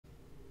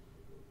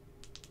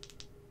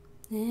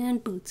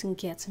And boots and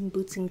cats and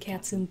boots and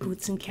cats and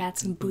boots and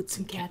cats and boots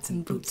and cats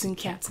and boots and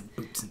cats and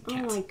boots and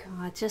cats. Oh my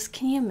god, just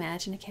can you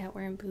imagine a cat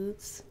wearing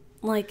boots?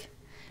 Like,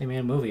 they made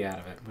a movie out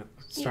of it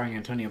starring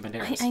Antonio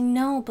Banderas. I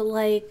know, but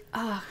like,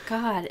 oh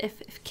god,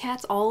 if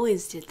cats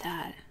always did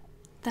that,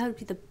 that would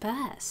be the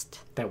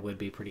best. That would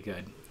be pretty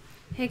good.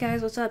 Hey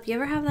guys, what's up? You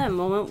ever have that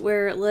moment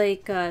where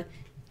like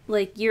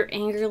you're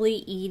angrily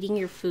eating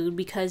your food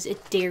because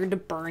it dared to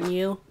burn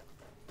you?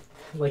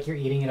 Like you're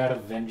eating it out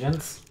of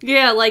vengeance?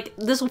 Yeah, like,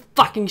 this will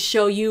fucking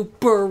show you,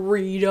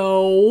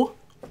 burrito.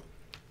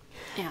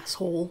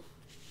 Asshole.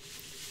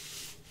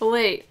 Oh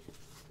wait,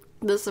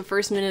 this is the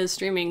first minute of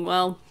streaming.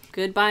 Well,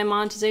 goodbye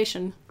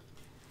monetization.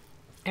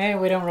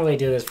 We don't really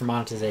do this for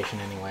monetization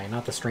anyway.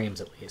 Not the streams,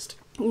 at least.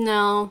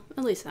 No,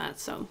 at least that,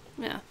 so,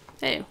 yeah.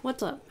 Hey,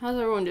 what's up? How's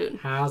everyone doing?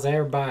 How's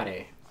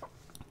everybody?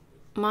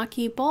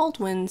 Maki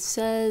Baldwin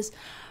says,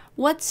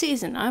 what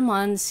season? I'm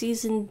on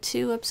season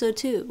 2, episode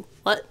 2.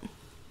 What?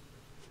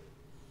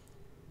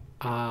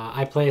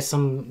 I play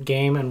some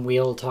game and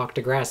we'll talk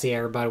degrassi,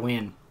 everybody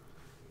win.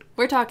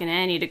 We're talking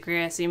any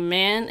degrassi,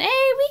 man.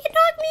 Hey, we can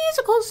talk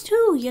musicals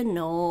too, you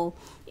know.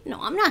 You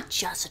know, I'm not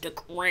just a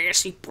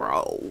degrassi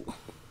bro.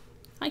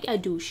 I gotta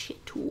do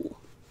shit too.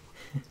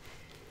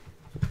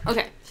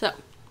 Okay, so.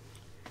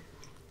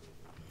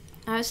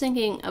 I was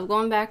thinking of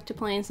going back to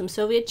playing some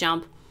Soviet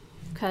Jump,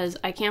 because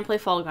I can't play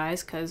Fall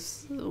Guys,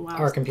 because... Wow,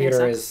 our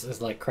computer is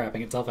like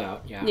crapping itself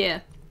out, yeah. Yeah.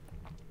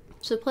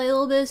 So play a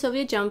little bit of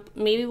Soviet Jump.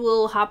 Maybe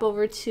we'll hop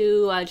over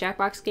to a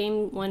Jackbox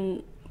game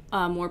when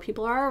more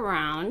people are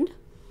around.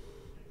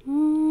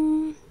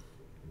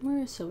 Where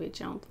is Soviet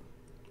Jump?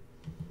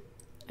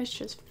 I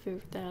just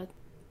figured that.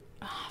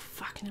 Oh,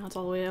 fuck, now it's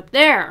all the way up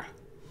there.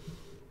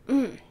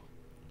 Man,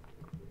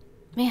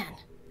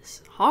 this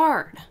is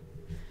hard.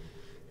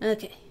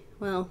 Okay,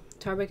 well,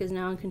 Tarbek is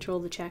now in control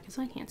of the chat because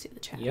I can't see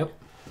the chat. Yep.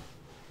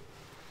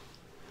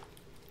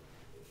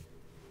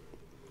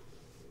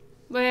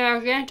 But yeah,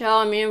 I can't tell.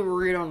 I'm eating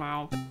burrito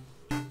now.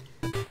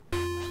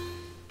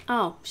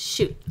 Oh,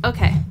 shoot.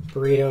 Okay.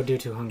 Burrito due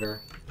to hunger.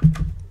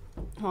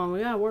 Hold on, we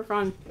gotta work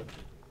on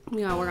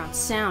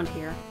sound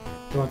here.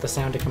 You want the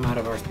sound to come out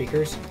of our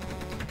speakers?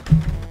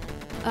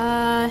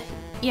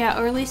 Yeah,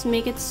 or at least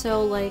make it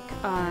so, like,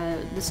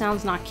 the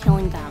sound's not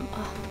killing them.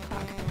 Oh,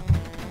 fuck.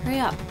 Hurry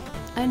up.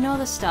 I know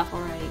this stuff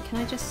already. Can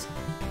I just...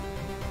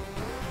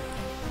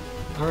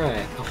 Alright,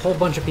 a whole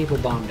bunch of people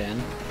bombed in.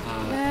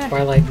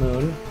 Twilight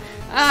Moon,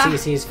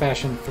 CC's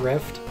Fashion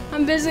Thrift,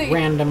 I'm busy.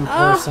 Random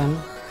Person,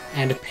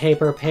 and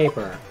Paper.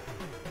 Paper,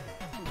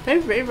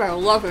 I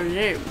love her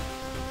name.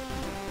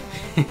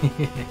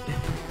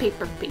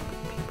 Paper.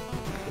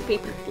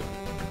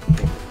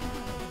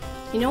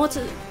 You know what's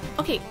a...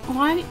 Okay,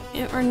 why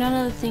are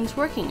none of the things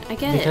working? I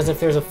get it. Because if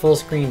there's a full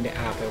screen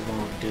app, it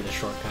won't do the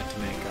shortcut to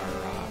make our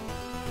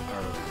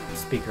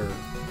speaker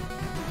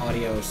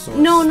audio source.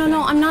 No,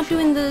 I'm not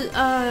doing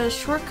the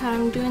shortcut.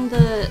 I'm doing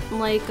the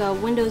like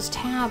Windows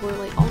tab or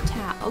like Alt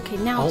tab. Okay,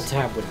 now Alt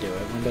tab would do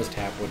it. Windows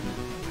tab wouldn't.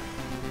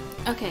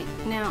 Okay,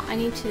 now I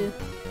need to...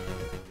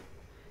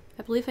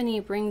 I believe I need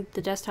to bring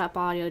the desktop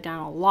audio down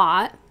a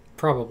lot.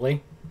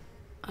 Probably.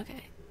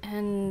 Okay,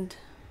 and...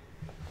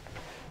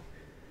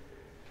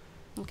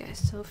 Okay,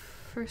 so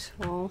first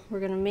of all,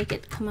 we're gonna make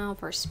it come out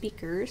of our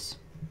speakers.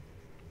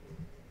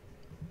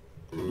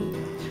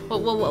 Whoa.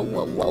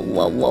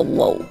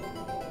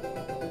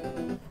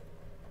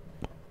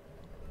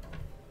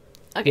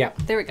 Okay, yeah,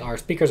 there we go. Our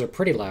speakers are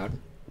pretty loud.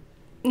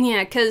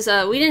 Yeah, because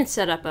we didn't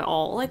set up at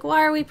all. Like,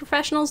 why are we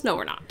professionals? No,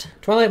 we're not.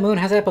 Twilight Moon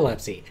has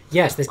epilepsy.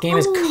 Yes, this game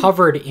is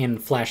covered in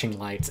flashing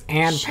lights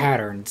and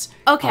patterns.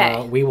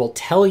 Okay. We will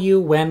tell you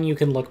when you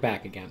can look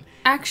back again.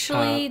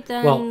 Actually,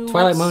 then... Well,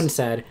 Twilight Moon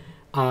said,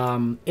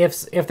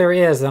 if there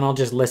is, then I'll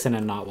just listen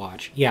and not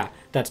watch. Yeah,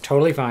 that's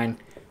totally fine.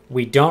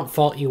 We don't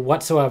fault you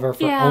whatsoever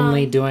for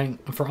only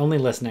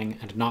listening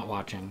and not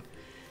watching.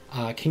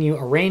 Can you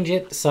arrange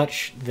it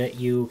such that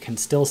you can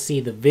still see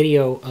the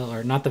video,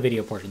 or not the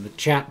video portion, the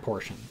chat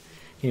portion?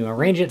 Can you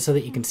arrange it so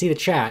that you can see the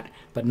chat,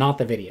 but not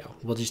the video?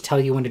 We'll just tell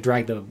you when to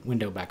drag the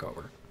window back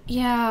over.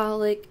 Yeah,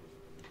 like,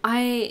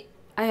 I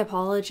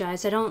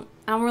apologize. I don't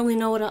really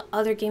know what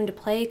other game to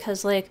play,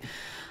 because, like,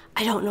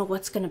 I don't know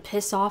what's going to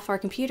piss off our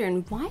computer,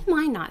 and why am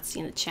I not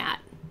seeing the chat?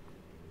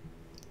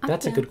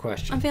 That's a good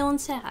question. I'm feeling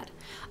sad.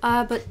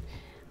 But,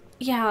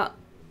 yeah,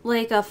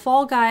 like,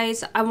 Fall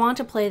Guys, I want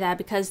to play that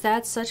because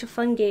that's such a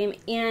fun game,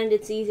 and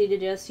it's easy to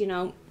just, you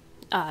know,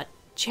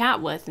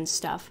 chat with and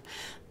stuff.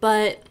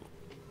 But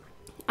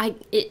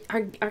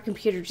our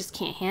computer just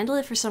can't handle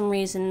it for some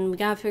reason. We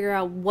gotta figure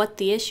out what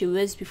the issue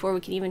is before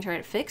we can even try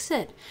to fix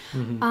it.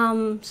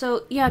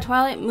 So, yeah,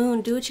 Twilight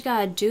Moon, do what you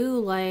gotta do.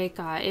 Like,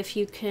 if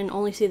you can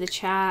only see the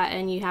chat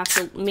and you have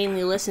to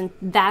mainly listen,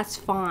 that's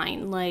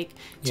fine. Like,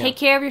 take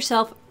care of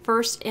yourself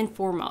first and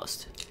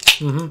foremost.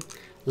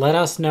 Let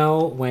us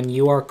know when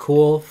you are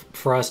cool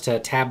for us to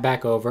tab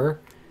back over,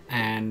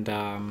 and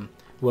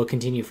we'll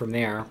continue from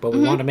there. But we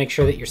want to make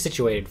sure that you're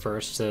situated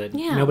first so that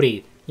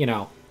nobody, you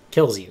know,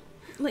 kills you.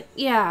 Like,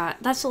 yeah,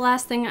 that's the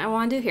last thing I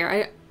want to do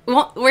here.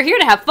 We're here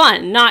to have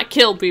fun, not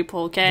kill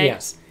people, okay?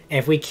 Yes.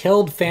 If we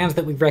killed fans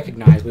that we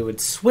recognize, we would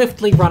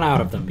swiftly run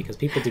out of them because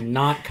people do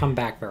not come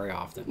back very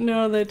often.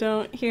 No, they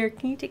don't. Here,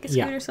 can you take a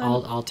scooter,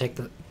 son? I'll take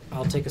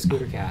a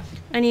scooter cat.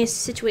 I need to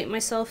situate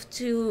myself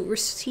to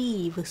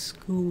receive a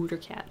scooter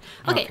cat.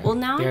 Okay, well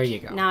now there you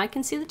go. Now I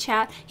can see the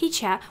chat. Hey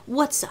chat,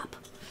 what's up?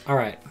 All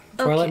right,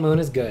 Twilight Moon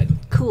is good.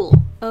 Cool.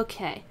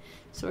 Okay,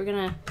 so we're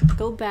gonna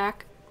go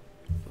back.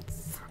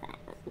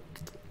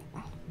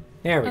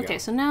 There we go. Okay,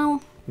 so now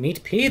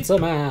meet Pizza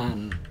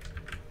Man.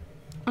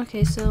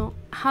 Okay, so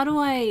how do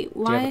I...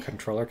 Why? Do you have a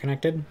controller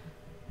connected?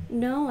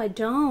 No, I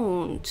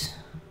don't.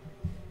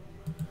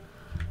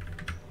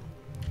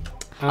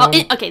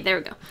 Okay, there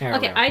we go.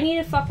 Okay, I need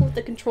to fuck with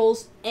the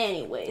controls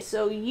anyway,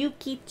 so you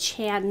keep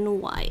chatting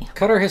away.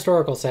 Cutter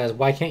Historical says,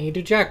 why can't you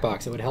do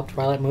Jackbox? It would help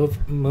Twilight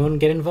Moon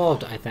get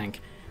involved, I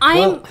think.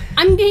 I'm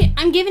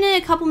giving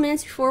it a couple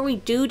minutes before we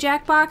do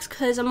Jackbox,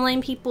 because I'm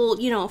letting people,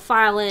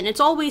 file in. It's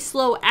always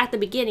slow at the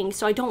beginning,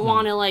 so I don't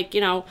want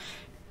to,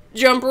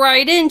 jump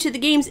right into the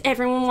games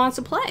everyone wants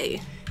to play.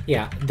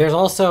 Yeah, there's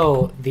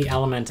also the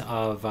element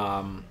of,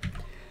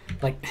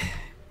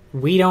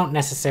 we don't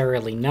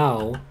necessarily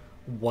know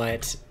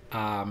what,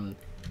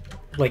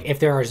 if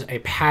there is a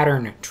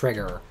pattern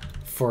trigger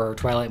for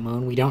Twilight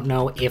Moon, we don't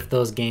know if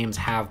those games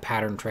have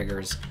pattern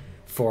triggers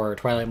for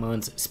Twilight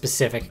Moon's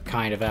specific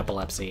kind of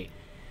epilepsy.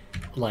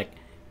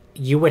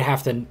 You would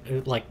have to,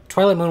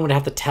 Twilight Moon would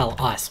have to tell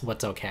us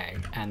what's okay,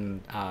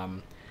 and,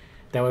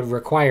 that would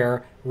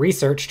require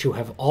research to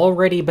have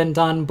already been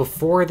done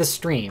before the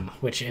stream,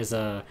 which is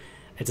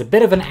it's a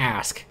bit of an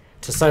ask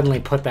to suddenly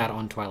put that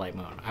on Twilight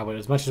Moon.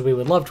 As much as we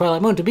would love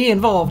Twilight Moon to be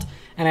involved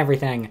and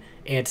everything,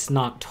 it's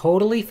not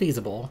totally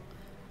feasible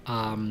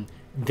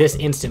this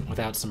instant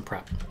without some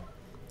prep.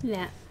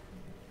 Yeah.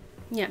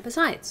 Yeah,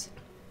 besides,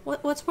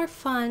 what's more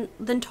fun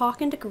than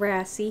talking to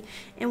Degrassi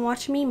and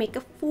watching me make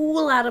a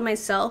fool out of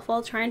myself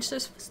while trying to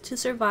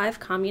survive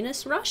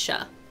communist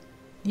Russia?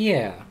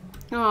 Yeah.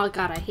 Oh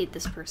god, I hate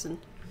this person.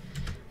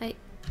 I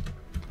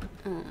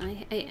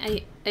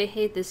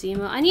hate this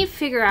emo. I need to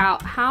figure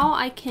out how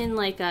I can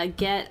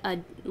get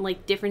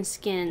different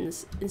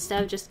skins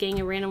instead of just getting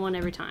a random one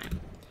every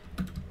time.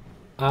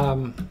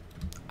 I'm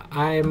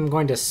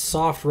going to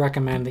soft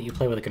recommend that you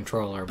play with a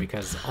controller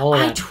because all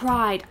of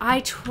that...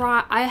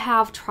 I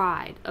have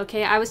tried.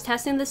 Okay, I was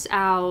testing this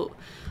out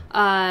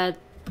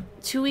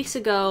 2 weeks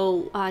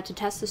ago to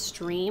test the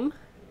stream,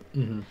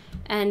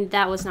 and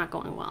that was not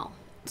going well.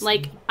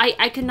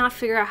 I could not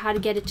figure out how to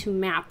get it to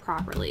map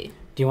properly.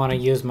 Do you want to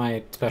use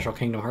my special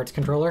Kingdom Hearts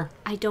controller?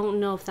 I don't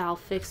know if that'll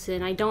fix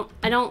it. I don't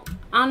know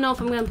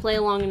if I'm going to play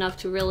long enough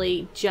to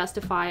really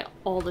justify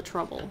all the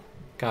trouble.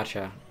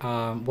 Gotcha.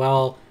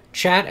 Well,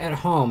 chat at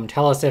home,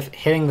 tell us if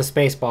hitting the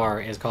space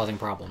bar is causing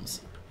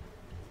problems.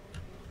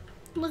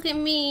 Look at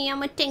me,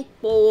 I'm a tank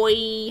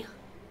boy.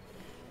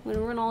 I'm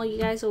gonna run all you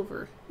guys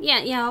over.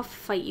 Yeah, I'll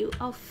fight you.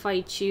 I'll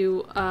fight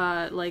you,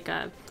 like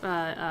a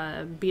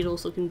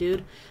Beatles-looking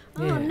dude.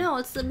 Oh yeah. No,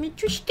 it's the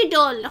Matryoshka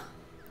doll.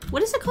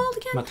 What is it called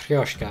again?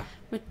 Matryoshka.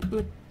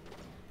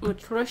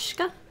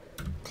 Matryoshka?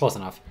 Close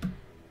enough.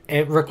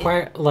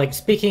 It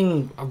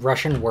speaking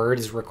Russian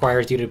words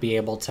requires you to be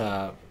able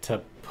to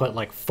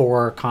put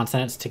 4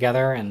 consonants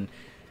together, and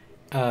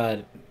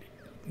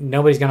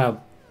nobody's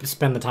gonna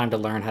spend the time to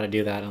learn how to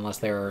do that unless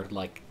they're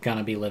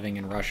gonna be living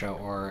in Russia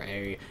or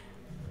a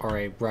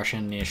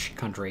Russian-ish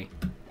country.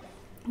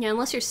 Yeah,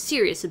 unless you're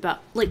serious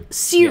about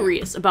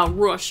about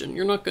Russian,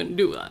 you're not gonna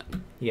do that.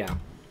 Yeah.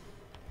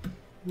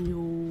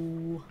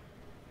 No.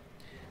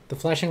 The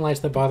flashing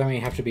lights that bother me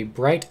have to be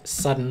bright,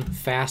 sudden,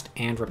 fast,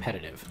 and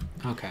repetitive.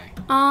 Okay.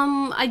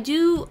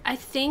 I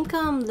think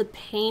the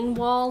pain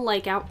wall,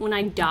 out when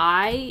I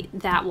die,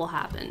 that will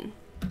happen.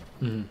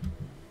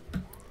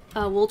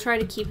 We'll try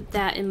to keep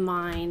that in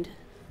mind.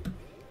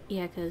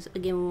 Yeah, because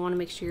again, we want to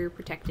make sure you're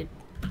protected.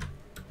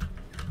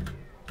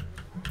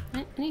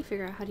 I need to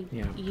figure out how to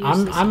use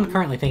this. I'm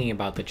currently thinking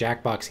about the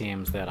Jackbox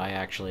games that I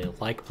actually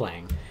like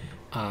playing,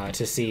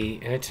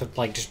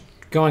 just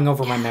going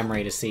over my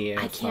memory to see if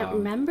I can't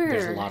remember.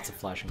 There's lots of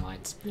flashing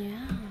lights.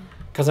 Yeah.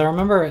 Because I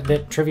remember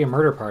that Trivia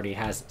Murder Party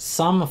has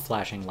some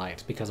flashing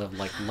lights because of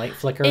light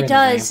flicker and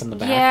does. The lamp in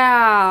the back.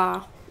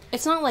 Yeah.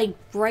 It's not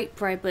bright,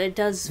 but it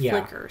does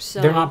flicker.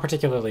 So they're not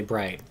particularly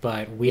bright,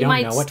 but we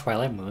don't know what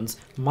Twilight Moon's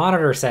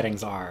monitor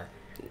settings are.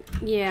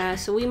 Yeah,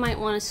 so we might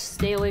want to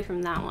stay away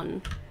from that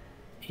one.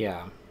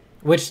 Yeah,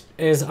 which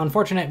is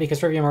unfortunate because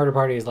Trivia Murder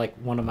Party is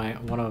one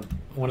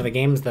of the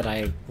games that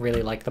I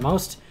really like the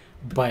most.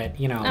 But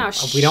we don't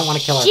want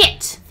to kill our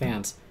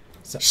fans.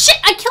 So shit!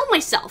 I killed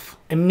myself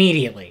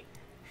immediately.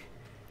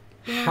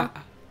 Yeah.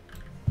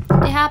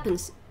 It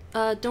happens.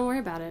 Don't worry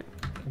about it.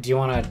 Do you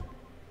want to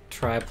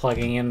try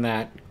plugging in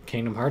that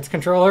Kingdom Hearts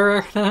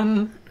controller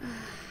then?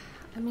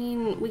 I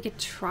mean, we could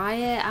try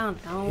it. I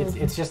don't know.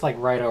 It's just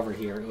right over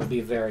here. It would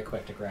be very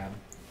quick to grab.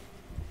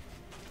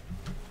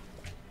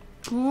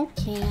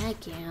 Okay, I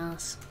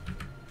guess.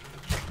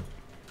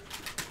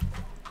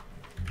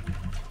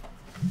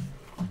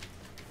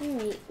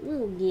 Alright,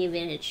 we'll give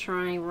it a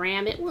try,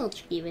 Rabbit. We'll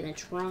give it a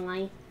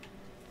try.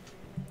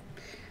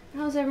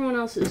 How's everyone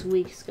else's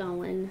weeks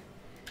going?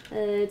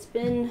 It's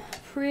been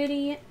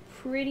pretty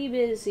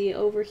busy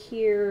over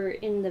here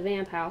in the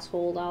Vamp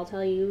household, I'll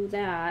tell you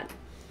that.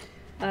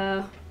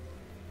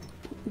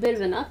 Bit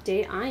of an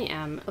update, I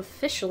am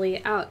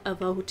officially out of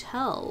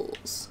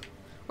hotels.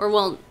 Or,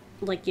 well,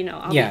 like, you know,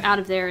 I'll be out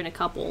of there in a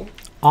couple.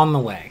 On the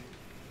way.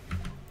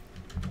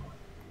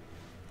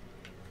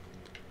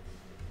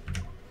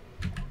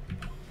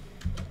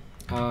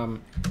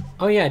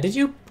 Oh yeah, did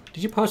you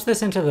post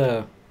this into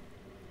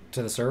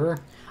the server?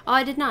 Oh,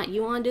 I did not.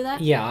 You want to do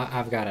that? Yeah,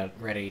 I've got it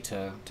ready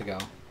to go.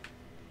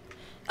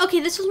 Okay,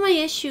 this was my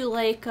issue.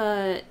 Like,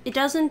 it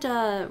doesn't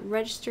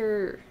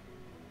register.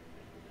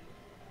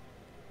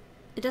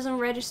 It doesn't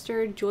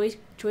register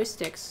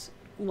joysticks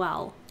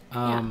well.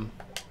 Hang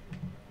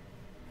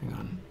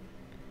on.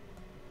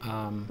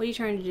 What are you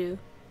trying to do?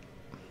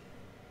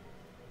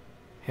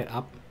 Hit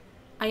up.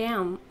 I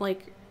am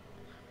like.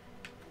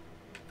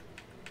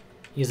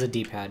 Use a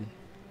D-pad.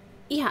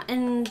 Yeah,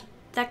 and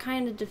that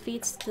kind of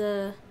defeats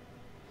the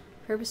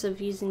purpose of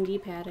using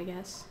D-pad, I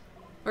guess.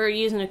 Or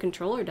using a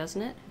controller,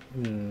 doesn't it?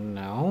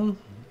 No.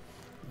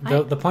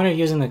 The point of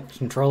using the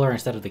controller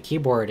instead of the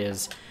keyboard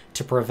is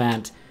to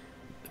prevent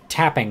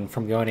tapping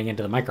from going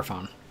into the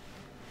microphone.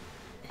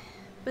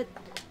 But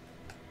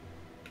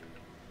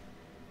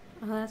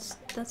oh, that's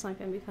not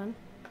gonna be fun.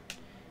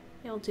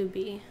 It'll do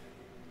B.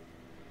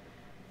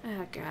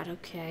 Oh god,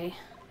 okay.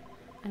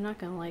 I'm not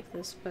gonna like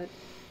this, but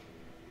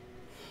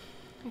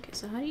okay,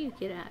 so how do you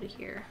get out of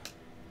here?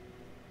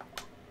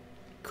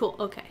 Cool,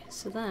 okay,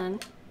 so then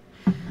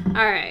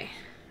Alright,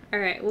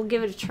 we'll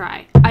give it a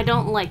try. I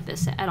don't like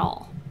this at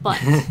all,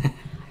 but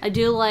I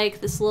do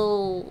like this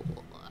little,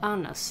 I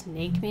don't know,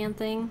 snake man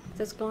thing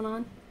that's going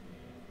on.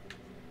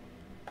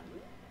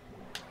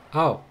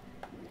 Oh.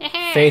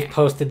 Faith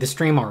posted the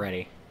stream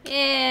already.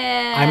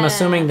 Yeah. I'm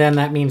assuming then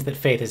that means that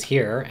Faith is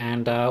here,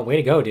 and way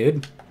to go,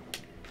 dude.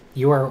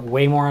 You are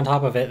way more on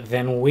top of it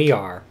than we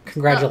are.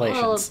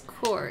 Congratulations. Well, of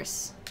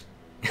course.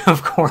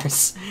 Of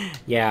course.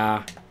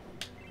 Yeah.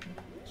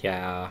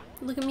 Yeah.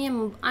 Look at me,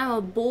 I'm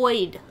a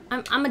Boyd.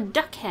 I'm a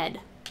duckhead.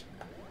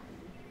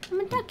 I'm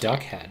a duckhead.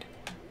 Duckhead.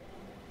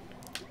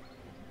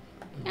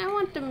 I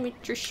want the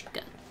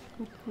Matryoshka.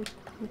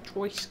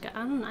 Matryoshka.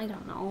 I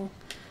don't know.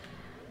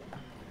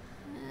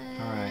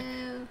 Alright.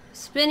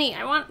 Spinny.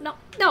 I want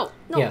no.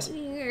 Yes.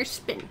 You're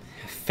spin.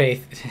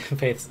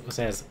 Faith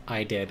says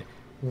I did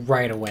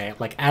right away.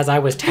 Like as I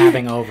was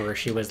tabbing over,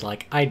 she was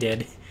like, I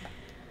did.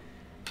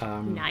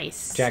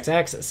 Nice. Jax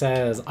X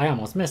says, I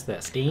almost missed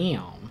this.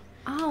 Damn.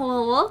 Oh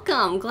well,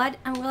 welcome.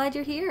 I'm glad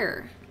you're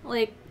here.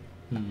 Like,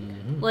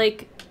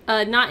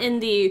 not in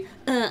the.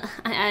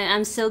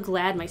 I'm so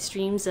glad my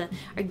streams are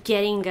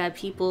getting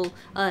people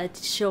to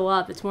show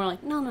up. It's more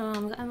like no.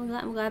 I'm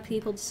glad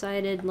people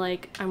decided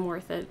like I'm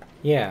worth it.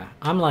 Yeah,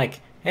 I'm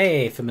like,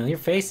 hey, familiar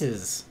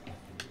faces.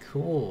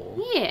 Cool.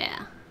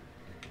 Yeah.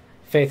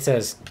 Faith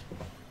says,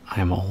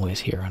 I'm always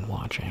here and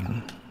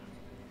watching.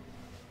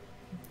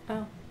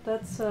 Oh.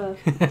 That's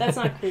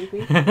not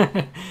creepy.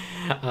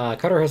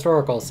 Cutter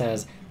Historical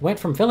says, went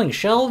from filling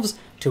shelves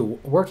to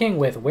working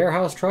with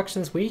warehouse trucks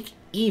this week,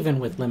 even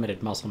with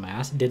limited muscle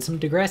mass. Did some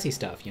Degrassi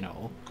stuff, you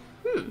know.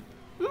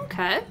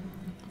 Okay.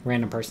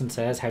 Random person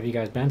says, have you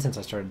guys been since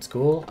I started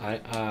school?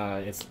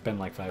 It's been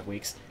like 5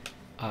 weeks.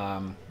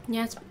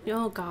 Yeah,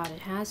 oh god,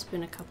 it has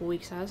been a couple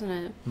weeks, hasn't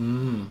it?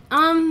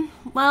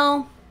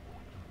 Well,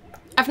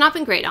 I've not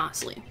been great,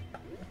 honestly.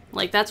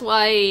 Like, that's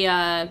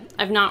why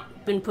I've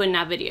not been putting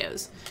out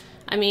videos.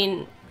 I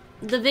mean,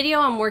 the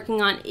video I'm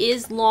working on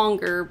is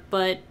longer,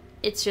 but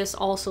it's just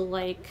also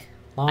like...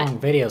 Long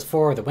videos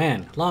for the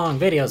win. Long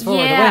videos for the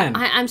win. Yeah,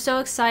 I'm so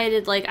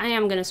excited. Like, I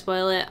am going to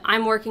spoil it.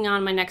 I'm working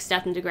on my next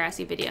Death and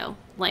Degrassi video.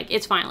 Like,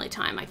 it's finally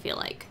time, I feel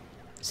like.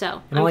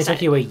 So, it only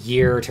took you a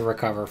year to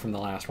recover from the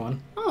last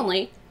one.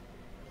 Only.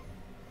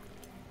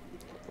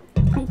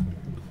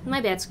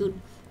 My bad, Scoot.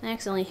 I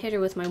accidentally hit her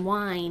with my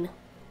wine.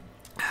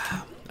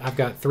 I've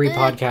got 3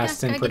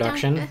 podcasts in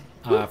production.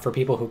 For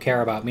people who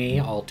care about me,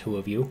 all 2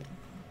 of you.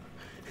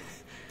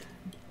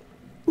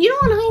 You know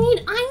what I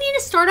need? I need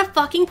to start a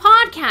fucking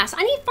podcast.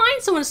 I need to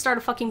find someone to start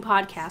a fucking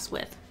podcast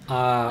with.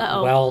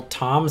 Well,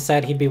 Tom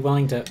said he'd be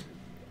willing to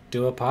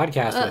do a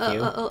podcast with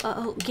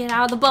you. Get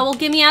out of the bubble.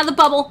 Get me out of the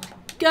bubble.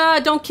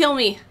 God, don't kill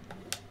me.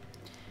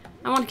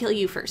 I want to kill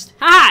you first.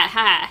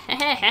 Wow,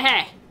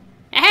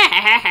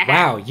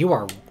 you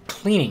are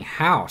cleaning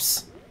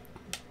house.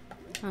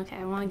 Okay,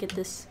 I want to get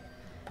this.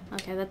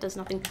 Okay, that does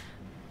nothing.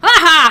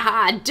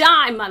 Ha!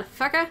 Die,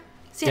 motherfucker!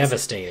 See,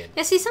 Devastated.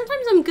 Yeah, see,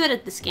 sometimes I'm good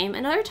at this game,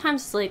 and other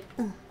times it's like,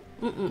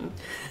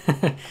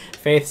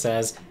 Faith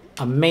says,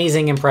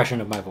 amazing impression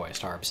of my voice,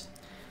 Tarbs.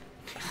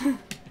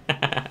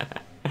 I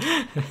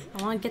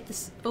want to get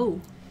this.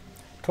 Oh.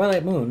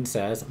 Twilight Moon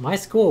says, my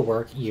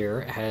schoolwork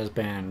year has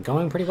been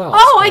going pretty well.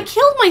 Oh, I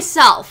killed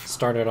myself!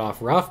 Started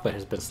off rough, but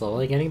has been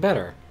slowly getting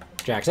better.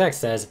 Jax X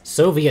says,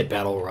 Soviet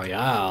Battle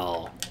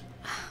Royale.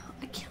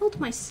 I killed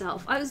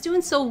myself. I was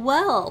doing so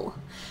well.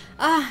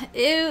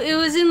 It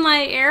was in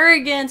my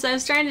arrogance. I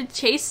was trying to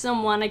chase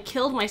someone. I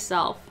killed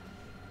myself.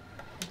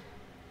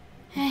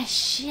 Ah,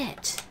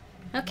 shit.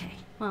 Okay,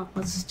 well,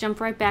 let's jump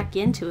right back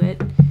into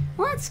it.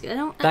 Well, that's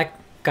good. That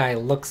guy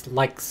looks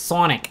like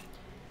Sonic.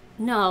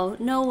 No,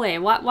 no way.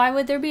 Why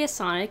would there be a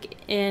Sonic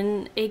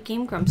in a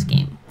Game Grumps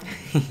game?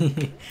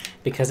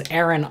 Because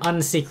Aaron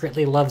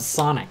unsecretly loves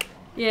Sonic.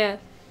 Yeah,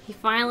 he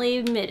finally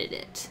admitted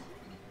it.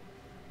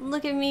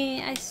 Look at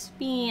me, I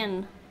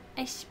spin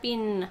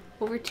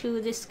over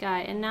to this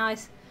guy, and now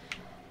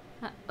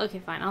okay,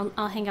 fine,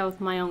 I'll hang out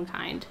with my own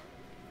kind.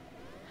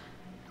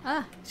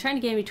 He's trying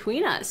to get in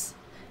between us.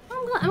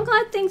 I'm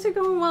glad things are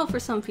going well for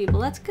some people.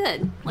 That's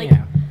good. Like,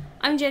 yeah.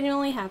 I'm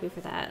genuinely happy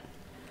for that.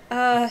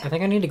 I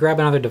think I need to grab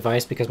another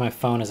device because my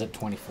phone is at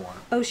 24.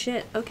 Oh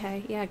shit,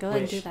 okay, yeah, go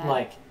ahead and do that.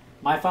 Like,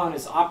 my phone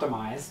is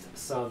optimized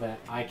so that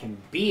I can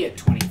be at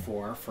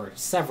 24 for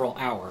several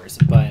hours,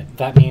 but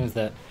that means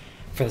that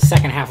for the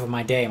second half of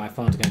my day, my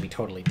phone's going to be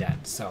totally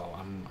dead. So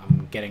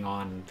I'm getting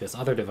on this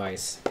other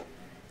device,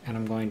 and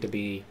I'm going to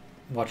be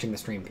watching the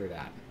stream through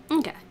that.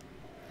 Okay.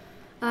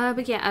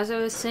 But yeah, as I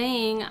was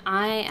saying,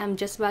 I am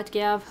just about to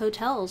get out of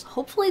hotels.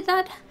 Hopefully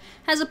that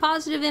has a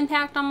positive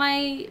impact on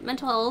my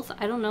mental health.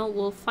 I don't know.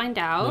 We'll find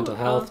out. Mental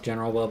health,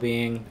 general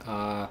well-being,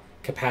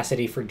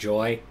 capacity for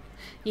joy.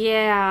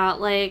 Yeah,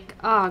 like,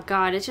 oh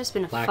god, it's just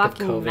been a Lack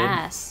fucking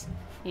mess.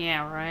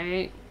 Yeah,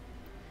 right?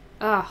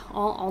 Ugh,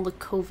 all the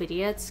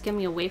COVIDiots, get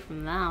me away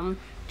from them.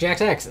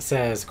 JaxX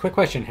says, quick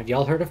question, have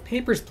y'all heard of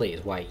Papers,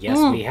 Please? Why, yes,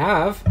 we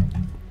have.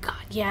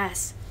 God,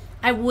 yes.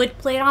 I would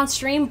play it on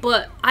stream,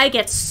 but I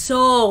get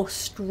so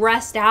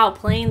stressed out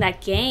playing that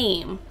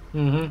game.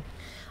 Mm-hmm.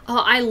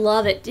 Oh, I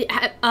love it.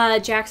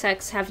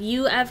 JaxX, have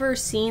you ever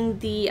seen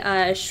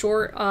the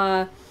short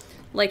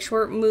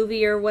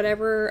movie or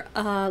whatever,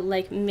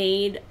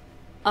 made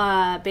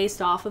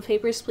based off of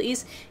Papers,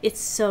 Please? It's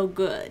so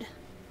good.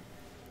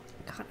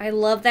 God, I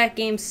love that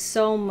game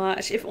so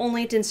much. If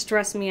only it didn't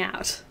stress me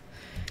out.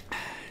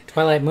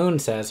 Twilight Moon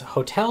says,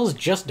 hotels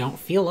just don't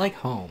feel like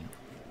home.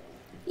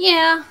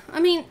 Yeah,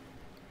 I mean,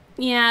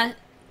 yeah.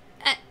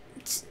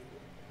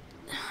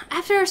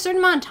 After a certain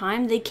amount of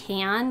time, they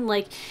can.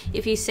 Like,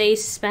 if you, say,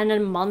 spend a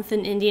month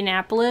in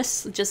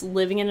Indianapolis just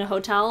living in a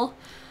hotel.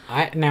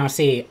 Now,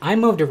 see, I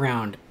moved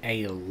around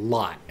a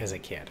lot as a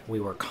kid. We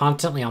were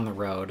constantly on the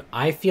road.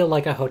 I feel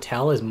like a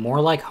hotel is more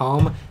like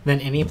home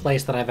than any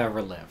place that I've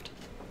ever lived.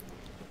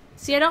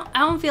 See, I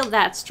don't feel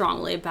that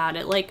strongly about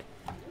it. Like,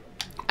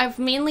 I've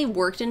mainly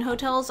worked in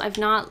hotels. I've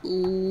not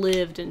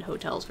lived in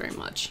hotels very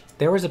much.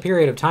 There was a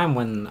period of time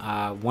when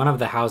one of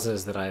the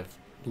houses that I've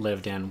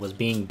lived in was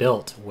being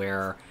built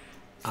where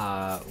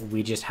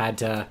we just had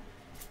to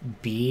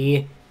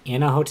be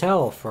in a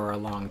hotel for a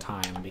long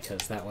time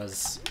because that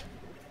was,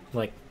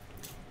 like,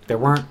 there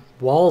weren't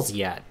walls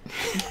yet.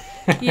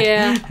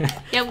 Yeah.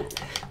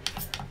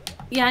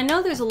 Yeah, I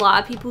know there's a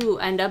lot of people who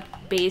end up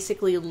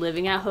basically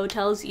living at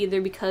hotels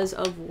either because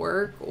of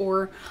work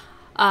or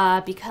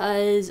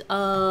because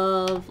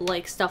of,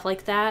 like, stuff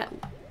like that.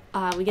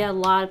 We get a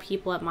lot of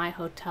people at my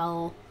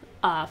hotel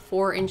who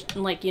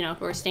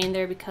are staying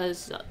there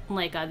because,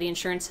 the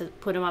insurance has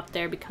put them up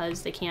there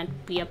because they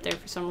can't be up there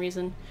for some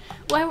reason.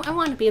 Well, I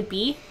want to be a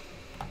bee.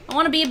 I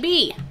want to be a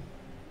bee.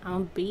 I'm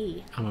a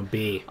bee. I'm a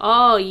bee.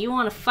 Oh, you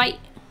want to fight?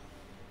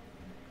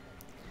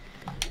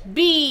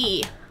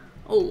 Bee!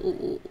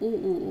 Oh,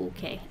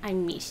 okay. I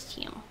missed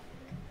him.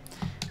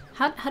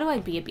 How do I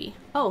be a bee?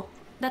 Oh,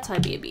 that's how I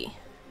be a bee.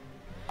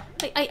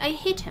 I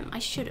hit him. I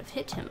should have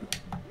hit him.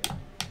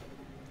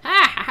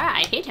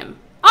 I hit him.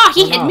 Oh,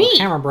 he hit me!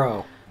 Camera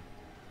bro.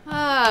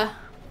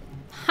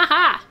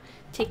 Haha.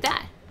 Take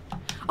that.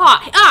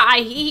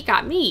 He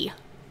got me.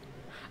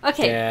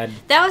 Okay, Dad.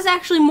 That was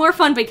actually more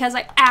fun because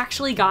I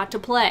actually got to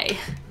play.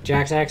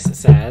 JaxX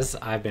says,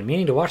 I've been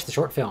meaning to watch the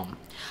short film.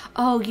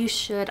 Oh, you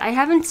should. I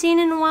haven't seen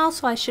it in a while,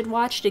 so I should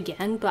watch it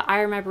again, but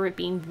I remember it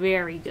being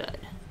very good.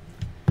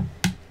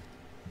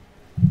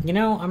 You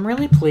know, I'm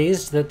really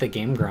pleased that the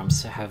Game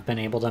Grumps have been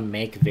able to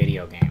make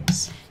video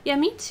games. Yeah,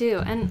 me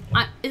too. And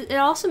it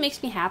also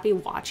makes me happy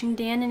watching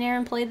Dan and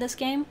Aaron play this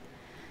game.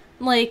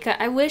 Like,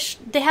 I wish...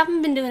 They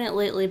haven't been doing it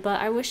lately, but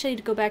I wish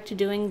they'd go back to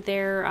doing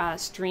their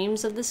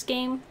streams of this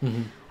game.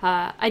 Mm-hmm.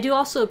 I do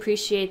also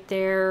appreciate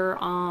their,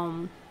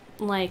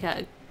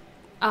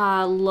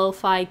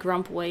 lo-fi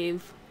grump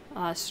wave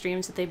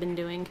streams that they've been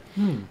doing.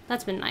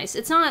 That's been nice.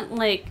 It's not,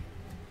 like,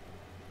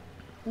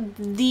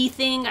 the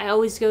thing I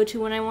always go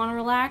to when I want to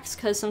relax,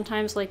 because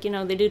sometimes, they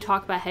do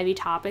talk about heavy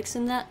topics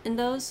in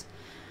those.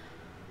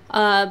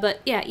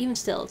 But, yeah, even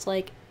still, it's,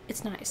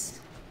 it's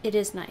nice. It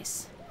is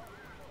nice.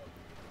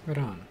 Right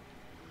on.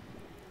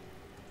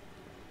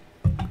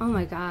 Oh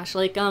my gosh,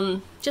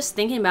 just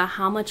thinking about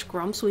how much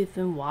Grumps we've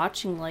been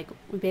watching,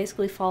 we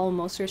basically follow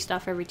most of their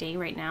stuff every day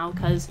right now,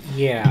 because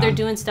they're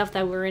doing stuff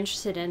that we're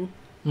interested in.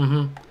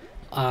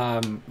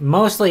 Mm-hmm.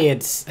 Mostly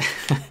it's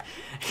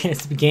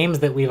it's games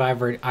that we've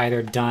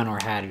either done or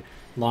had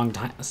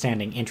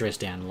long-standing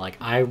interest in. Like,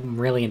 I'm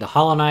really into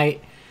Hollow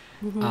Knight.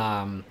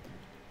 Mm-hmm.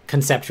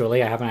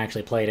 Conceptually, I haven't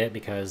actually played it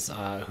because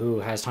who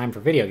has time for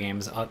video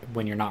games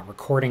when you're not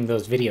recording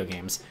those video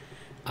games?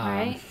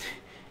 Right?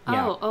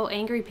 Yeah. Oh,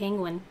 Angry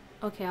Penguin.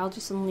 Okay, I'll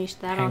just unleash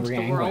that onto Hangry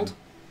the Angwin. world.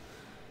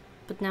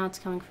 But now it's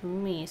coming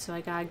from me, so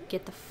I gotta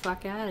get the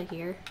fuck out of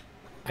here.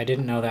 I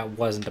didn't know that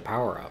wasn't a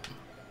power-up.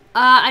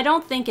 I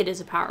don't think it is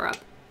a power-up.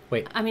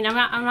 Wait. I mean, I'm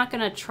not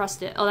gonna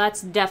trust it. Oh,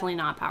 that's definitely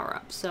not a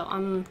power-up, so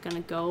I'm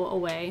gonna go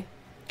away.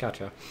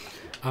 Gotcha.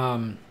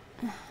 I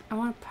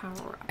want a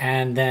power-up.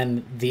 And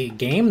then the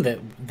game that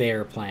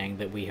they're playing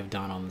that we have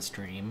done on the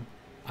stream,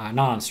 not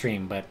on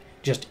stream, but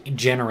just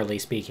generally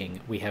speaking,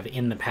 we have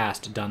in the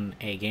past done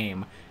a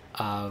game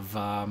of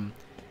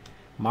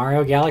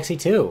Mario Galaxy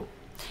 2.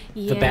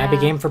 Yeah. The Babby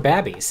game for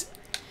Babbies.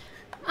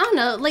 I don't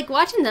know, like,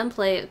 watching them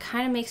play, it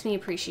kind of makes me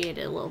appreciate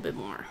it a little bit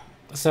more.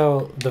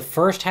 So, the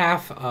first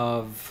half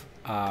of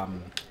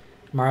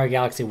Mario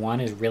Galaxy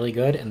 1 is really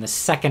good, and the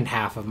second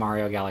half of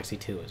Mario Galaxy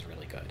 2 is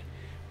really good.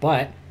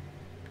 But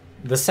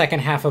the second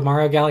half of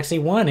Mario Galaxy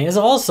 1 is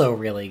also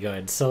really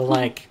good. So,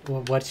 like,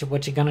 what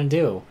you gonna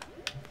do?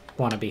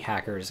 Wannabe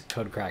hackers,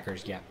 code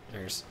crackers, yeah,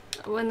 there's...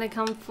 When they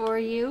come for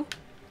you?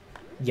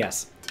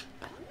 Yes.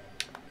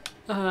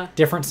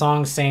 Different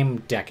song, same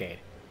decade.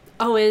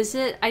 Oh, is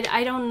it?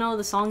 I don't know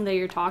the song that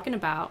you're talking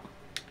about.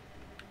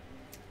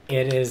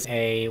 It is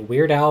a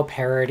Weird Al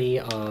parody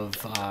of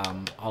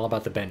All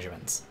About the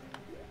Benjamins.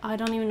 I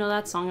don't even know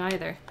that song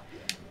either.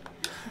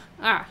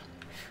 I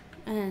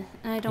don't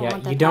want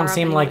that. Yeah, you don't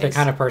seem like the anyways.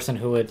 kind of person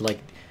who would, like,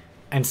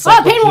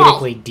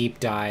 encyclopedically deep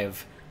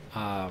dive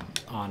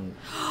on...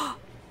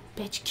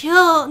 Bitch,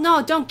 kill!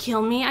 No, don't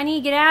kill me. I need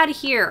to get out of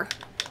here.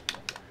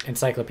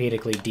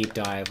 Encyclopedically deep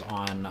dive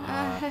on,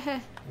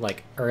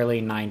 like,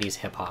 early 90s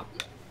hip-hop.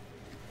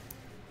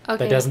 Okay.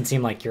 That doesn't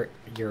seem like your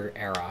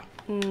era.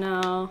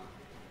 No.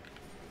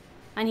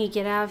 I need to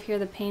get out of here,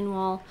 the pain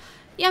wall.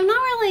 Yeah, I'm not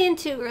really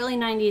into early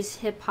 90s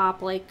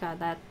hip-hop, like,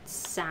 that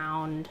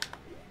sound.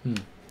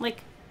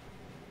 Like,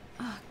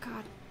 oh,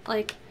 God.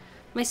 Like,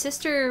 my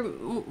sister,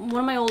 one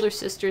of my older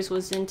sisters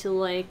was into,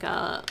 like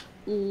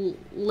early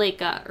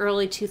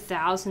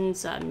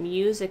 2000s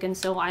music, and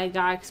so I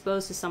got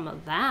exposed to some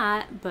of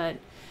that, but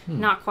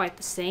not quite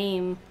the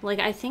same. Like,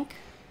 I think,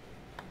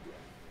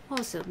 what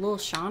was it, Lil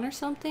Sean or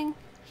something?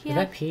 Is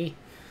that pee?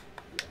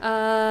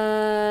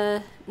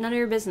 None of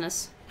your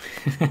business.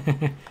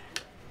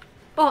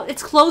 Oh,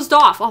 it's closed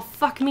off. Oh,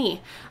 fuck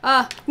me.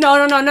 No,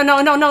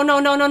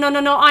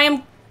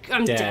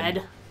 I'm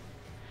dead.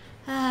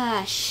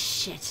 Ah,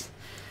 shit.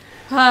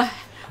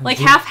 Like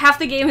half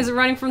the game is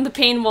running from the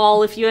pain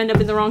wall if you end up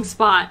in the wrong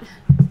spot.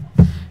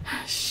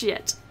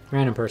 Shit.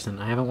 Random person.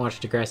 I haven't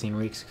watched Degrassi in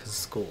weeks because of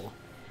school.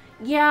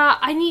 Yeah,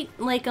 I need,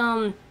 like,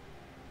 I'm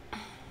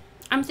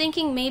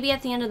thinking maybe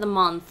at the end of the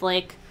month,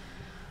 like,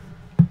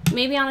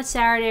 maybe on a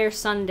Saturday or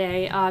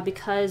Sunday,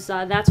 because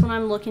that's when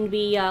I'm looking to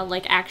be,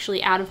 like,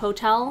 actually out of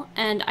hotel,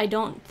 and I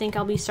don't think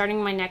I'll be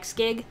starting my next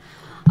gig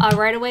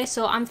right away,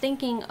 so I'm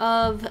thinking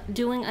of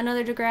doing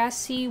another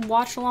Degrassi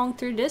watch-along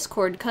through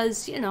Discord,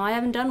 because, you know, I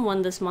haven't done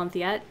one this month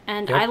yet,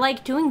 and I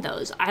like doing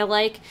those. I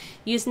like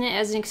using it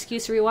as an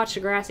excuse to rewatch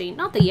Degrassi.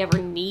 Not that you ever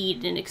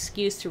need an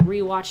excuse to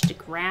rewatch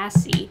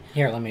Degrassi.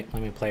 Here, let me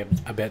play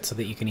a bit so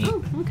that you can eat.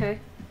 Oh, okay.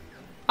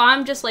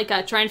 I'm just, like,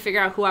 trying to figure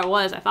out who I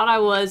was. I thought I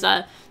was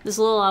this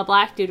little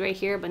black dude right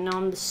here, but no,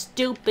 I'm the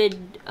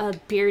stupid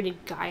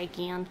bearded guy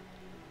again.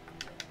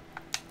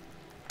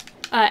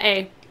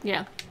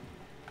 Yeah.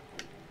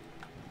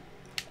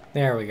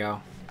 There we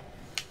go.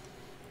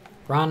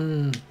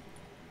 Run.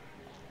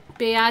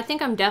 But yeah, I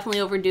think I'm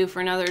definitely overdue for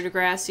another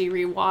Degrassi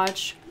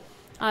rewatch.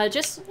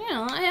 Just, you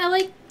know, I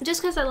like,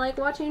 just because I like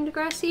watching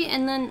Degrassi,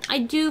 and then I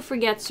do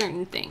forget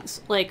certain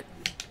things. Like,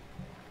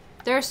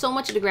 there's so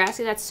much of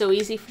Degrassi that's so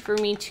easy for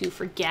me to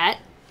forget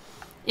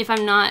if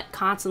I'm not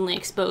constantly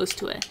exposed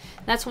to it.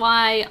 That's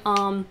why,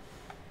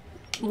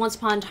 once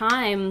upon a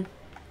time,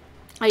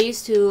 I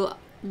used to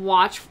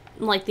watch,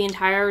 like, the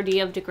entirety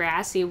of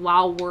Degrassi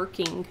while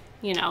working,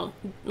 you know,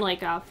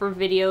 like, for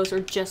videos or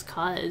just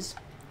cause.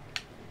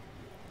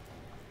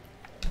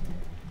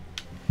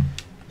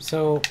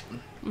 So,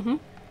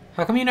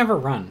 how come you never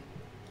run?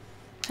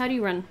 How do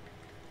you run?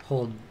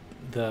 Hold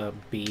the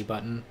B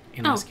button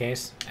in this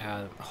case.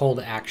 Hold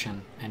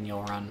action and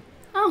you'll run.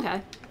 Oh,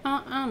 okay.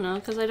 I don't know,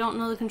 because I don't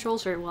know the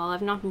controls very well.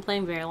 I've not been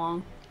playing very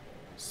long.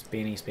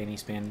 Spinny, spinny,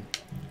 spin.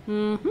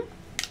 Mm-hmm.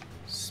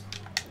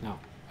 No,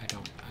 I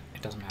don't.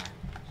 It doesn't matter.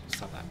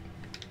 Stop that.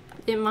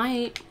 It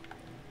might.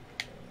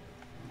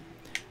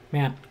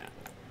 Man,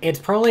 it's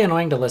probably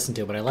annoying to listen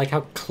to, but I like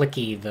how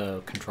clicky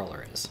the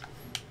controller is.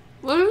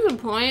 What is the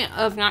point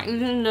of not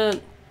using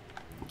the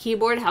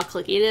keyboard, how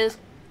clicky it is?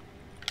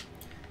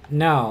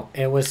 No,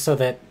 it was so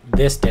that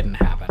this didn't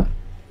happen.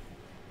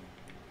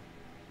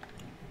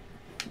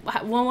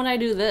 When would I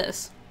do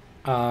this?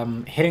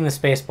 Hitting the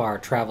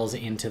spacebar travels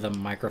into the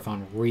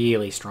microphone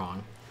really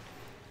strong.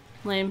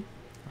 Lame.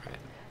 Alright.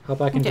 Hope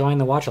I can join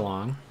the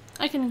watch-along.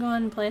 I can go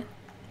ahead and play.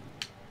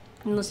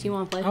 Unless you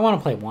want to play. I want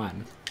to play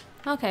one.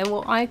 Okay,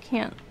 well, I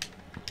can't.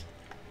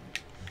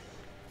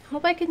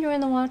 Hope I can join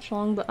the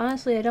watch-along, but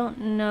honestly, I don't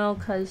know,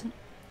 because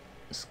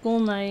school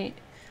night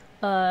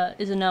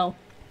is a no.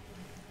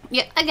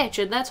 Yeah, I get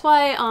you. That's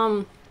why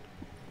I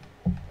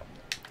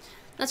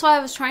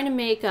was trying to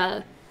make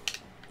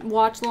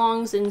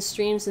watch-alongs and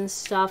streams and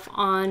stuff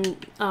on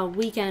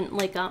weekend,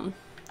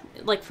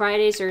 like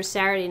Fridays or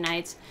Saturday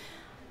nights.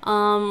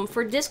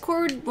 For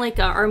Discord, like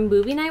our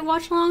movie night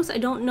watch-alongs, I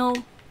don't know.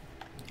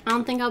 I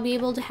don't think I'll be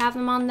able to have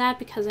them on that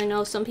because I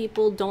know some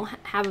people don't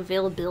have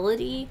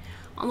availability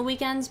on the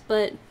weekends.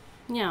 But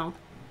you know,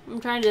 I'm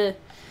trying to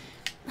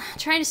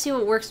see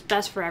what works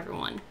best for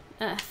everyone.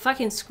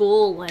 Fucking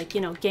school, like,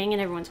 you know, getting in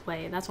everyone's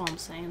way. That's all I'm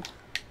saying.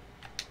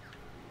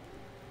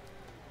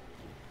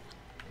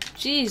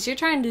 Jeez,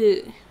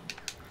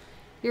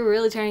 you're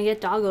really trying to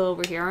get Doggo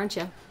over here, aren't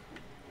you?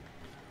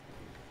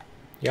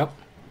 Yep.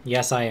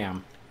 Yes, I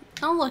am.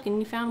 Oh, look, and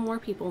you found more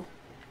people.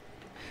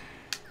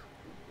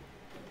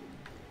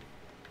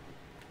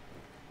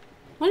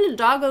 When did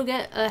Doggo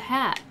get a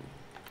hat?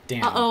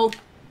 Damn. Uh-oh.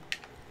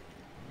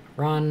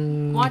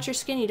 Run. Watch your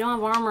skin, you don't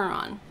have armor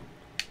on.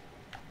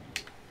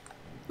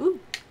 Ooh.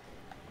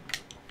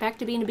 Back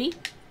to being a bee?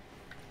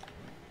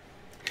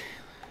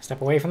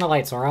 Step away from the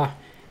light, Sora.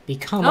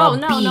 Become a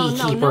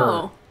beekeeper.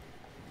 No.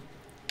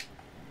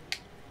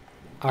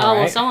 All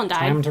right, well, someone died.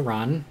 Time to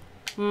run.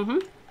 Mm-hmm.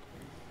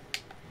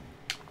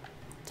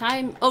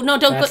 Time. Oh, no,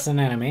 don't go. That's an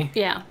enemy.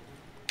 Yeah.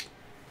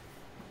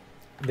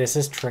 This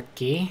is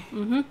tricky.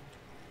 Mm-hmm.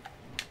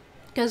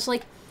 Because,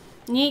 like,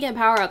 you need to get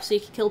power-ups so you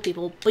can kill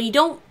people, but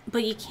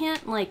you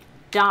can't, like,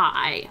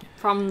 die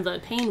from the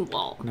pain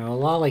wall. No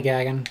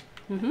lollygagging.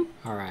 Mm-hmm.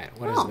 All right,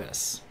 what is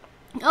this?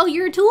 Oh,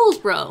 you're tools,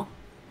 bro.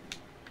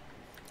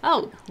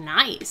 Oh,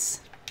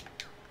 nice.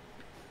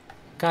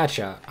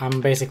 Gotcha.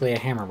 I'm basically a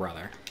hammer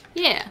brother.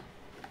 Yeah.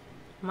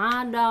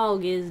 My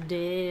dog is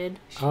dead.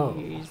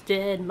 She's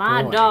dead.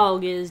 My boy.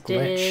 dog is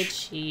dead.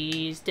 Glitch.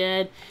 She's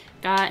dead.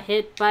 Got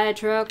hit by a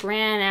truck,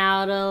 ran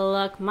out of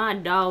luck. My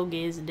dog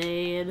is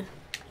dead.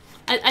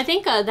 I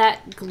think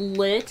that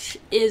glitch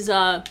is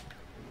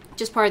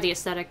just part of the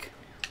aesthetic.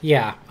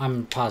 Yeah,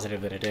 I'm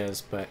positive that it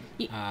is, but...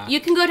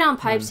 you can go down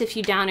pipes if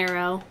you down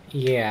arrow.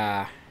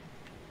 Yeah.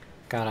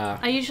 Gotta...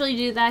 I usually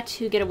do that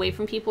to get away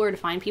from people or to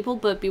find people,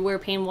 but beware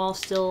pain wall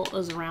still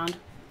is around.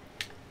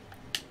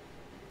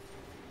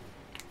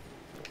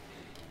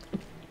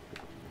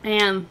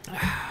 And...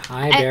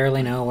 I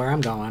barely know where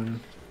I'm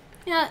going.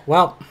 Yeah.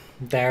 Well,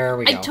 there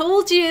we go. I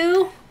told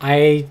you.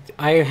 I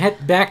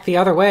head back the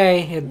other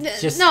way.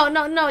 It just...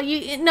 No.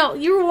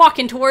 You were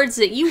walking towards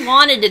it. You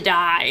wanted to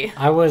die.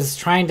 I was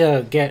trying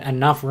to get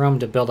enough room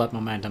to build up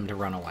momentum to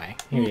run away.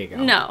 Here you go.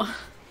 No.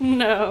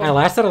 I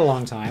lasted a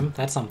long time.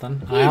 That's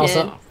something. You I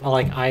also did.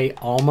 I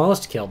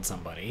almost killed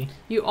somebody.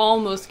 You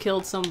almost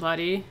killed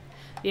somebody.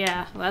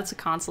 Yeah, well, that's a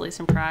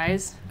consolation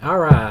prize. All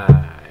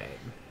right.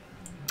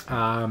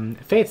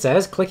 Faith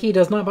says, clicky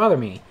does not bother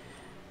me.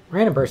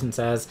 Random person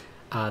says,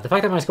 the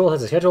fact that my school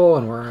has a schedule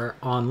and we're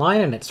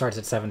online and it starts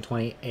at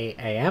 7:28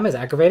 a.m. is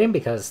aggravating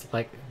because,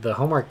 like, the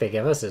homework they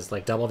give us is,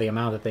 like, double the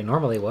amount that they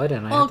normally would,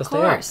 and I have to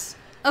stay up.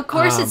 Of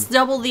course it's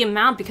double the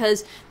amount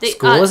because they...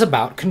 School is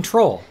about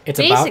control. It's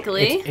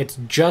basically... it's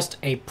just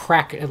a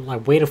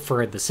way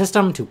for the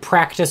system to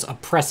practice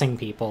oppressing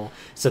people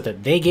so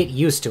that they get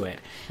used to it.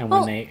 And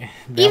when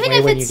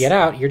you get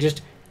out, you're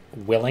just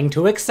willing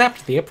to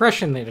accept the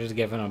oppression that is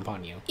given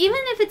upon you. Even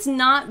if it's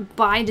not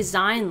by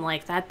design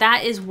like that,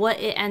 that is what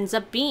it ends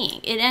up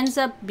being. It ends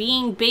up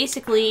being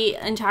basically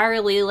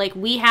entirely like,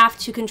 we have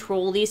to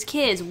control these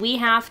kids. We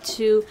have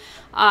to,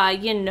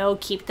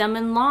 keep them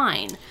in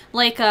line.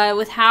 Like,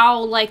 with how,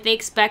 like, they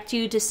expect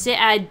you to sit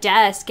at a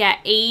desk at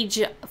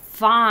age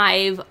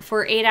 5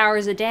 for 8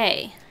 hours a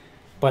day.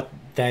 But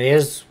that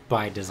is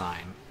by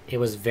design. It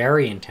was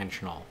very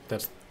intentional.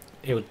 That's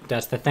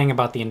the thing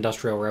about the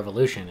Industrial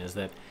Revolution, is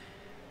that,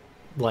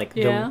 like,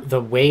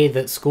 the way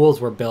that schools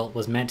were built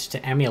was meant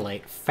to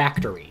emulate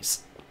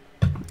factories.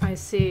 I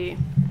see.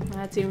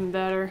 That's even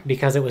better.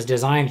 Because it was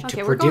designed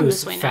to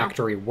produce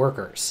factory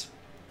workers.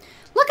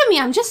 Look at me,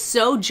 I'm just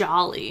so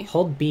jolly.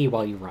 Hold B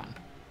while you run.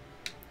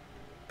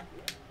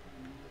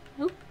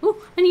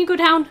 Ooh, I need to go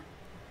down.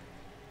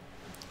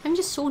 I'm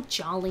just so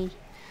jolly.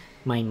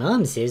 My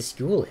mom says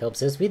school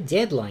helps us with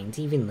deadlines,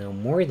 even though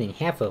more than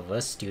half of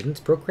us students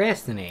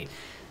procrastinate.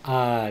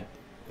 The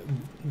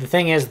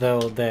thing is,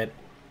 though, that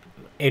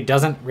it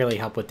doesn't really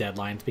help with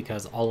deadlines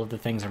because all of the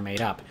things are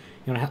made up.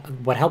 You know,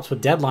 what helps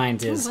with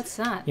deadlines is, what's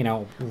that?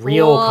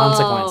 Real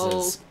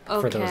consequences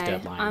for those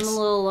deadlines. I'm a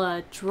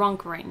little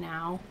drunk right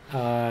now.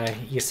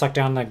 You suck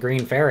down the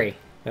green fairy.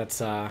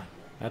 That's a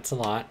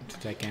lot to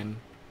take in.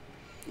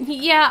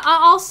 Yeah,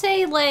 I'll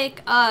say,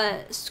 like,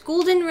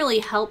 school didn't really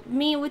help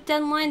me with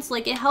deadlines.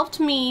 Like, it helped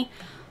me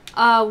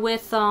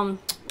with, what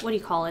do you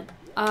call it?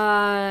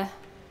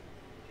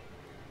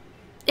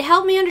 It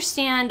helped me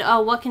understand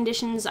what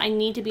conditions I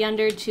need to be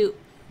under to...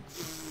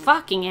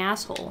 Fucking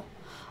asshole.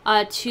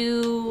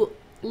 To,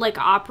 like,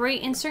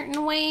 operate in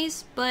certain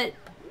ways, but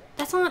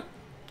that's not...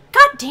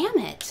 God damn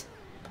it!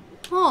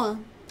 Oh,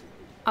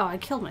 I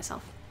killed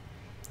myself.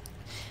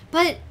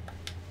 But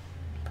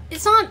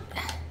it's not...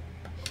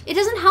 It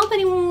doesn't help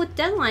anyone with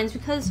deadlines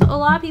because a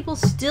lot of people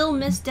still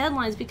miss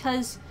deadlines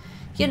because,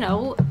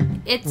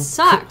 it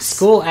sucks.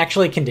 School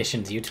actually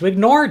conditions you to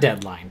ignore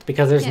deadlines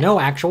because there's no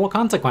actual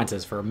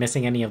consequences for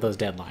missing any of those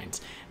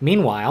deadlines.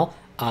 Meanwhile,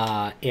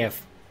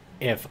 if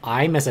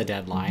I miss a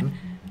deadline,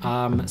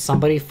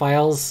 somebody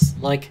files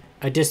like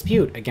a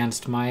dispute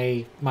against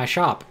my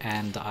shop,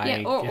 and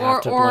I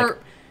have to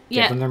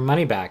give them their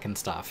money back and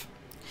stuff.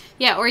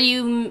 Yeah, or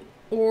you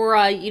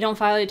don't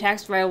file your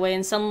tax right away,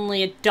 and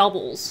suddenly it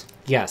doubles.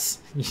 Yes,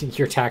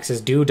 your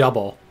taxes do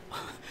double,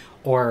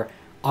 or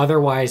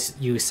otherwise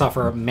you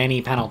suffer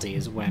many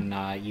penalties when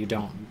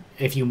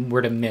if you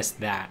were to miss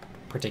that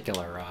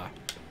particular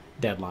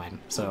deadline.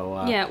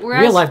 So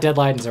real life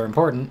deadlines are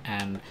important,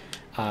 and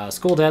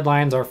school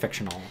deadlines are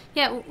fictional.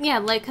 Yeah,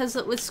 like, because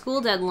with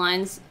school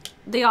deadlines,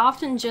 they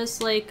often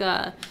just, like,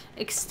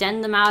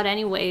 extend them out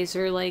anyways,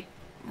 or, like,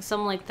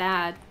 something like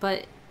that.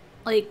 But,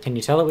 like... Can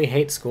you tell that we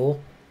hate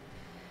school?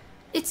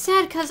 It's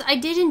sad, because I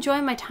did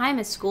enjoy my time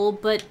at school,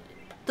 but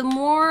the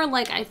more,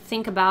 like, I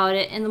think about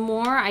it, and the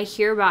more I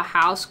hear about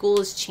how school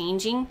is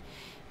changing,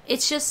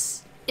 it's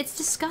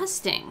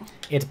disgusting.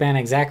 It's been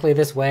exactly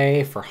this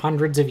way for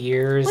hundreds of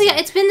years. Well, yeah,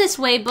 it's been this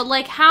way, but,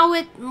 like,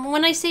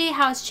 when I say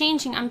how it's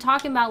changing, I'm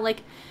talking about,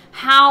 like,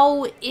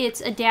 how it's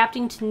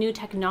adapting to new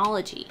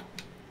technology.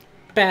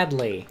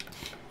 Badly.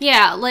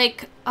 Yeah,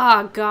 like,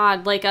 oh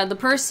god, like, the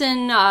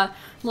person,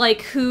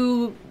 like,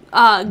 who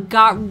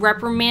got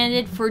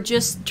reprimanded for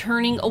just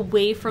turning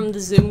away from the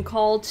Zoom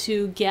call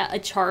to get a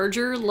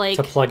charger, like...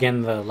 To plug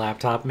in the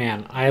laptop.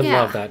 Man, I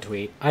love that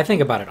tweet. I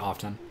think about it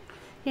often.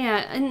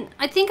 Yeah, and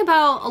I think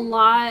about a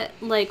lot,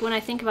 like, when I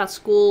think about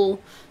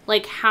school,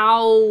 like,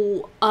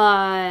 how,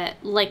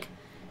 like,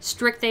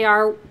 strict they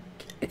are,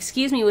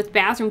 with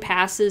bathroom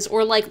passes,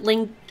 or, like,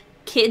 letting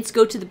kids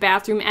go to the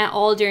bathroom at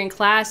all during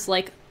class.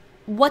 Like,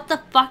 what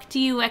the fuck do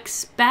you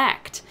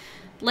expect?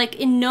 Like,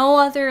 in no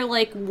other,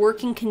 like,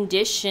 working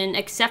condition,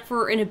 except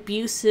for an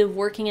abusive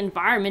working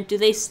environment, do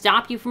they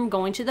stop you from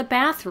going to the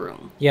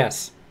bathroom.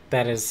 Yes,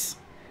 that is...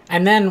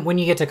 And then when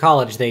you get to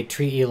college, they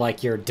treat you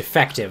like you're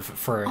defective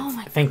for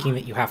thinking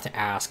that you have to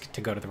ask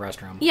to go to the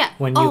restroom. Yeah.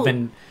 When you've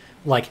been,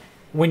 like,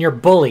 when you're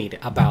bullied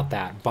about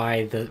that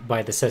by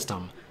the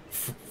system.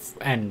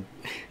 And,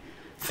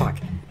 fuck,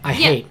 I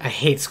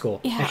hate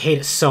school. Yeah. I hate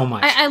it so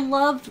much. I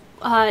love...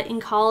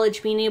 in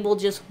college, being able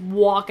to just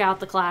walk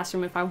out the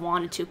classroom if I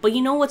wanted to. But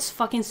you know what's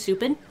fucking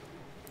stupid?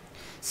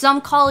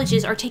 Some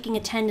colleges are taking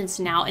attendance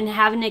now and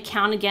having to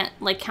count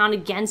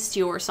against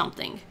you or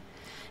something.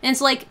 And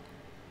it's like,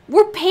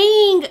 we're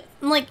paying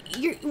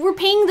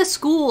the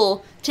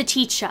school to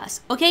teach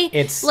us, okay?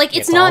 It's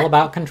not all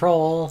about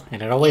control,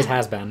 and it always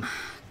has been.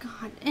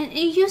 God, and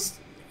it used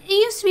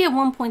to be at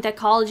one point that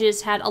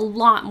colleges had a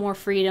lot more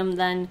freedom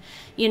than,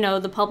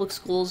 the public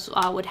schools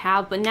would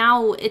have. But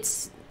now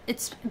it's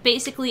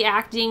basically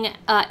acting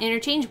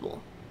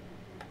interchangeable.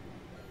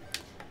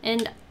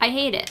 And I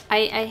hate it.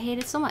 I hate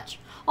it so much.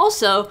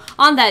 Also,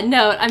 on that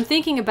note, I'm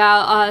thinking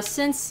about,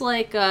 since,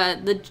 like,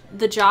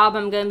 the job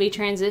I'm going to be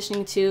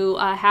transitioning to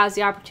has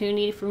the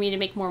opportunity for me to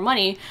make more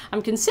money,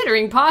 I'm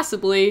considering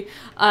possibly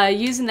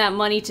using that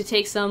money to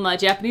take some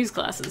Japanese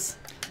classes.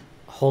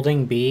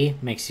 Holding B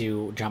makes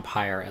you jump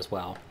higher as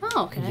well.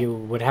 Oh, okay. You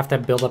would have to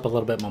build up a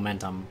little bit of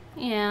momentum.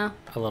 Yeah.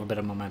 A little bit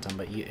of momentum,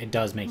 but it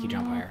does make you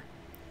jump higher.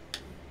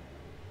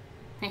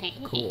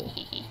 Cool.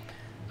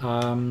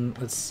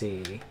 Let's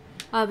see.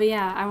 But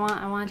yeah, I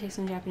want to take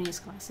some Japanese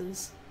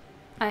classes.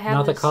 I have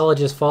not the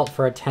college's fault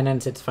for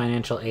attendance, it's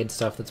financial aid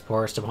stuff that's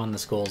forced upon the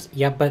schools.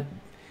 Yeah, but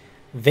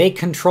they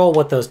control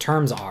what those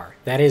terms are.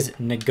 That is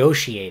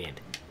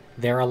negotiated.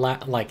 They're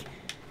allowed, like,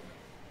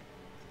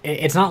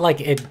 it's not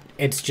like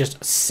it's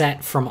just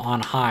set from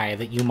on high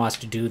that you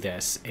must do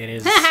this. It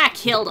is...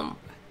 Killed them.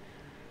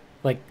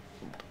 Like,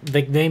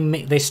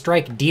 they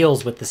strike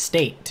deals with the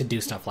state to do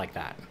stuff like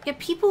that. Yeah,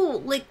 people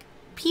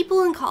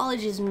in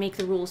colleges make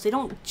the rules. They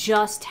don't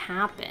just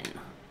happen.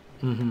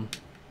 Mm-hmm.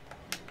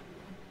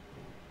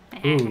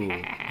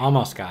 Ooh,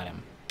 almost got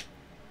him.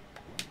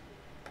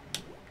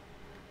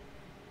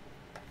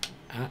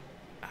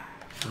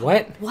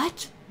 What?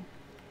 What?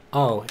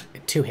 Oh,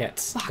 2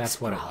 hits. Fox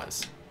That's what bro. It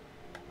was.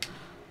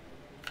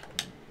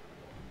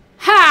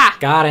 Ha!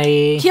 Got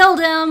him.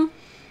 Killed him.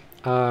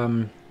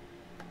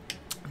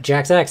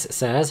 JaxX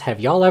says,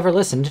 have y'all ever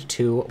listened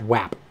to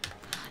WAP?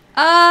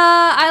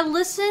 I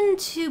listened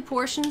to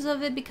portions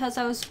of it because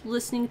I was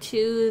listening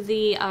to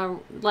the,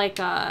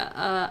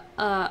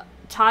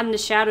 Todd in the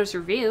Shadows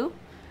review.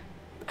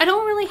 I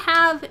don't really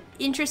have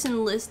interest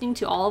in listening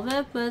to all of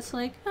it, but it's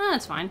like,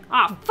 it's fine.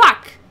 Oh,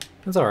 fuck!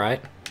 It's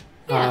alright.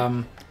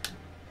 Yeah.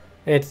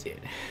 It's,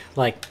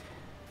 like,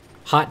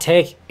 hot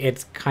take,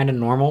 it's kind of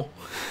normal.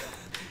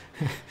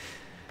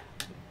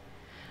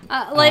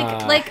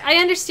 I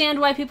understand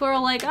why people are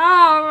like,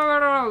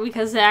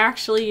 because it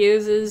actually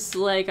uses,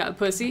 like, a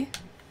pussy.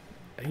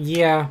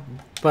 Yeah,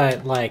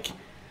 but, like,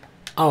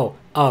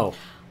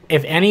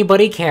 if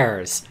anybody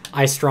cares,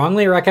 I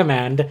strongly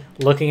recommend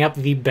looking up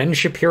the Ben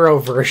Shapiro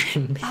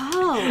version.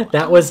 Oh.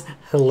 That was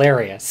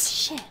hilarious.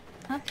 Shit.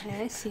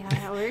 Okay, I see how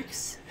that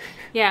works.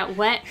 Yeah,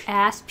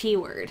 wet-ass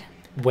P-word.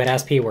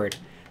 Wet-ass P-word.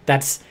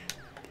 That's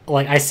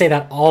Like, I say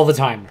that all the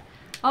time.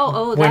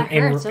 Oh, When- that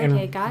in- hurts. in-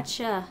 Okay,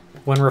 gotcha.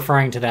 When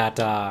referring to that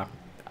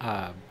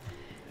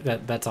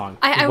that song,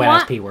 I wet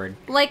want ass P word.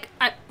 like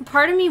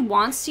part of me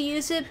wants to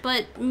use it,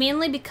 but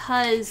mainly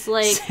because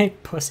like Say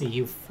pussy,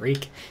 you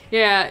freak.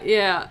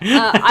 yeah.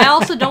 I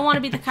also don't want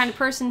to be the kind of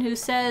person who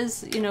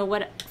says, you know,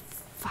 what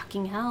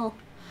fucking hell,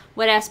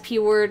 wet ass P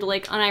word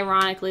like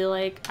unironically,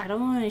 like I don't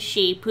want to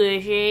she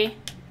pushy.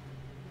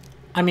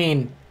 I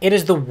mean, it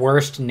is the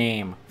worst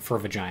name for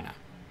vagina.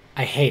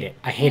 I hate it.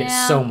 I hate it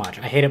so much.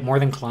 I hate it more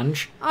than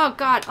clunge. Oh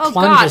god.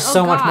 Clunge is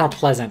so much more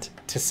pleasant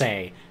to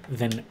say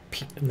than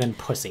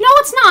pussy. No,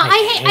 it's not.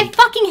 I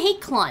fucking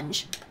hate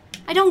clunge.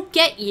 I don't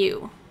get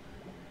you.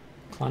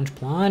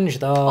 Plunge,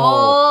 though.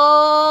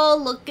 Oh,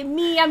 look at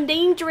me. I'm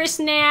dangerous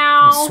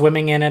now.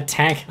 Swimming in a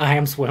tank. I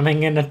am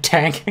swimming in a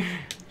tank.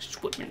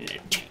 Swimming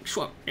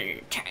in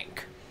a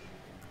tank.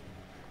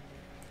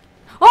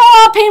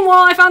 Oh, pain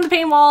wall. I found the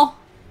pain wall.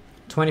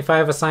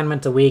 25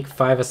 assignments a week,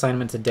 5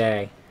 assignments a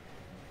day.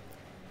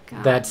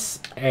 God. That's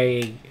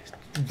a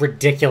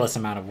ridiculous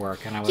amount of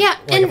work. And I would,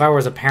 and if I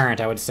was a parent,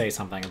 I would say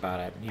something about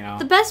it, you know?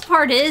 The best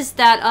part is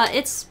that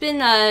it's been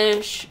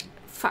it's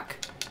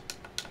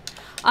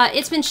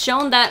been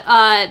shown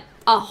that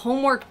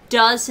homework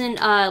doesn't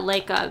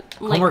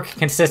Homework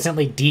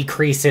consistently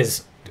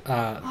decreases.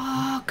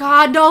 Oh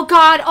God, no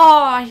God!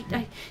 Oh,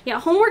 yeah.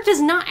 Homework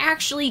does not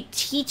actually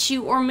teach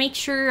you or make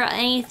sure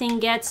anything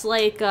gets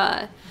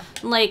lodged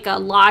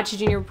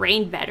in your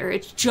brain better.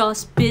 It's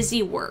just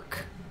busy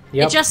work.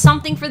 Yep. It's just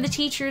something for the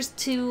teachers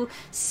to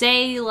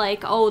say,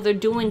 like, oh, they're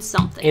doing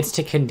something. It's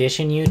to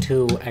condition you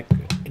to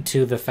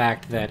the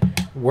fact that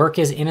work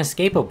is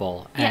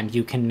inescapable and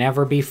you can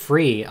never be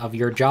free of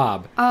your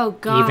job. Oh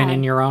God! Even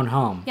in your own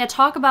home. Yeah,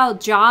 talk about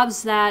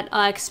jobs that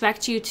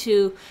expect you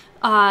to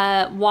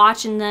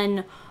watch and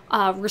then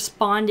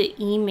respond to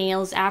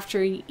emails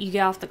after you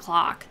get off the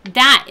clock.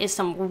 That is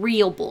some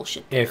real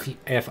bullshit there.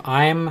 If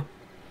I'm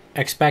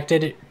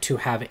expected to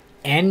have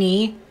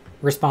any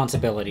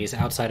responsibilities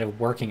outside of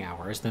working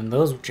hours, then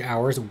those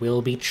hours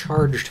will be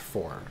charged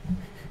for.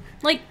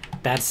 Like,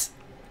 that's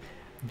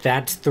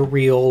the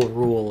real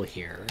rule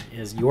here.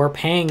 Is you're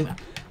paying,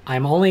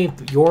 I'm only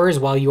yours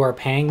while you are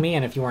paying me,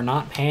 and if you are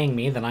not paying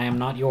me, then I am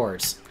not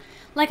yours.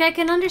 like, I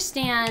can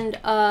understand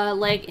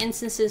like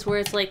instances where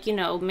it's like, you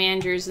know,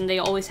 managers and they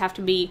always have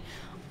to be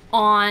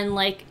on,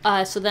 like,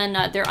 so then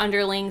their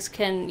underlings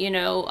can, you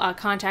know,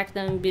 contact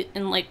them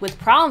and like with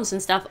problems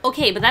and stuff.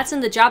 Okay, but that's in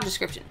the job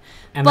description.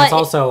 And that's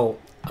also,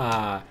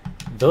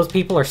 those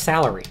people are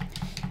salary.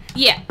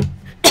 Yeah.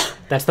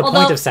 That's the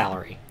point of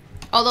salary.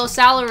 Although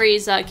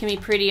salaries can be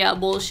pretty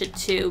bullshit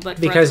too, but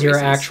for because other your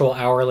reasons. actual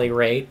hourly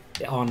rate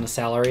on the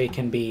salary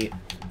can be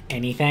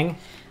anything.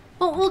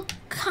 Well,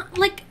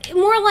 like,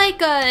 more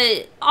like,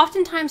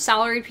 oftentimes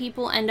salary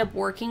people end up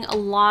working a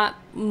lot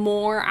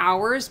more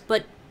hours,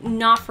 but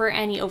not for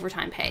any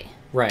overtime pay.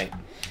 Right.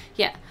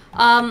 Yeah.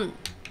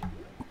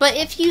 But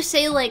if you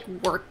say, like,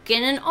 work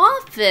in an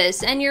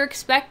office and you're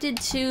expected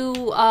to,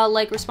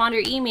 like, respond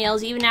to your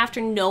emails even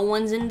after no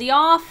one's in the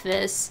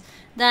office,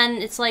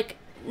 then it's like,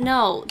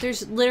 no,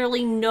 there's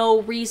literally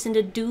no reason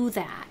to do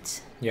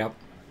that. Yep.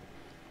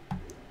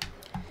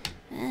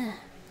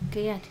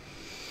 Good.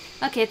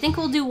 Okay, I think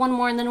we'll do one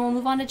more and then we'll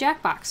move on to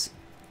Jackbox.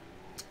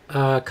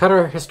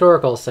 Cutter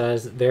Historical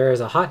says, there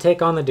is a hot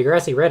take on the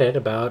Degrassi Reddit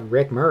about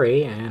Rick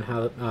Murray and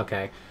how...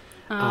 Okay.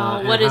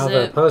 What is how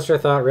it? the poster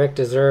thought Rick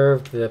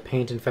deserved the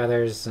paint and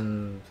feathers,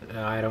 and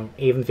I don't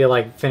even feel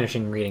like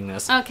finishing reading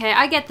this. Okay,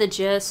 I get the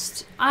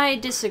gist. I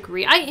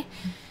disagree. And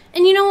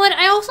you know what?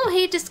 I also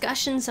hate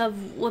discussions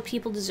of what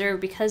people deserve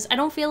because I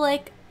don't feel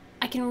like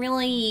I can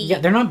really... Yeah,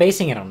 they're not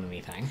basing it on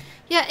anything.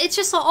 Yeah, it's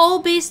just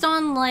all based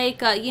on,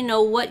 like, you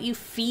know, what you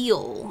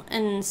feel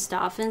and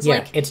stuff. And it's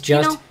like, it's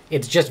just, you know,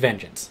 it's just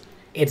vengeance.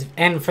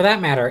 And for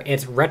that matter,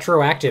 it's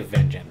retroactive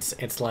vengeance.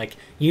 It's like,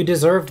 you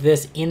deserved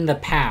this in the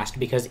past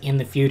because in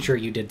the future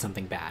you did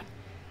something bad.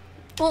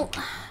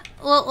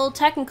 Well,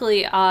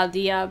 technically,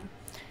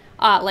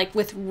 like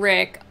with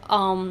Rick,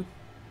 I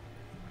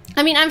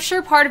mean, I'm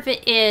sure part of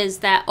it is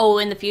that, oh,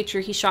 in the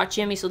future he shot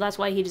Jimmy, so that's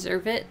why he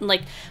deserved it.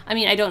 Like, I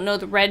mean, I don't know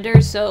the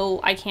Redder,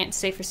 so I can't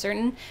say for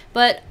certain.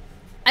 But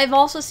I've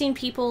also seen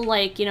people,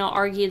 like, you know,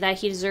 argue that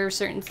he deserves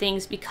certain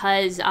things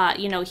because,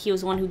 you know, he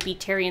was the one who beat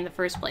Terry in the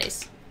first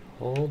place.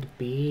 Hold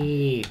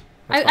B.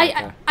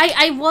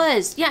 I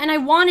was. Yeah, and I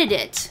wanted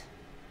it.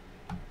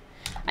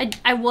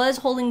 I was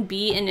holding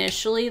B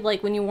initially,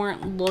 like, when you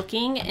weren't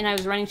looking, and I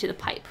was running to the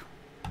pipe.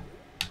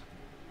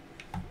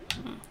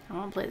 I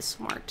want to play this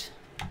smart.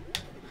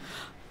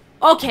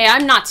 Okay,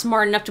 I'm not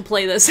smart enough to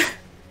play this.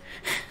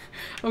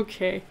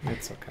 Okay.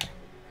 It's okay.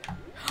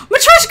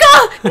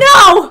 Matryoshka!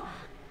 No!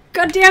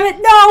 God damn it,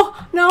 no!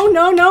 No,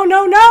 no, no,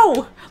 no,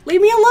 no!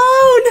 Leave me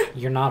alone!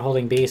 You're not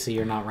holding B, so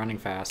you're not running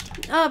fast.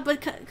 But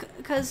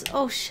because,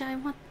 oh shit, I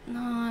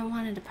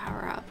wanted to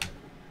power up.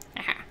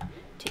 Aha,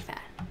 take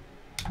that.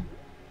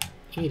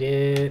 Eat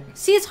it.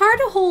 See, it's hard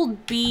to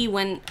hold B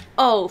when,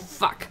 oh,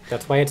 fuck.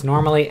 That's why it's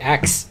normally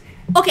X.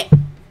 Okay.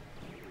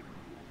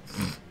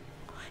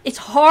 It's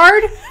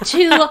hard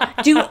to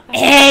do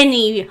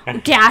any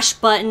dash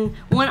button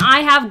when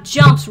I have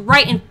jumps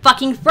right in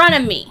fucking front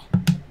of me.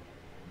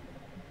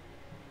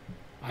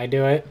 I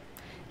do it.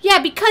 Yeah,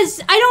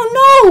 because I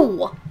don't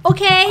know,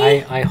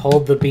 okay? I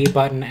hold the B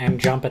button and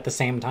jump at the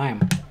same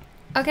time.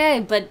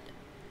 Okay, but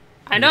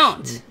I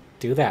don't.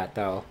 Do that,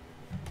 though.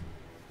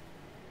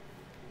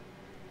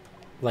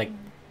 Like,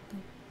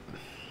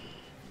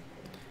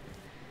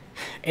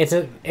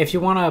 if you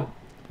want to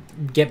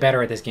get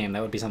better at this game,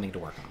 that would be something to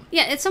work on.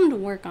 Yeah, it's something to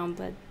work on,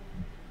 but...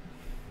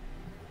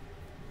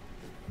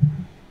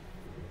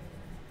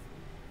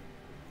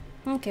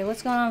 Okay,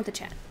 what's going on with the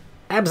chat?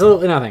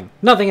 Absolutely nothing.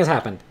 Nothing has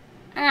happened.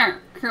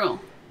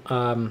 Cool.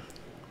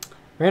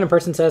 Random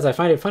person says, I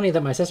find it funny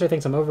that my sister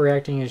thinks I'm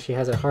overreacting and she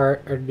has it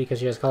hard, or because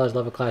she has college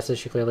level classes,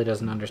 she clearly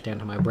doesn't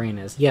understand how my brain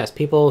is. Yes,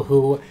 people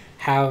who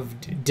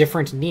have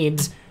different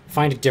needs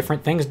find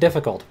different things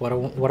difficult.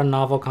 What a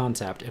novel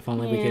concept. If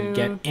only we could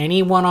get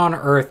anyone on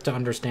Earth to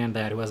understand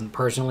that who hasn't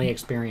personally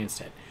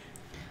experienced it.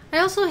 I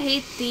also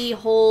hate the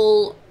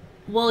whole,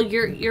 well,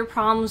 your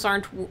problems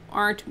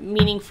aren't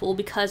meaningful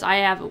because I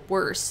have it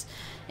worse.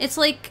 It's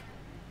like,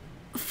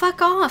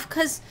 fuck off,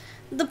 because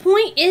the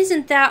point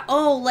isn't that,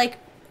 oh, like,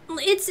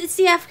 it's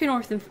the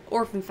African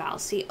orphan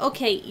fallacy.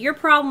 Okay, your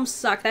problems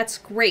suck, that's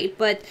great,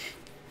 but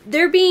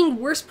there being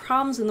worse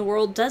problems in the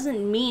world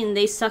doesn't mean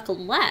they suck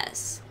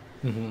less.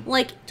 Mm-hmm.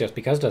 Like, just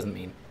because doesn't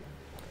mean.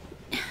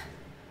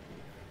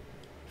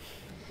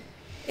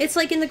 It's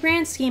like in the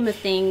grand scheme of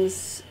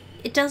things,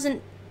 it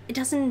doesn't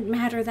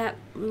matter that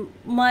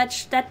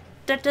much. That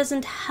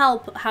doesn't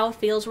help how it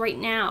feels right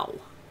now.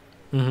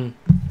 Mm-hmm.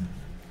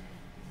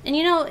 And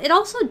you know, it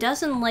also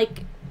doesn't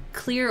like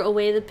clear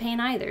away the pain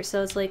either.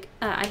 So it's like,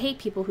 I hate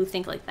people who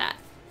think like that.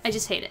 I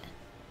just hate it.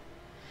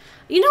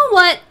 You know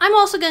what? I'm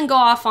also gonna go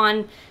off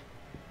on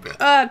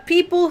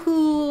people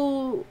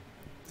who...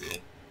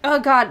 Oh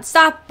god,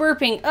 stop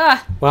burping.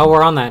 Well,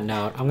 we're on that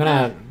note. I'm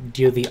gonna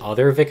do the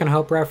other Vic and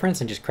Hope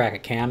reference and just crack a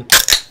can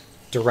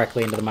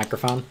directly into the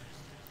microphone.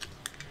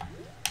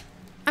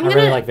 I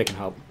really like Vic and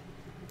Hope.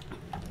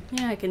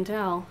 Yeah, I can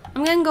tell.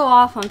 I'm gonna go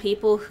off on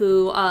people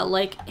who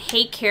like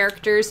hate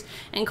characters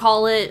and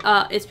call it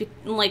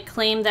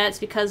claim that it's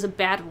because of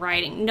bad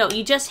writing. No,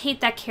 you just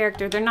hate that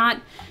character. They're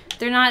not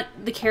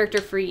the character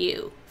for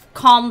you.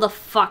 Calm the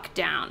fuck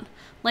down.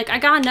 Like, I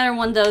got another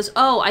one of those.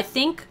 Oh, I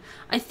think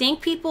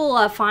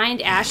people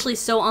find Ashley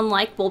so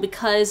unlikable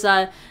because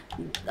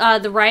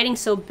the writing's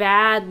so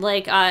bad.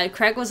 Like,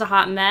 Craig was a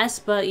hot mess,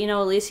 but, you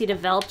know, at least he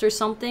developed or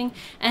something.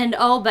 And,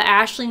 oh, but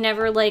Ashley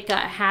never, like,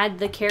 had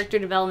the character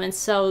development,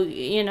 so,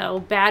 you know,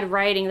 bad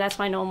writing, that's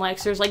why no one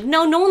likes her. It's like,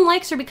 no one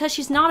likes her because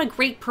she's not a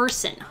great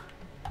person.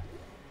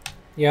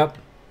 Yep.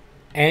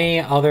 Any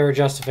other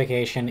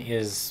justification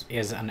is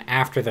an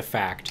after the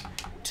fact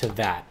to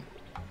that.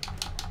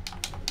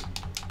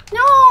 No,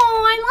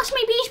 I lost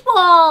my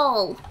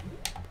baseball!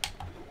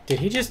 Did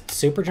he just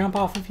super jump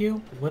off of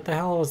you? What the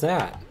hell was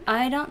that?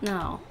 I don't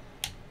know.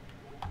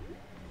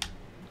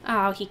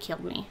 Oh, he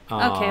killed me.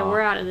 Aww. Okay,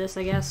 we're out of this,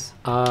 I guess.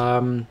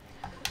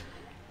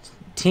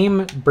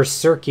 Team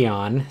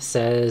Berserkion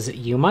says,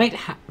 you might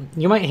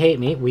hate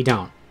me. We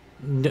don't.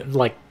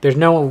 Like, there's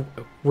no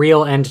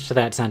real end to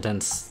that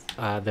sentence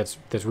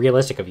that's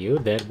realistic of you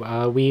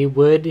that we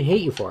would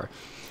hate you for.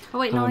 Oh,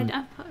 wait, no,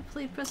 I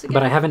played Press again.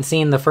 But I haven't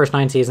seen the first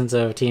 9 seasons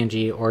of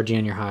TNG or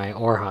Junior High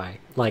or High.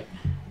 Like,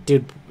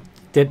 dude,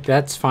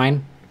 that's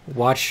fine.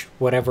 Watch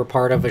whatever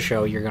part of a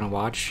show you're gonna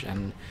watch,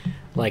 and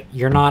like,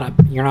 you're not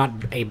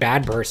a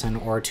bad person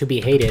or to be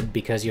hated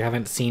because you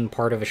haven't seen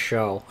part of a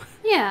show.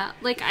 Yeah,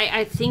 like,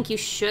 I think you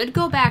should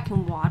go back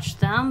and watch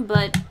them,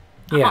 but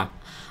yeah,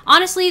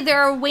 honestly,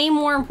 there are way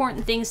more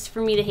important things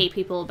for me to hate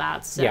people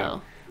about, so yeah.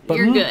 But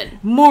you're good.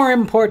 More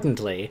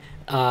importantly,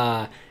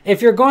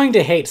 if you're going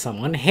to hate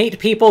someone, hate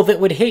people that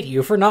would hate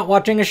you for not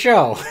watching a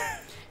show.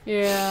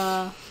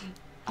 Yeah.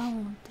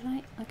 Oh, did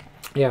I? Okay.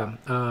 Yeah,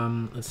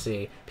 let's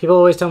see. People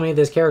always tell me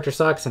this character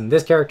sucks and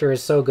this character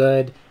is so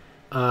good.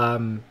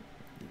 Yeah.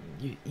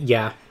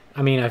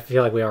 I mean, I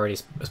feel like we already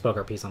spoke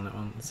our piece on that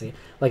one. Let's see.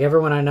 Like,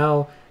 everyone I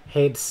know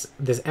hates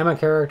this Emma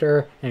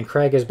character, and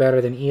Craig is better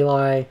than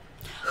Eli.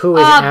 Who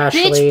is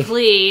Ashley? Bitch,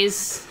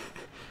 please.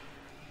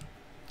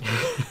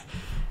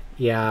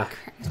 Yeah.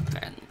 Craig's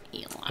better than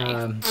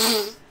Eli.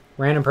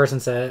 Random person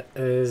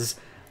says,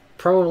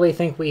 probably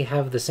think we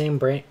have the same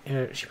brain.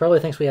 She probably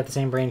thinks we have the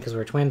same brain because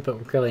we're twins, but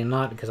we're clearly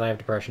not because I have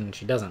depression and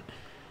she doesn't.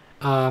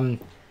 There's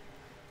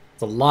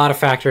a lot of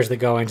factors that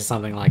go into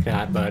something like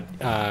that, but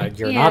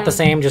you're not the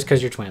same just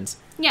because you're twins.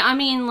 Yeah, I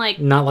mean, like...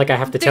 Not like I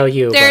have to tell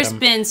you. There's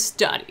been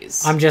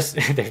studies. I'm just...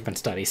 There's been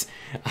studies.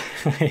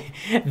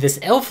 This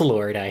elf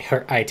lord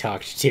I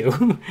talked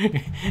to.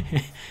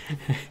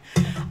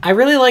 I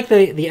really like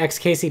the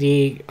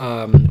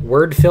XKCD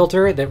word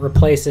filter that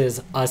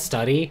replaces a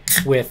study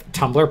with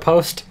Tumblr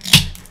post.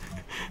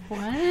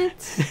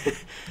 What?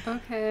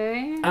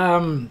 Okay.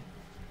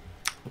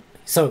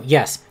 So,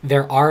 yes,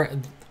 there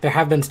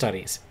have been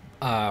studies.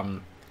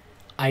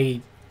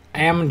 I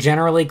am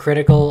generally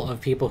critical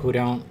of people who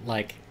don't,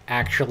 like,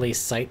 actually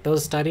cite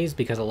those studies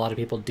because a lot of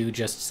people do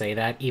just say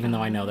that, even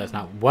though I know that's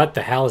not what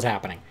the hell is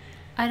happening.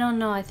 I don't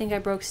know. I think I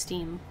broke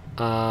Steam.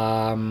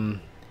 I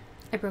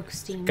broke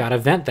Steam. Gotta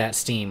vent that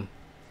Steam.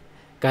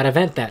 Gotta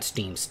vent that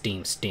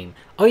Steam.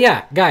 Oh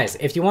yeah, guys,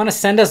 if you want to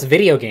send us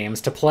video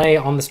games to play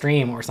on the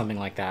stream or something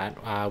like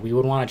that, we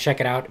would want to check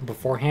it out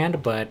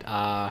beforehand, but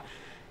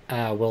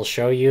we'll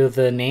show you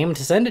the name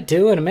to send it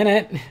to in a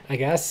minute, I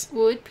guess.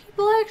 Would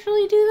people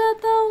actually do that,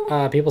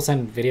 though? People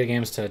send video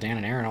games to Dan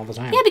and Aaron all the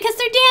time. Yeah, because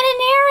they're Dan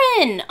and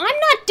Aaron. I'm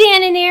not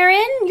Dan and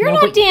Aaron. You're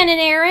not Dan and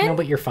Aaron. No,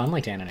 but you're fun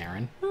like Dan and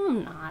Aaron. No,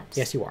 I'm not.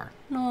 Yes, you are.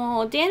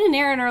 No, Dan and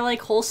Aaron are,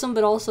 like, wholesome,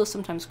 but also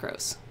sometimes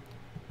gross.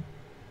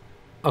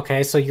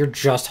 Okay, so you're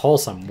just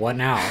wholesome. What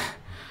now?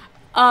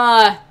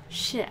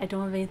 Shit, I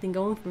don't have anything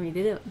going for me,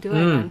 do I,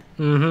 then?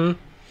 Mm-hmm.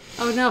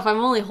 Oh, no, if I'm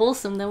only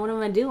wholesome, then what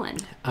am I doing?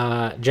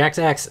 Jax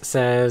X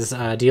says,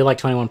 do you like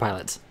 21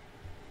 Pilots?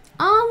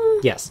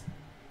 Yes.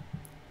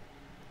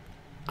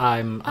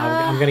 I'm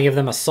gonna give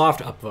them a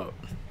soft upvote.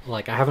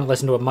 Like, I haven't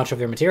listened to much of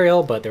their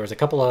material, but there was a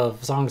couple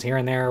of songs here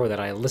and there that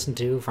I listened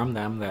to from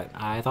them that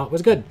I thought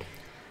was good.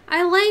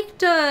 I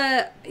liked,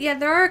 yeah,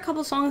 there are a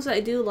couple songs that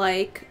I do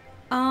like.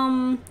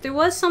 There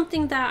was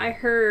something that I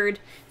heard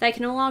that I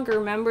can no longer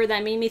remember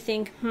that made me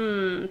think,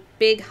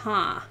 big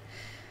huh.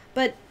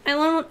 But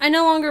I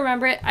no longer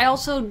remember it. I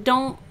also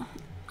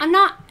I'm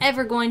not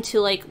ever going to,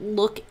 like,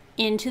 look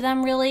into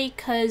them, really,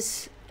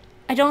 because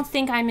I don't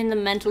think I'm in the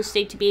mental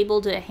state to be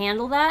able to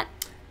handle that.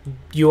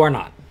 You are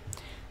not.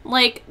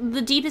 Like,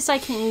 the deepest I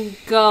can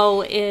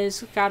go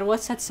is, God,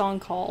 what's that song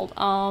called?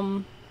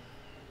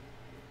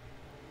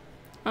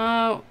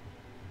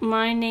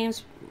 My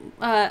name's,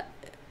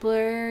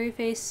 Blurry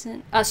Face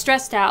and,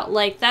 Stressed Out.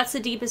 Like, that's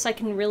the deepest I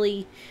can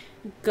really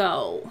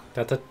go.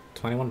 That's a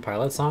 21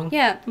 Pilots song?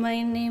 Yeah,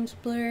 my name's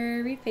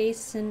Blurry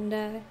Face and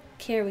I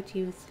care what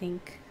you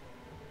think.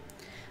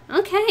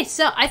 Okay,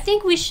 so I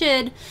think we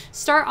should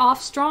start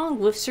off strong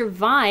with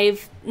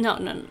Survive.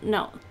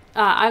 No.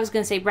 I was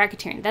going to say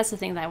bracketeering. That's the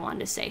thing that I wanted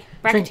to say.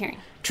 Bracketeering.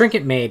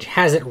 Trinket Mage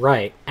has it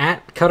right.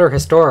 At Cutter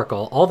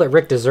Historical, all that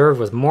Rick deserved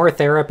was more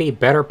therapy,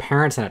 better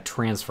parents, and a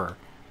transfer.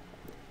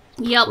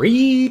 Yep.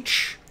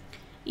 Reach.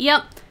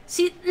 Yep.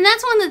 See, and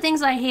that's one of the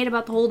things I hate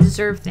about the whole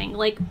deserve thing.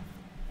 Like,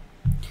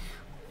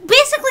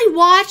 basically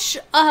watch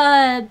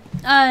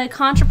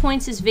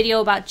ContraPoints'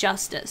 video about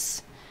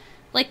justice.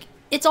 Like,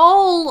 it's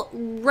all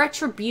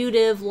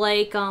retributive,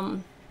 like,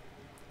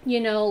 you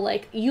know,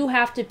 like, you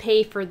have to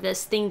pay for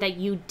this thing that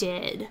you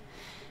did.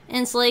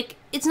 And it's like,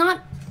 it's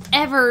not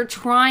ever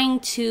trying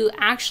to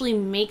actually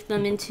make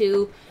them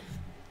into,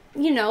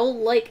 you know,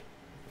 like,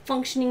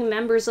 functioning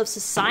members of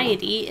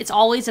society. It's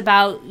always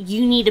about,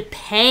 you need to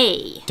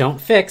pay. Don't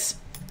fix,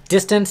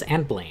 distance,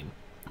 and blame.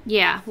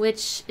 Yeah,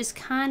 which is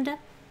kind of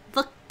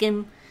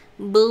fucking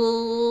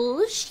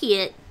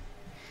bullshit.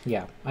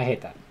 Yeah, I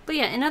hate that. But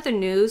yeah, in other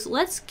news,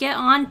 let's get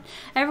on.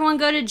 Everyone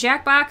go to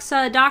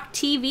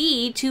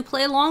Jackbox.TV to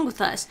play along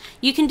with us.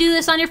 You can do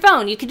this on your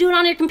phone. You can do it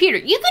on your computer.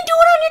 You can do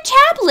it on your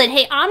tablet.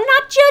 Hey, I'm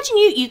not judging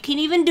you. You can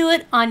even do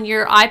it on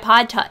your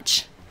iPod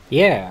Touch.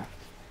 Yeah.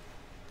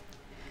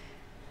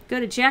 Go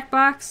to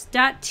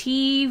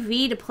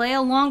Jackbox.TV to play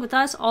along with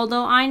us,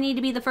 although I need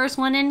to be the first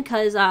one in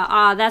because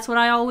that's what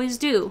I always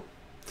do.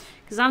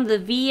 Because I'm the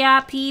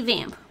VIP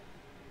vamp.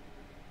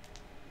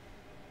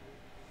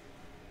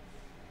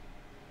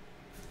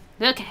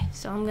 Okay,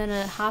 so I'm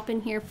gonna hop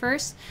in here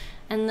first,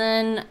 and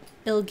then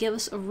it'll give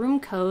us a room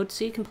code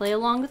so you can play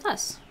along with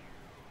us.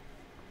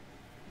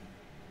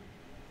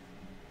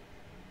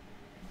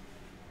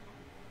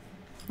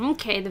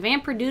 Okay, the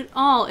Vamperdoodle.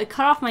 Oh, it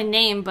cut off my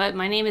name, but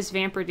my name is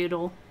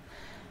Vamperdoodle.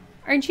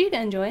 Aren't you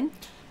enjoying?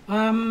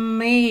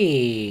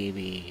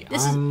 Maybe.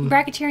 This is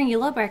bracketeering. You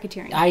love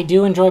bracketeering. I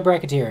do enjoy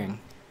bracketeering.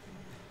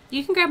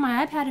 You can grab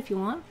my iPad if you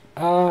want.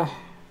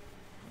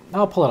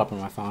 I'll pull it up on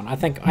my phone. I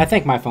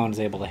think my phone is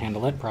able to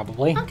handle it,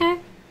 probably. Okay.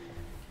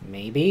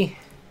 Maybe.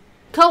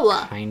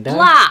 Cola. Kinda.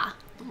 Blah.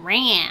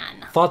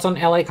 Ran. Thoughts on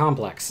LA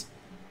Complex?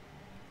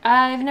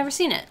 I've never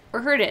seen it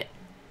or heard it.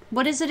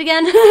 What is it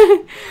again?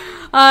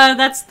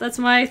 That's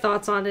my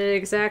thoughts on it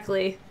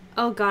exactly.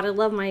 Oh god, I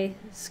love my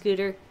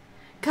scooter.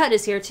 Cut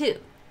is here too.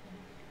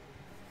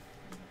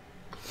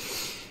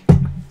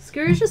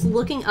 Scooter's just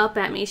looking up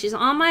at me. She's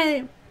on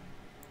my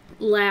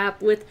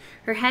lap with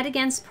her head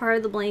against part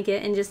of the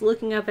blanket and just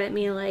looking up at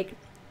me like,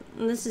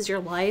 this is your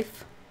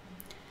life.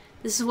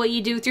 This is what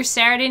you do with your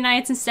Saturday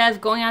nights instead of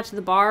going out to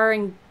the bar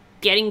and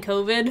getting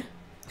COVID.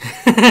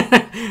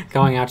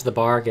 Going out to the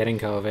bar, getting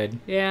COVID.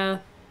 Yeah.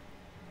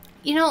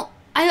 You know,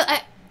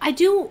 I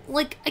do,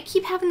 like, I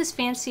keep having this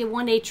fantasy of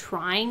one day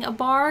trying a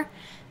bar,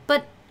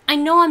 but I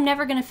know I'm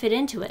never going to fit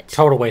into it.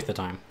 Total waste of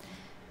time.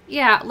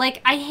 Yeah,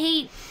 like, I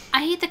hate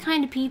the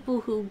kind of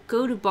people who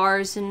go to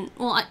bars and,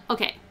 well,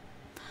 okay.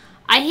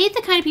 I hate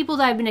the kind of people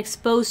that I've been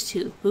exposed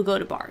to who go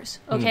to bars,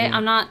 okay?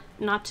 Mm-hmm. I'm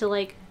not to,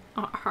 like,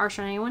 harsh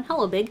on anyone.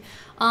 Hello, Big.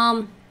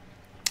 I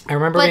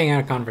remember being in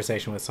a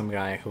conversation with some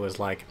guy who was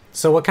like,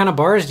 so what kind of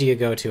bars do you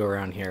go to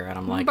around here? And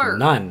I'm like, Bar.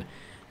 None.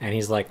 And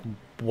he's like,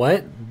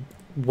 what?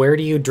 where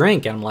do you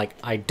drink? And I'm like,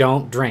 I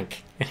don't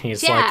drink. And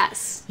he's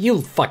Yes. like,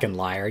 you fucking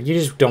liar. You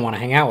just don't want to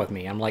hang out with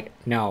me. I'm like,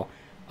 no.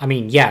 I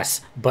mean,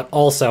 yes, but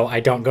also I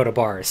don't go to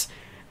bars.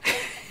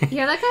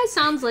 Yeah, that guy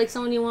sounds like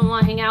someone you wouldn't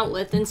want to hang out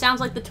with, and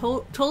sounds like the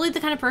totally the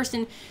kind of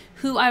person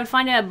who I would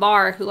find at a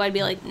bar who I'd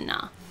be like,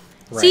 nah.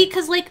 Right. See,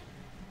 because, like,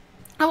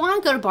 I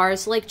want to go to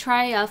bars, like,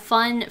 try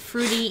fun,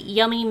 fruity,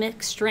 yummy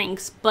mixed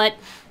drinks, but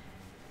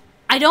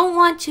I don't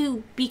want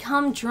to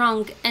become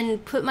drunk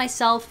and put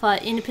myself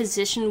in a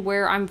position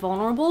where I'm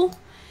vulnerable,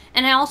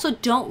 and I also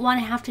don't want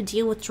to have to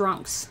deal with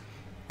drunks.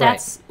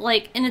 That's, right.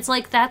 Like, and it's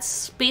like,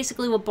 that's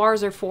basically what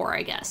bars are for,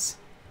 I guess.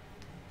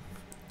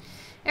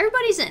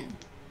 Everybody's in.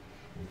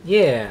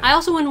 Yeah. I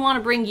also wouldn't want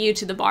to bring you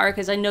to the bar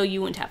because I know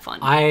you wouldn't have fun.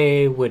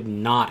 I would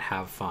not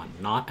have fun.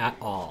 Not at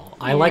all.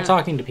 I like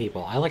talking to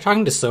people. I like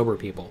talking to sober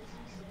people.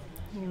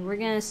 And we're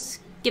going to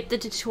skip the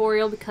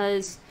tutorial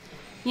because,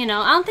 you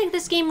know, I don't think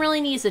this game really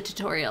needs a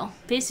tutorial.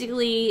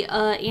 Basically,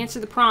 answer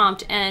the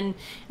prompt and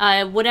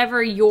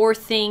whatever your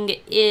thing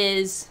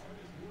is.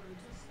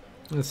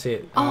 Let's see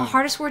it. Oh,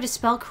 hardest word to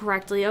spell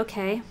correctly.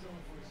 Okay.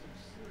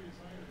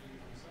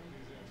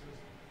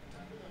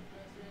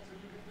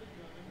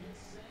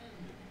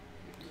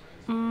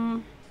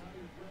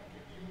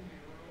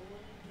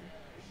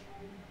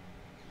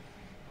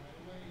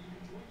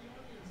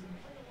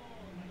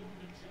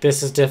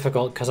 This is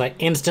difficult because I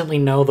instantly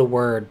know the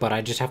word, but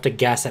I just have to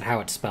guess at how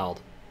it's spelled.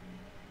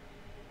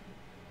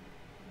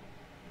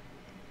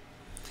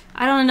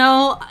 I don't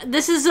know.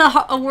 This is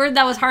a word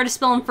that was hard to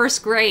spell in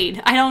first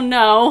grade. I don't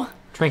know.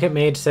 Trinket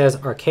Mage says,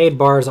 arcade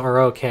bars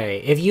are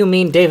okay. If you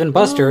mean Dave &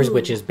 Buster's,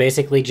 which is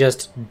basically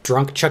just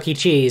drunk Chuck E.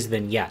 Cheese,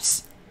 then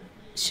yes.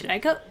 Should I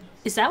go?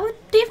 Is that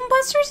what Dave &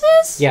 Buster's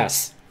is?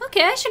 Yes.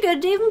 Okay, I should go to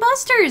Dave &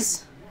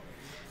 Buster's.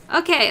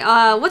 Okay,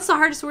 what's the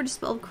hardest word to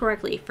spell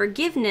correctly?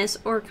 Forgiveness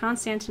or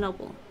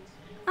Constantinople?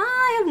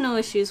 I have no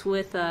issues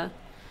with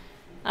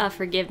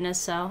forgiveness,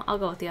 so I'll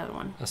go with the other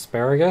one.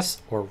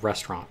 Asparagus or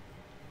restaurant?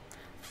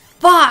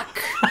 Fuck!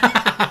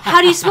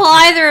 How do you spell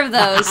either of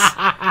those?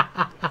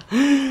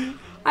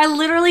 I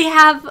literally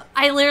have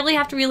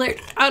to relearn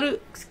how to.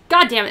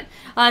 God damn it!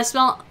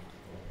 Spell.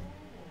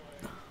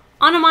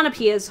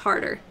 Onomatopoeia is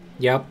harder.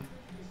 Yep.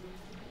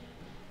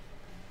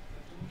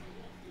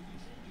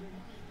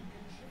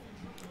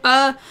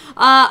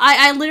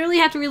 I literally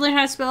have to relearn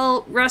how to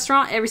spell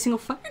restaurant every single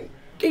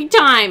fucking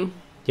time.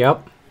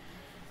 Yep.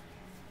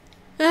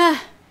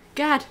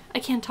 God, I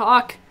can't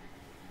talk.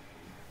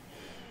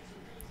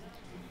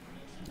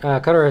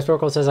 Cutter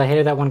Historical says, I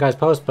hated that one guy's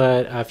post,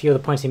 but a few of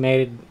the points he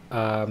made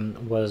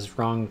was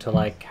wrong to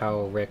like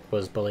how Rick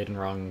was bullied and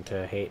wrong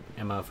to hate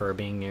Emma for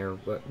being near...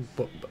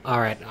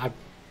 Alright,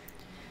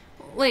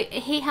 Wait,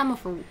 hate Emma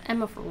for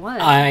what?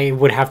 I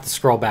would have to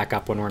scroll back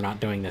up when we're not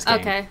doing this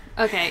game.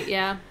 Okay,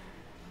 yeah.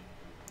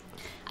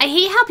 I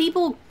hate how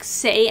people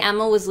say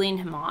Emma was leading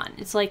him on.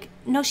 It's like,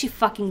 no, she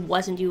fucking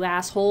wasn't, you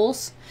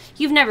assholes.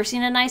 You've never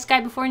seen a nice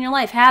guy before in your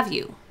life, have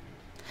you?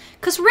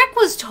 Because Rick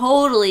was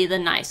totally the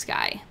nice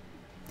guy.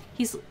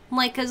 He's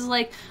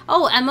like,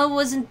 oh, Emma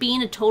wasn't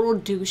being a total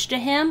douche to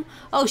him.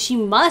 Oh, she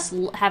must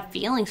have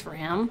feelings for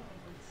him.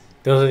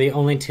 Those are the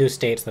only two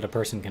states that a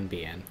person can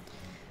be in.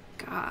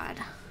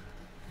 God.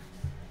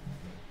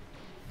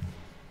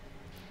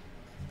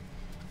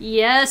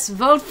 Yes,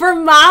 vote for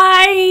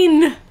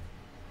mine!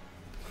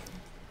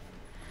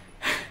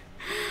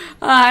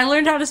 I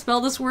learned how to spell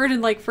this word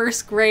in, like,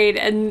 first grade,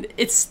 and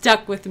it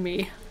stuck with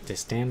me.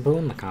 Istanbul,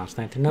 not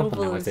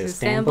Constantinople. No, it's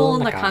Istanbul,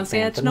 not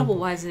Constantinople.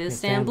 Why is it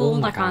Istanbul,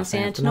 not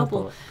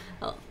Constantinople?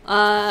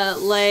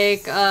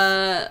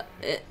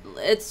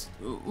 It's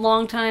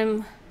long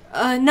time... No,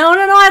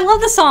 I love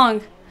the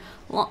song!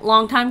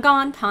 Long time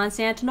gone,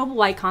 Constantinople.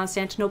 Why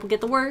Constantinople get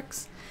the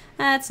works?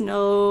 That's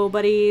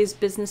nobody's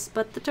business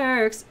but the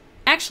Turks.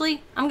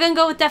 Actually, I'm gonna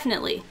go with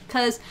definitely,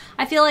 because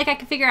I feel like I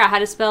can figure out how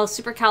to spell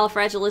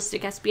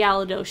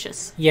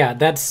supercalifragilisticexpialidocious. Yeah,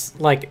 that's,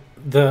 like,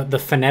 the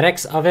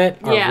phonetics of it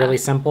are really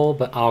simple,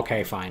 but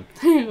okay, fine.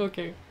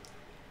 Okay.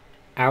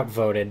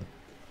 Outvoted.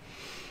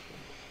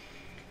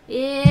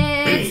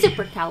 It's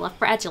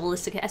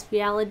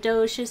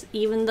supercalifragilisticexpialidocious,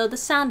 even though the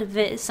sound of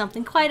it is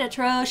something quite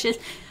atrocious.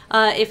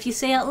 If you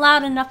say it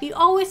loud enough, you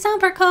always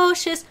sound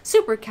precocious.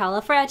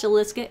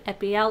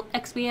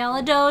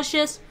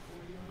 Supercalifragilisticexpialidocious.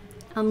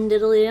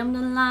 Diddly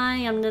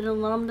lie,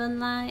 diddly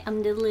lie,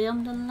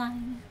 diddly lie.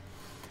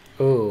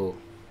 Ooh.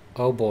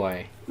 Oh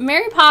boy.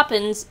 Mary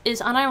Poppins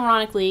is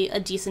unironically a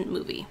decent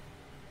movie.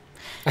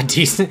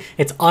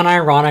 It's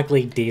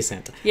unironically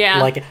decent. Yeah.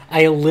 Like,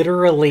 I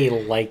literally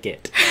like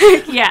it.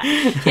 Yeah,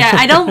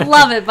 I don't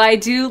love it, but I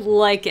do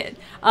like it.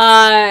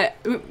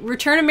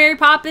 Return of Mary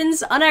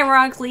Poppins,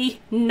 unironically,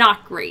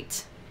 not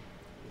great.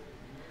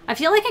 I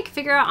feel like I can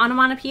figure out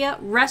onomatopoeia.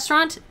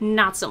 Restaurant,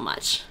 not so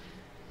much.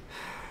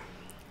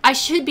 I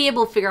should be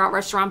able to figure out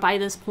restaurant by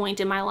this point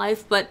in my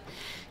life, but,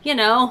 you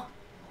know.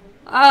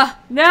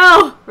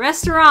 No!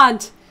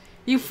 Restaurant!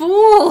 You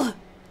fool!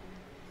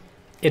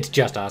 It's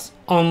just us.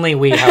 Only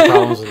we have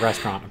problems with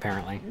restaurant,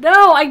 apparently.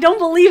 No, I don't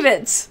believe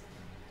it!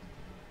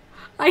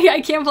 I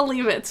can't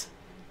believe it.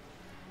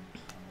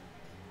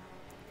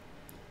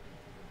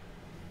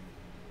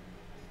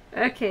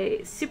 Okay,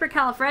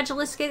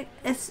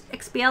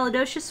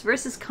 supercalifragilisticexpialidocious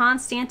versus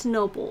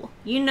Constantinople.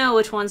 You know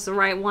which one's the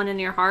right one in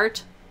your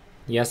heart.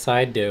 Yes,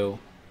 I do.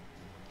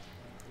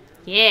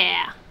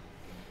 Yeah.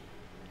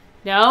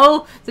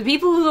 No, the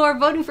people who are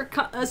voting for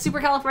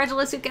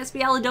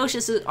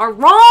supercalifragilisticexpialidocious are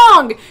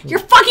wrong! You're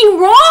fucking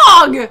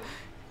wrong!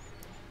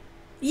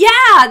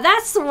 Yeah,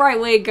 that's the right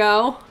way to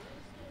go.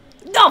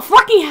 No,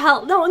 fucking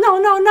hell. No. No,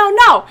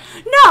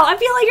 I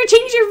feel like you're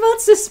changing your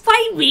votes to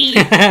spite me.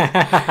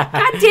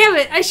 God damn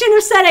it, I shouldn't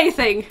have said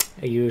anything.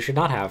 You should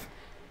not have.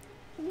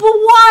 But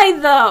why,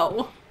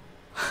 though?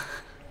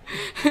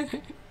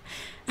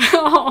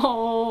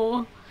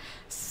 Oh,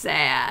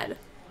 sad.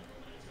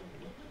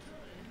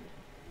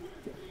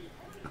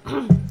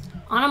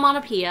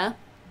 Onomatopoeia.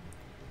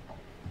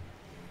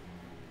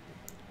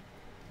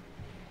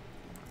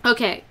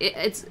 Okay,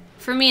 it's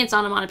for me it's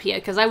onomatopoeia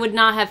because I would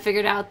not have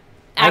figured out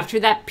after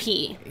that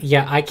P.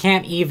 Yeah, I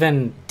can't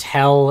even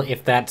tell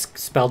if that's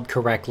spelled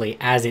correctly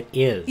as it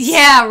is.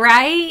 Yeah,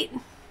 right?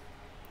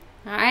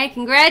 Alright,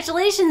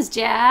 congratulations,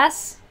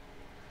 Jazz.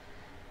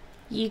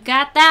 You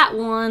got that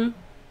one.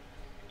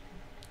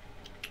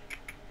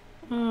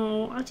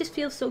 Oh, I just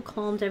feel so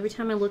calmed every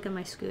time I look at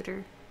my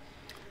scooter.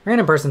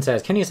 Random person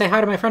says, can you say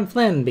hi to my friend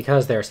Flynn?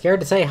 Because they're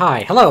scared to say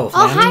hi. Hello,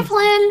 Flynn. Oh, hi,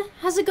 Flynn.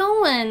 How's it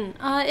going?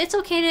 It's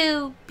okay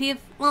to be,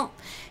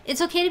 it's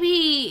okay to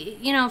be,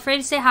 afraid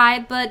to say hi,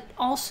 but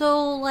also,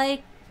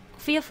 like,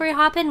 feel free to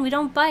hop in. We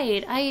don't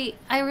bite. I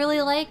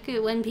really like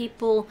it when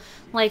people,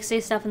 like,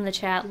 say stuff in the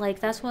chat. Like,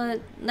 that's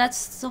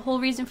the whole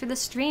reason for this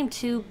stream,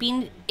 to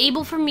being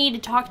able for me to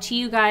talk to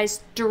you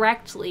guys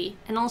directly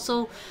and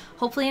also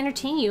hopefully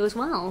entertain you as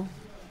well.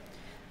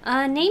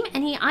 Name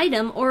any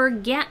item or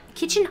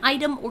kitchen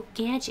item or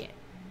gadget.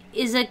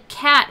 Is a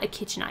cat a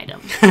kitchen item?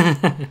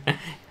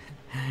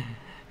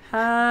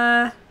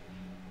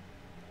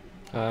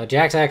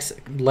 Jax X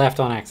left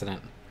on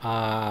accident.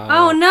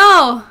 Oh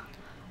no!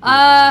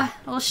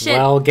 Well shit.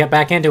 Well, get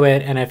back into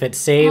it, and if it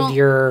saved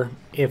your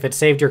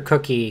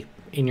cookie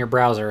in your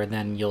browser,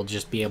 then you'll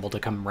just be able to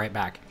come right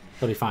back.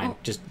 It'll be fine.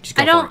 Just go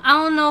for it. I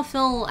don't know if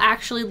it'll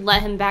actually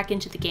let him back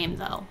into the game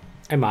though.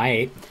 It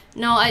might.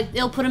 No,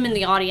 it'll put him in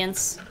the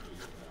audience.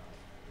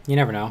 You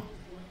never know.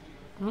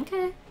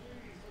 Okay.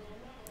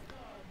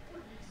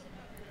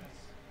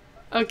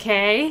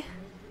 Okay.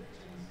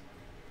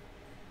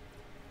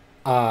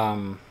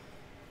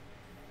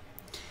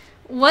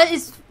 What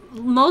is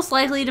most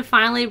likely to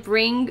finally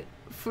bring,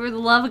 for the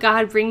love of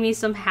God, bring me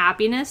some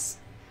happiness?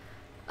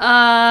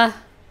 I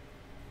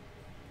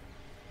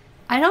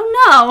don't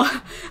know.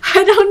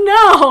 I don't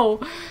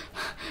know.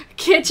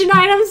 Kitchen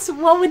items?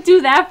 What would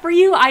do that for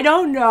you? I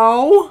don't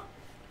know.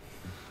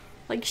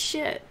 Like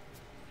shit.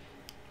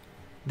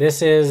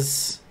 This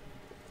is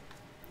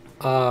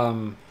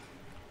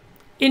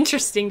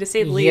interesting to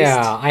say the least.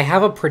 Yeah, I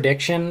have a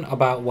prediction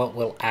about what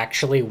will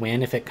actually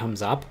win if it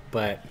comes up,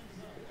 but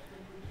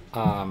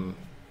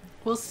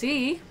we'll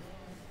see.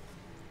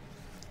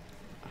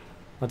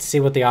 Let's see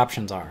what the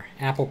options are.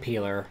 Apple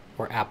peeler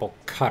or apple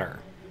cutter.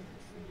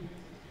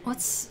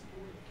 Isn't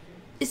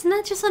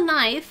that just a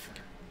knife?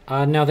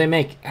 No, they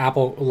make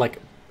apple, like,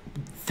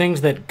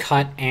 things that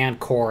cut and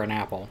core an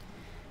apple.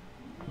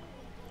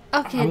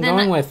 Okay, I'm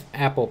going with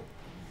apple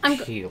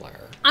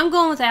peeler. I'm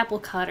going with apple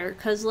cutter,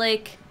 because,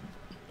 like,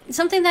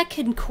 something that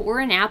can core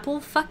an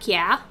apple, fuck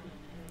yeah.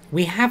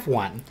 We have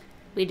one.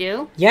 We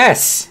do?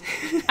 Yes!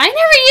 I never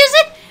use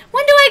it!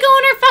 When do I go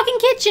in our fucking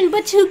kitchen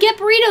but to get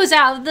burritos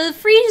out of the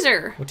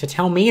freezer? To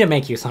tell me to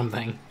make you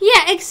something.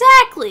 Yeah,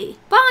 exactly.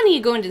 But I don't need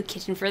to go into the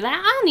kitchen for that.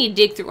 I don't need to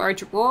dig through our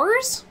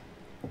drawers.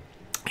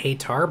 Hey,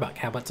 Tarbuck,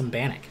 how about some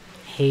bannock?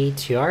 Hey,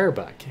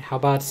 Tarbuck, how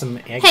about some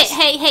eggs?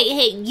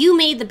 Hey, you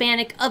made the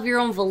bannock of your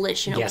own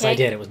volition, okay? Yes, I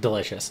did. It was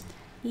delicious.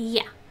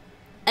 Yeah.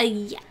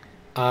 Yeah.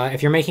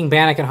 If you're making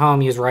bannock at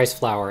home, use rice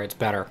flour. It's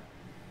better.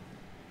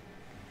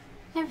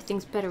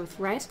 Everything's better with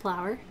rice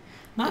flour.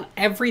 Not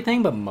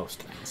everything, but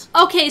most things.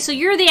 Okay, so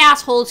you're the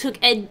asshole who took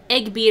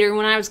egg beater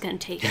when I was going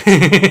to take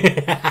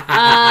it.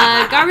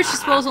 Garbage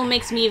disposal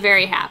makes me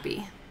very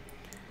happy.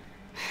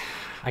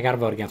 I gotta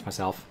vote against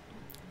myself.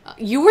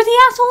 You were the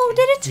asshole who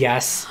did it?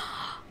 Yes.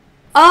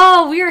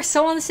 Oh, we are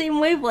so on the same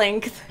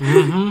wavelength.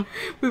 Mm-hmm.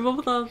 We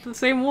both thought the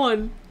same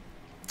one.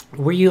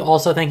 Were you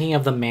also thinking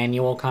of the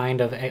manual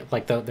kind of,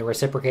 like the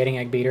reciprocating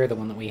egg beater, the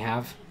one that we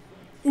have?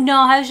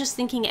 No, I was just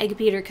thinking egg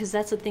beater because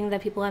that's a thing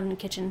that people have in the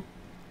kitchen.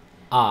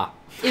 Ah.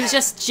 It was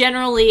just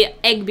generally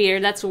egg beater,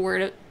 that's the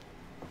word.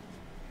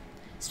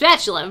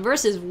 Spatula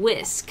versus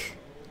whisk.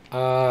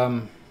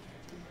 I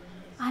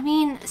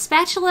mean,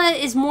 spatula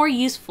is more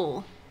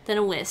useful than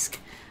a whisk.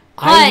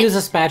 I use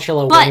a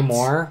spatula way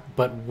more,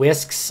 but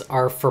whisks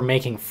are for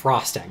making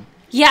frosting.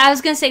 Yeah, I was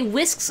gonna say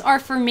whisks are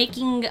for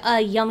making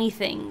yummy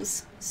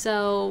things.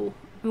 So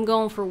I'm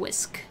going for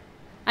whisk.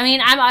 I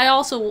mean, I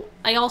also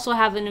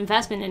have an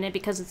investment in it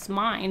because it's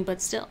mine,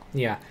 but still.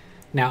 Yeah.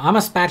 Now I'm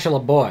a spatula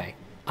boy.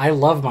 I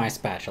love my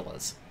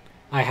spatulas.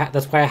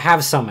 That's why I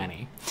have so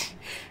many.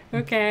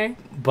 Okay.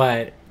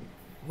 But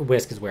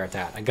whisk is where it's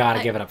at. I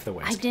gotta give it up for the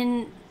whisk.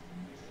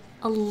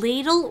 A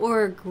ladle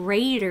or a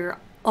grater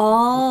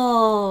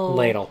Oh.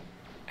 Ladle.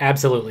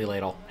 Absolutely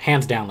ladle.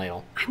 Hands down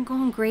ladle. I'm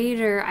going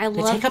grater.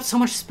 They take up so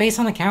much space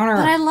on the counter.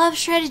 But I love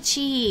shredded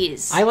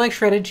cheese. I like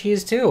shredded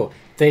cheese too.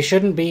 They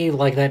shouldn't be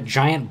like that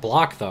giant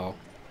block though.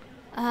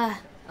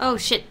 Oh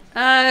shit.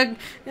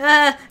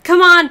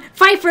 Come on,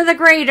 fight for the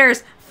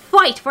graters.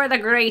 Fight for the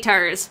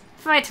graters.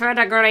 Fight for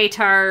the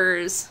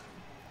graters.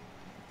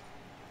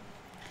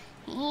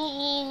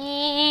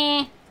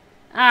 I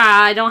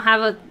don't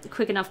have a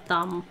quick enough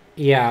thumb.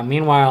 Yeah,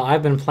 meanwhile,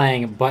 I've been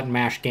playing button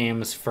mash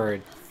games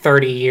for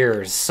 30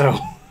 years, so...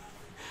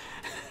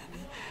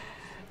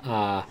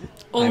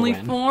 Only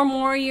 4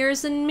 more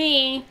years than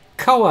me.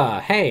 Koa!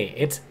 Hey,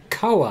 it's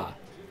Koa.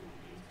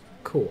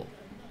 Cool.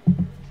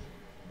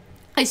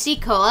 I see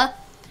Koa,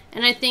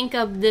 and I think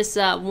of this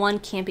one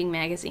camping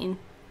magazine.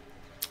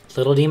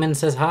 Little Demon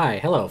says hi.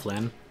 Hello,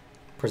 Flynn.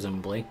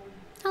 Presumably.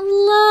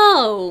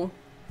 Hello!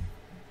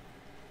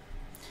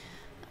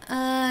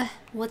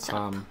 What's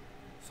up?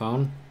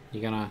 Phone?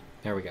 You gonna...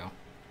 There we go.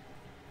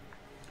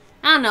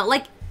 I don't know,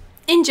 like,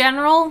 in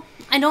general,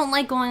 I don't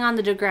like going on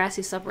the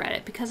Degrassi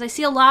subreddit because I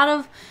see a lot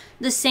of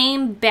the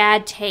same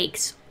bad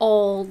takes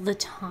all the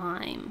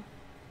time.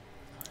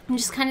 I'm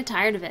just kind of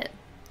tired of it.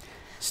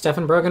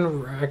 Stephen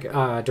Brogan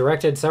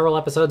directed several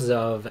episodes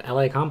of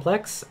LA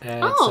Complex.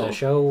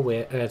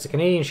 It's a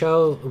Canadian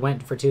show.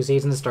 Went for 2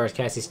 seasons. Stars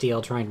Cassie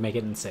Steele trying to make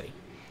it in the city.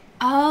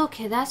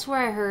 Okay, that's where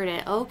I heard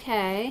it.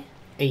 Okay.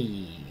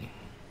 Hey.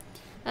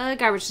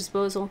 Garbage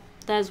disposal.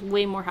 That is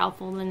way more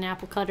helpful than an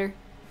apple cutter.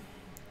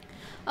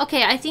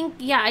 Okay, I think,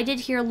 yeah, I did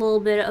hear a little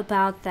bit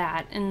about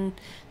that, and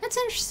that's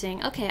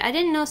interesting. Okay, I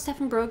didn't know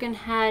Stephen Brogan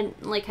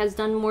has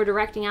done more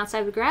directing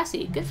outside of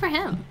Degrassi. Good for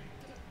him.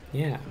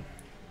 Yeah.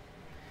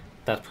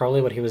 That's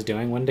probably what he was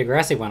doing when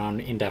Degrassi went on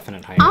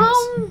indefinite hiatus.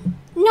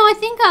 No, I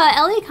think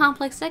LA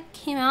Complex, that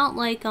came out,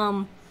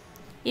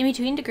 in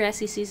between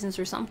Degrassi seasons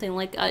or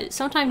something.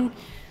 Sometime,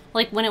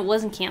 when it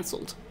wasn't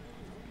canceled.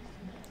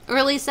 Or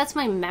at least that's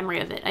my memory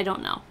of it. I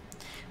don't know.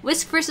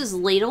 Whisk versus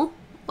Ladle.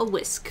 A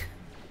whisk.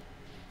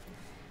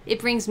 It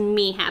brings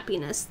me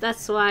happiness.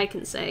 That's what I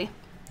can say.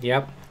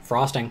 Yep.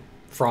 Frosting.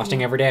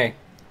 Frosting every day.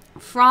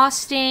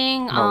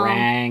 Frosting.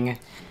 Meringue.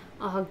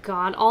 Oh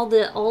god, all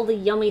the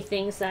yummy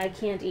things that I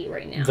can't eat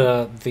right now.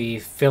 The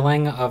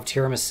filling of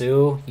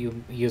tiramisu,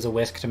 you use a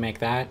whisk to make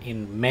that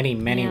in many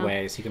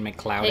ways. You can make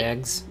cloud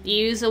eggs.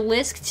 You use a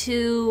whisk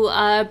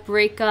to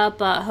break up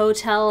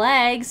hotel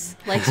eggs,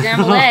 like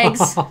scrambled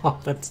eggs.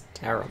 That's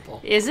terrible.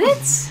 Is it?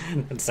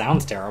 It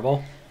sounds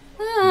terrible.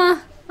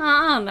 I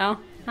don't know.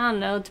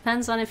 It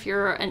depends on if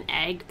you're an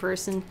egg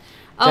person.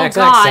 Jack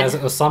God. says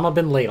Osama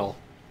bin Ladle.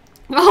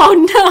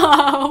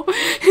 Oh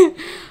no!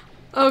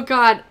 Oh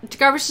god,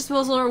 garbage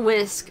disposal or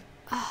whisk?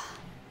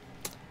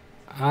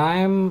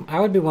 I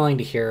would be willing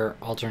to hear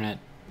alternate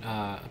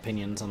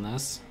opinions on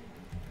this.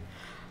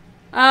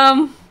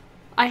 I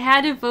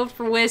had to vote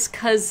for whisk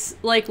because,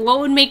 what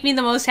would make me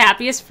the most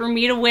happiest for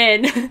me to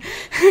win?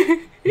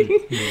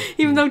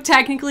 Even though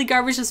technically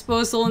garbage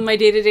disposal in my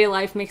day-to-day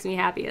life makes me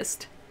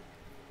happiest.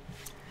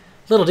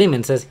 Little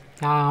Demon says,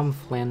 I'm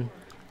Flynn.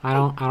 I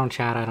don't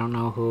chat. I don't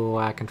know who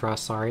I can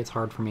trust. Sorry, it's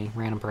hard for me.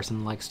 Random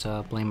person likes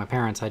to blame my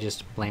parents. I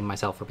just blame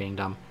myself for being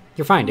dumb.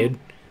 You're fine, dude.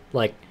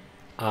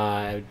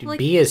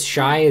 Be as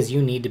shy as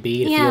you need to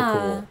be to feel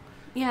cool.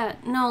 Yeah,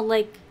 no,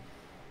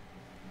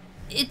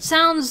 it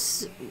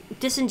sounds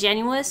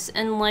disingenuous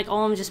and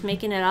I'm just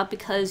making it up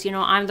because,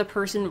 I'm the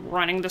person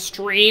running the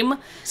stream.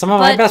 Some of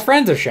my best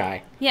friends are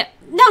shy. Yeah.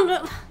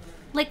 No.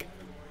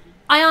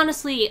 I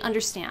honestly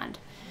understand.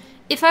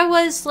 If I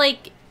was,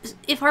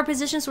 if our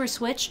positions were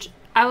switched,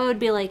 I would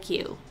be like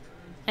you.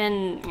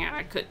 And,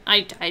 yeah,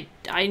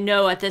 I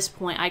know at this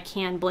point I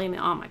can blame it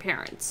on my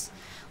parents.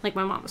 My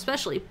mom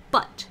especially.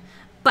 But,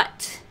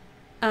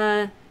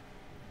 here,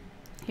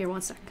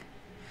 one sec.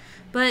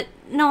 But,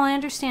 no, I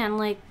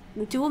understand.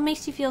 Do what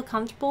makes you feel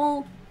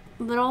comfortable,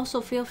 but also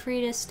feel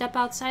free to step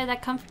outside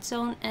that comfort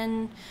zone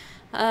and,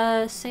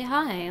 say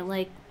hi.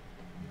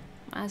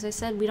 As I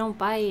said, we don't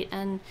bite,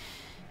 and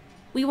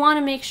we want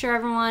to make sure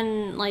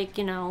everyone,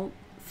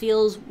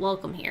 feels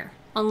welcome here.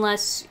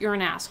 Unless you're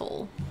an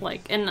asshole.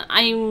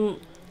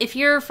 If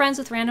you're friends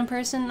with a random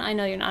person, I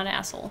know you're not an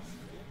asshole.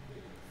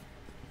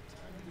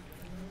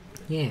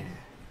 Yeah.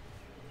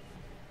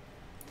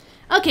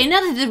 Okay,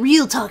 now that the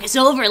real talk is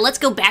over, let's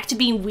go back to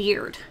being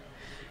weird.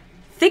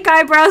 Thick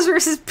eyebrows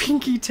versus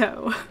pinky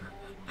toe.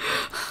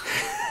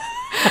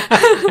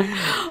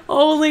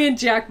 Only in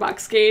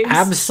Jackbox games.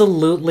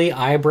 Absolutely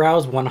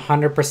eyebrows,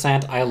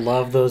 100%. I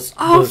love those.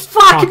 Oh those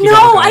fuck no!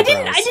 I eyebrows.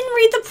 didn't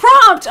read the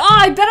prompt. Oh,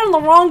 I bet on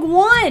the wrong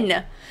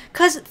one.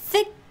 Cause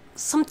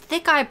some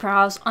thick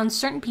eyebrows on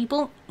certain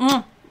people.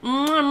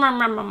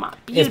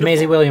 It's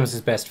Maisie Williams'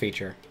 best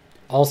feature.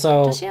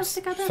 Also, does she have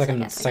thick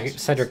eyebrows? fucking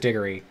Cedric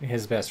Diggory,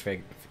 his best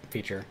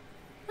feature.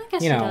 I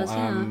guess he does.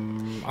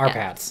 Yeah.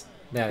 R-Pats.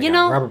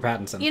 Robert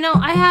Pattinson.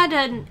 I had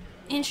an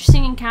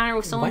interesting encounter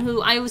with someone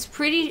who I'm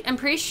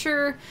pretty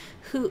sure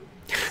who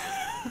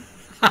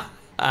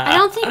I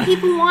don't think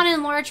people want an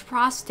enlarged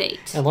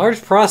prostate.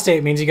 Enlarged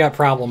prostate means you got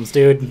problems,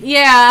 dude.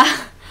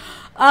 Yeah.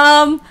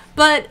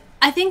 But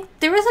I think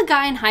there was a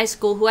guy in high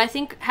school who I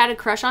think had a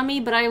crush on me,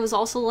 but I was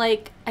also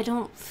like, I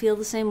don't feel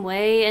the same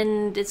way,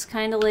 and it's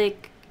kind of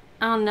like,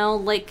 I don't know,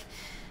 like,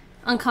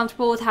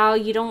 uncomfortable with how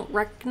you don't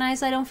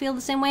recognize I don't feel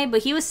the same way.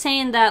 But he was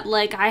saying that,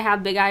 like, I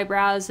have big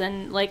eyebrows,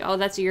 and, like, oh,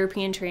 that's a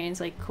European trait. And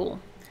it's like, cool.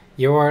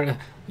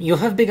 You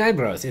have big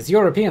eyebrows. It's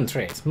European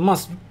trait.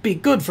 Must be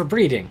good for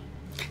breeding.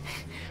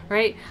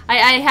 Right?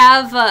 I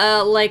have,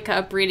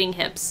 like, breeding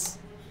hips.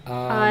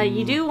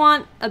 You do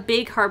want a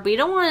big heart, but you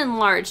don't want an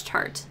enlarged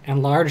heart.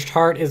 Enlarged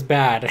heart is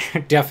bad.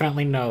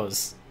 Definitely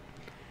nose.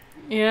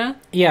 Yeah?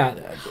 Yeah.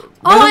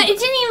 It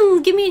didn't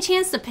even give me a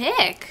chance to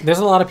pick. There's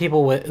a lot of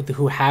people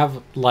who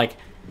have, like,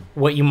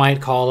 what you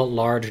might call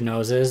large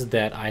noses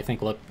that I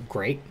think look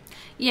great.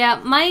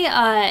 Yeah,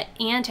 my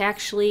aunt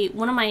actually,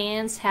 one of my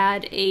aunts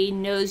had a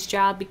nose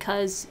job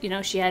because, you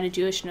know, she had a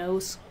Jewish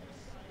nose.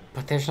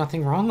 But there's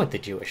nothing wrong with the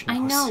Jewish nose. I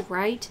know,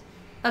 right?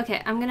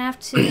 Okay, I'm gonna have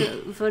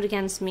to vote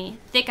against me.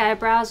 Thick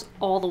eyebrows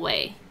all the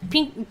way.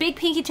 Big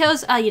pinky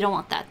toes, you don't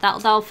want that.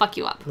 That'll fuck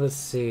you up. Let's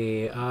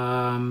see.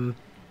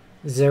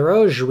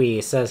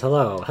 Zerojui says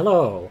hello.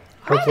 Hello.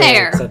 Hi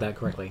there. I said that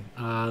correctly.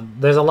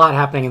 There's a lot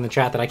happening in the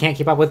chat that I can't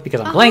keep up with because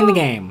I'm playing the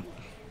game.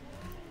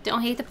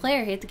 Don't hate the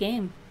player, hate the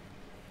game.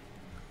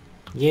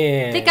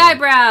 Yeah. Thick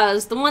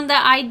eyebrows, the one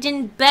that I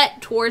didn't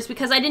bet towards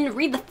because I didn't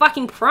read the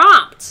fucking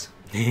prompt.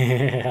 We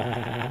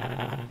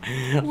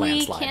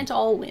can't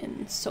all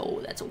win,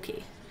 so that's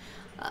okay.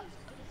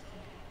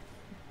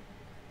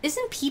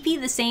 Isn't pee-pee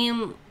the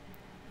same?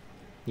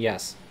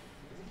 Yes.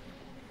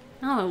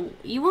 Oh,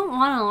 you won't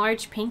want a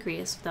large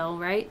pancreas, though,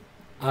 right?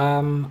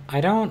 I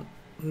don't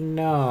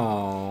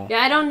know. Yeah,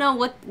 I don't know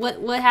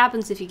what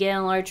happens if you get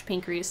a large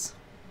pancreas.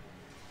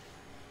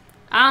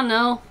 I don't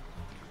know.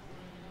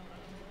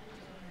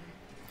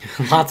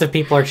 Lots of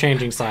people are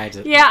changing sides.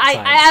 Yeah,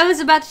 I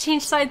was about to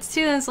change sides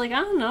too, and it's like,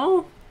 I don't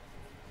know.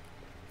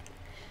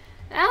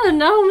 I don't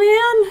know,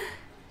 man.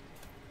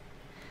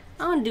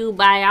 I want to do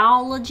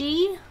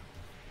biology.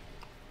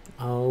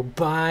 Oh,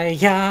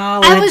 biology.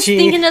 I was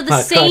thinking of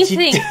the same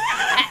thing.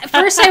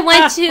 First, I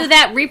went to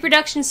that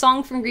reproduction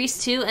song from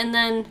Grease 2, and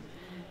then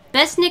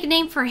best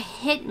nickname for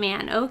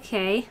Hitman.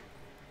 Okay.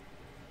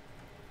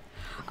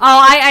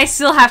 Oh, I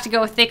still have to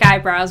go with thick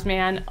eyebrows,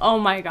 man. Oh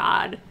my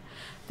god.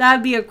 That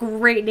would be a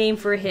great name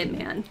for a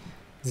hitman.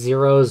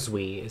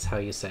 Zerozwi is how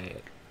you say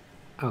it.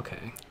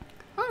 Okay.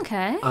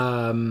 Okay.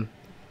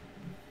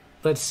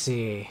 Let's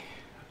see.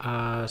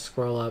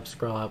 Scroll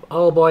up.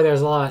 Oh boy, there's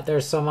a lot.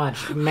 There's so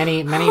much.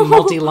 Many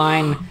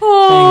multi-line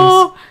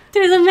things.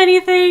 There's a many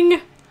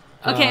thing.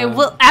 Okay,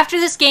 well, after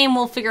this game,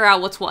 we'll figure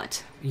out what's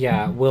what.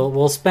 Yeah,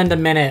 we'll spend a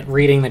minute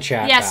reading the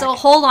chat. Yeah, back. so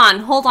hold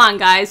on,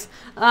 guys.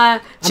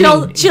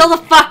 Chill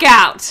the fuck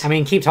out. I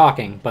mean, keep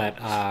talking, but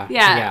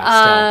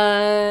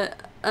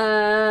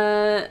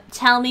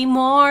tell me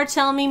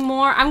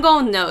more. I'm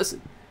going nose.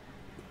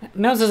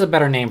 Nose is a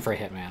better name for a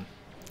hitman.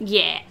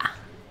 Yeah.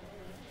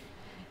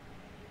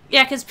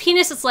 Yeah, because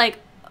penis is like,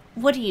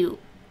 what are you,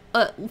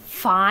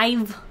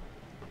 5?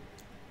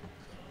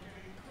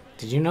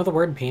 Did you know the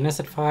word penis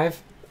at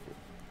 5?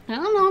 I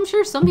don't know, I'm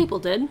sure some people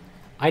did.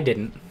 I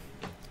didn't.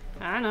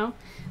 I don't know.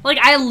 Like,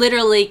 I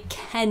literally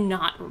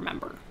cannot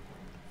remember.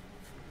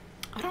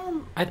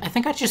 I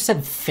think I just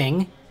said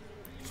thing.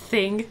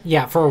 Thing?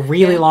 Yeah, for a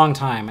really long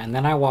time. And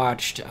then I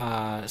watched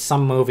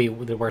some movie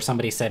where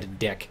somebody said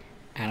dick.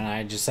 And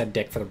I just said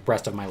dick for the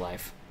rest of my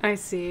life. I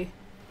see.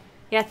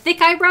 Yeah,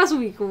 thick eyebrows would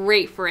be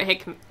great for a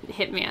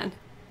hitman.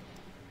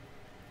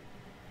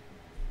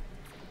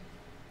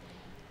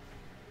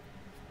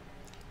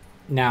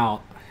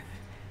 Now,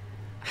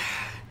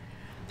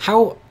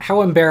 how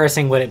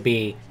embarrassing would it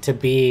be to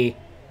be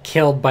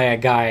killed by a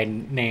guy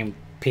named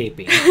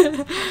Pee-Pee?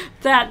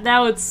 That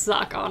would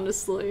suck,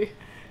 honestly.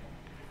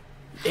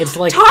 It's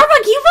like...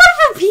 Tarbuck, you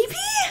voted for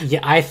Pee-Pee?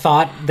 Yeah, I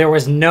thought there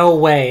was no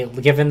way,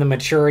 given the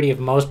maturity of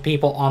most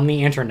people on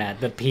the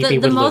internet, that Pee-Pee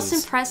would lose. The most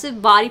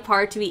impressive body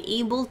part to be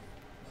able...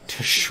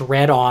 to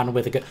shred on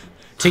with a gun.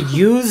 To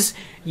use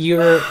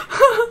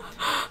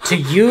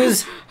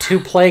to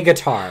play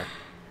guitar.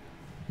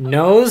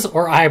 Nose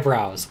or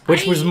eyebrows?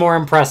 Which was more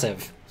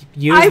impressive?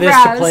 Use eyebrows.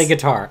 This to play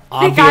guitar.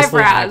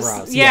 Obviously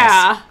eyebrows.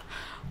 Yeah.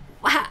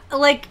 Yes.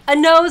 Like, a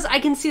nose, I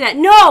can see that.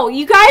 No!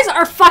 You guys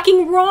are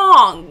fucking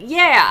wrong!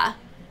 Yeah.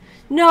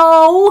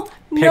 No.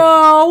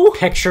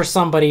 Picture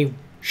somebody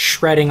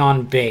shredding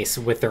on bass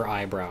with their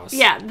eyebrows.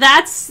 Yeah,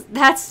 that's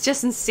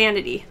just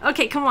insanity.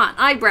 Okay, come on.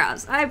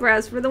 Eyebrows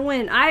for the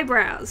win.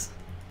 Eyebrows.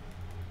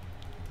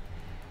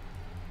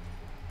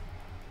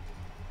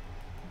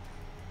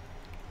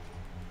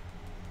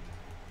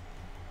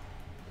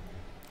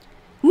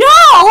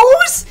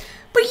 Nose!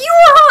 But you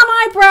were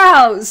on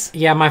eyebrows!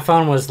 Yeah, my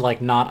phone was,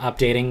 like, not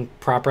updating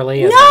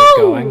properly as I was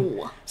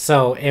going.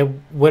 So it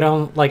would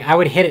only, like, I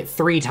would hit it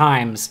 3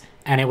 times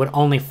and it would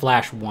only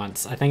flash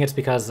once. I think it's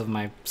because of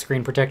my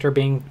screen protector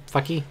being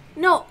fucky.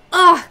 No,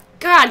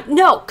 God,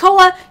 no,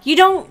 Koa, you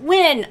don't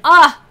win.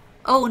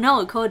 Oh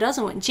no, Koa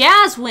doesn't win.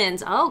 Jazz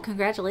wins. Oh,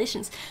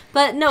 congratulations.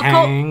 But no,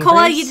 Congress.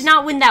 Koa, you did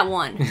not win that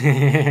one.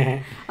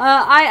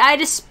 I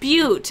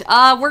dispute.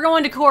 We're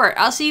going to court.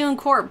 I'll see you in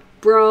court,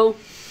 bro.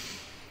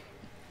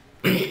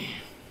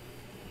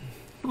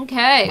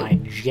 Okay. My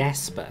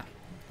Jasper.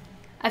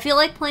 I feel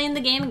like playing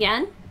the game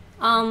again.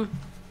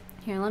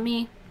 Here, let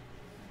me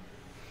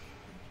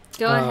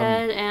go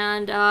ahead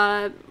and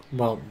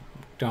well,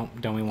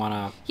 don't we want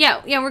to?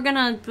 Yeah, we're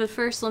gonna. But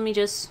first, let me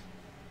just.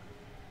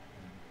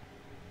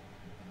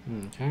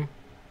 Okay.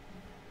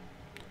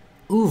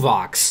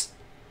 Uvox.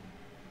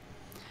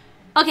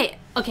 Okay.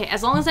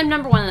 As long as I'm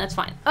number one, that's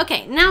fine.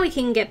 Okay, now we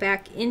can get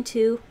back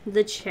into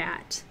the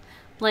chat.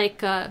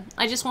 Like,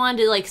 I just wanted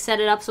to like set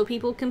it up so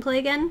people can play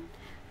again.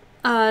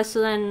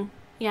 So then,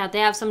 yeah, they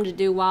have something to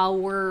do while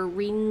we're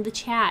reading the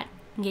chat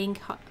and getting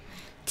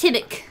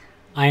Tibic.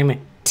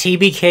 I'm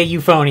TBK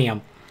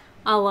Euphonium.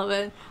 I love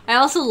it. I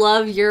also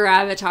love your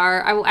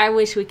avatar. I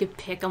wish we could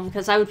pick him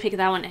because I would pick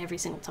that one every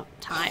single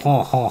time.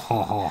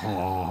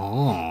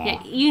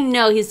 Yeah, you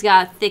know he's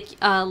got a thick,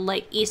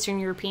 like Eastern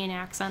European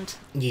accent.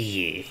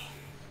 Yeah.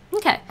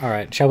 Okay. All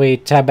right. Shall we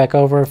tab back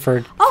over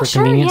for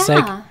convenience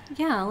sake?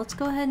 Yeah. Let's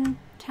go ahead and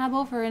tab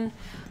over and.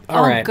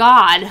 All right.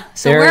 God.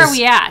 So where are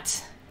we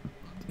at?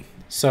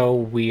 So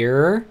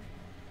we're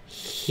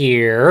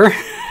here.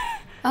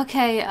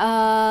 Okay.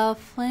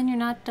 Flynn, you're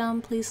not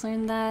dumb. Please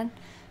learn that.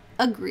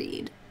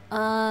 Agreed.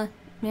 Man,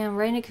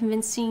 writing a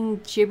convincing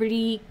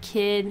gibberty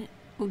kid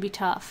would be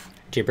tough.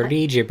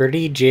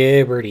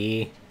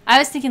 Gibberty. I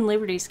was thinking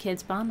Liberty's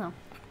kids, but I don't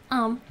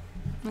know.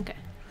 Okay.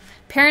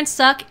 Parents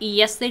suck.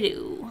 Yes, they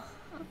do.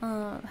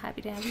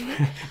 Happy to have you.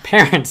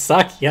 Parents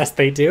suck. Yes,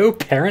 they do.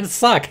 Parents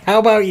suck. How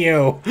about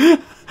you?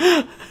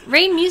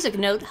 Rain Music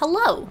Note,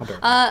 hello.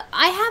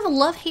 I have a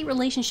love-hate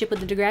relationship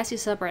with the Degrassi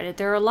subreddit.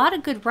 There are a lot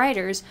of good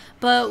writers,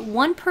 but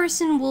one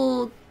person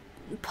will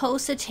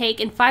post a take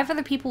and 5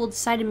 other people will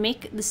decide to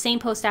make the same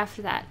post after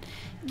that.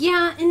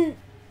 Yeah, and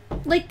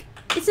like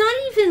it's not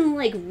even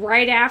like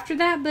right after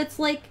that, but it's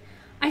like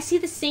I see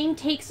the same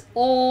takes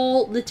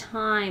all the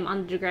time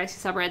on the Degrassi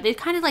subreddit. They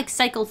kind of like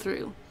cycle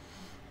through.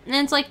 And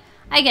it's like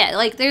I get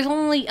like there's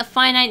only a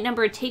finite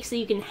number of takes that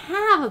you can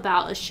have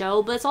about a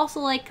show, but it's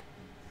also like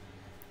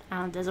I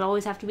don't know, does it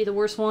always have to be the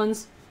worst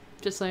ones?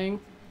 Just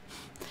saying.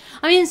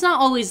 I mean, it's not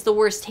always the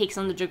worst takes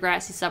on the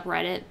Degrassi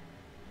subreddit.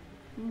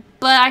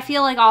 But I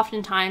feel like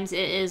oftentimes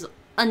it is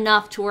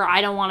enough to where I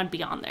don't want to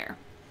be on there.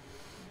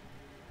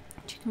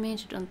 Chicken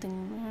Mansion, don't think,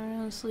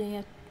 honestly,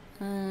 I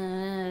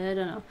don't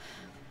know.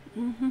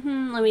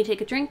 Let me take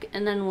a drink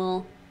and then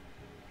we'll...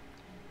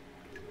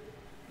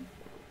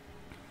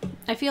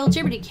 I feel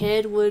Gibberty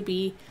Kid would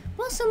be,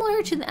 well,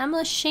 similar to the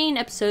Emma Shane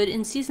episode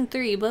in Season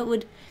 3, but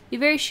would be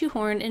very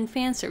shoehorned and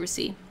fan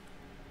servicey.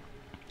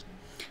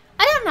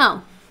 I don't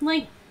know.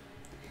 Like...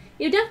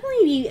 It would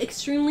definitely be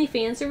extremely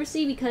fan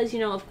servicey because, you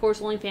know, of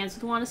course, only fans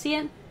would want to see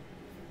it.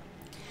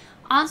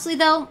 Honestly,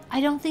 though, I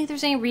don't think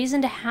there's any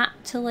reason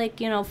to like,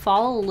 you know,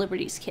 follow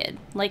Liberty's kid.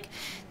 Like,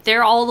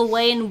 they're all the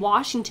way in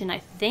Washington, I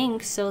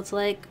think. So it's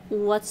like,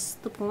 what's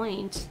the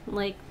point?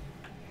 Like,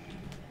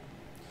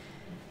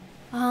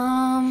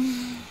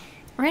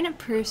 random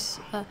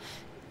person.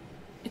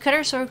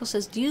 Cutter Circle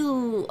says, "Do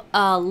you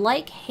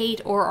like, hate,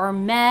 or are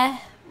meh,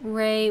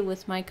 Ray,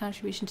 with my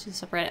contribution to the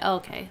subreddit?" Oh,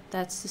 okay,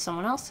 that's to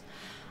someone else.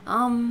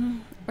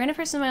 Random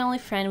person is my only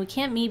friend. We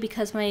can't meet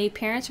because my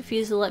parents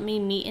refuse to let me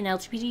meet an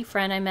LGBT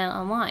friend I met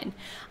online.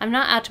 I'm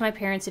not out to my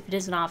parents if it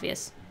isn't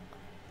obvious.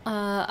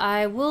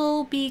 I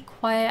will be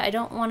quiet. I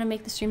don't want to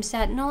make the stream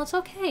sad. No, it's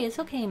okay. It's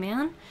okay,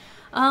 man.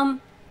 I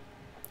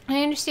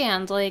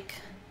understand. Like,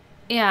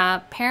 yeah,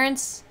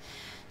 parents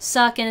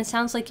suck, and it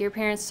sounds like your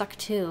parents suck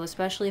too,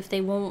 especially if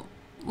they won't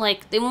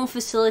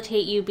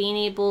facilitate you being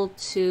able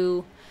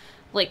to,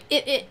 like,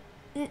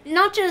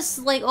 not just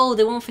like, oh,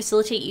 they won't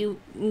facilitate you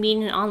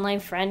meeting an online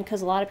friend,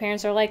 because a lot of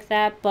parents are like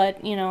that,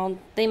 but, you know,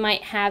 they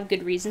might have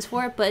good reasons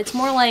for it, but it's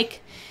more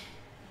like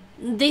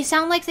they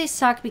sound like they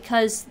suck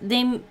because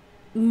they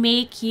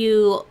make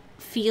you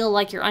feel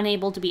like you're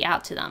unable to be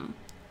out to them,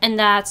 and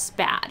that's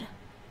bad.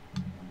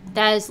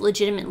 That is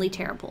legitimately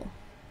terrible.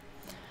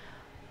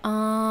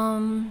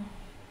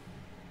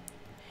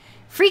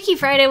 Freaky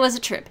Friday was a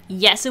trip.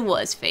 Yes, it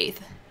was,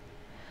 Faith.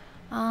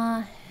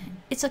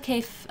 It's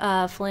okay,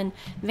 Flynn.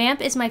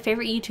 Vamp is my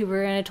favorite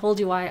YouTuber, and I told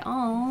you why.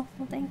 Oh,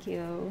 well, thank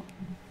you.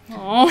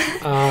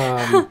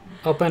 Oh.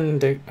 Open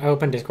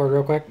Discord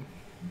real quick.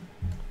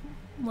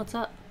 What's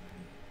up?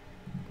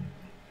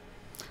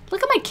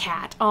 Look at my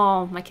cat.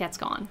 Oh, my cat's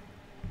gone.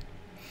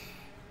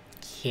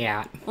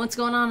 Cat. What's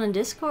going on in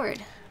Discord?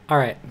 All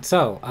right,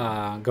 so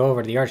go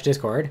over to the Arch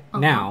Discord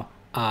now.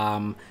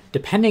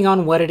 Depending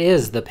on what it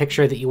is, the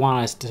picture that you want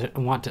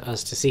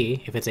us to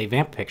see, if it's a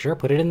vamp picture,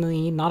 put it in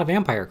the not a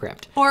vampire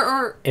crypt.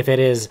 Or if it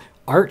is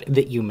art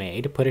that you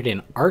made, put it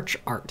in Arch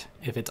Art.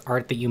 If it's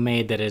art that you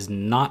made that is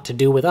not to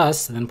do with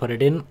us, then put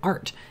it in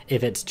Art.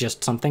 If it's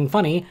just something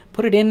funny,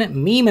 put it in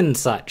Meme and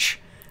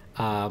Such.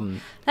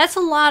 That's a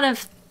lot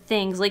of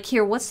things. Like,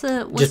 here, what's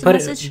the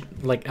message?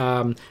 Drink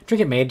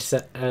It Made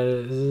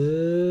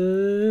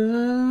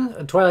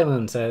Twilight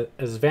Moon says,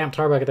 Vamp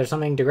Tarbuck, if there's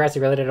something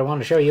Degrassi related I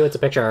want to show you, it's a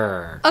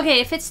picture. Okay,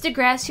 if it's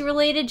Degrassi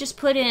related, just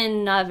put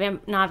in not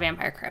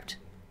Vampire Crypt.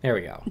 There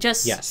we go.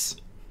 Yes.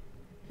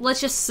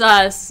 Let's just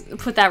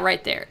put that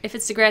right there. If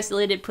it's Degrassi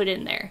related, put it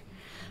in there.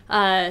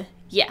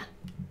 Yeah.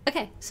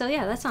 Okay, so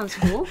yeah, that sounds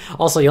cool.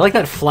 Also, you like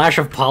that flash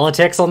of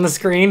politics on the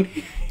screen?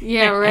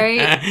 Yeah,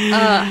 right?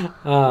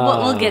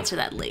 We'll get to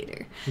that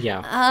later.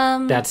 Yeah.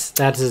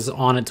 That is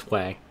on its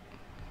way.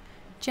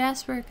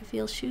 Jasper could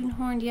feel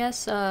shoehorned,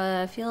 yes.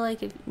 I feel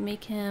like if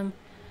make him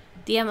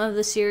DM of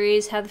the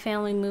series, have the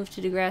family move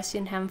to Degrassi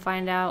and have him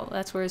find out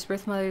that's where his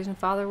birth mothers and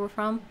father were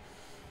from.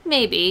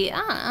 Maybe.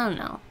 I don't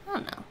know.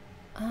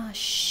 Oh,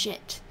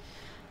 shit.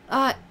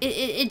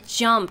 It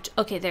jumped.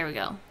 Okay, there we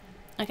go.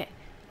 Okay.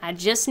 I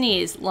just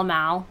sneezed,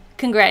 Lamau.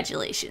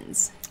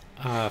 Congratulations.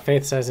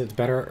 Faith says it's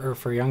better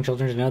for young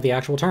children to know the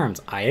actual terms.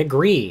 I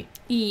agree.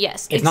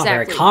 Yes, it's not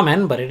very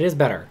common, but it is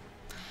better.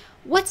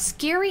 What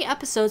scary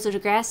episodes of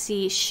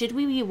Degrassi should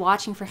we be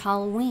watching for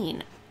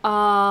Halloween?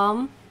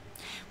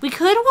 We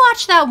could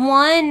watch that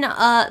one,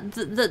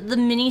 the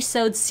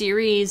mini-sode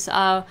series,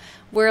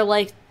 where,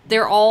 like,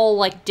 they're all,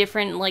 like,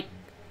 different, like,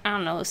 I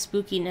don't know,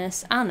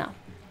 spookiness. I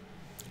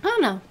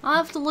don't know. I'll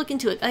have to look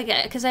into it,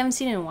 because I haven't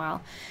seen it in a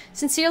while.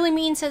 Sincerely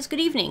Mean says,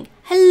 good evening.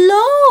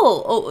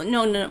 Hello! Oh,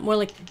 no, more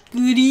like,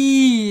 good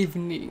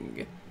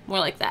evening. More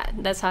like that.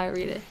 That's how I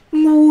read it.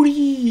 Good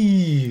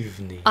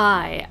evening.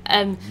 I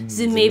am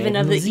the Maven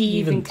of the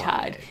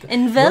Eventide,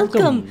 and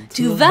welcome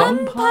to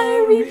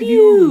Vampire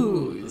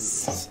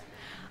Reviews.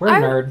 We're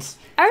nerds.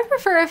 I would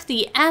prefer if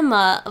the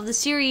Emma of the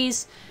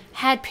series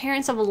had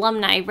parents of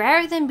alumni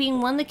rather than being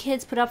one of the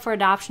kids put up for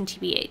adoption,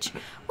 TBH.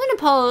 Wouldn't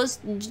oppose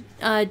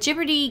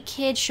Gibberty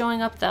kid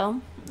showing up, though.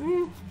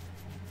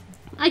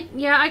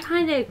 I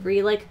kind of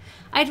agree. Like,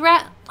 it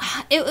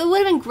would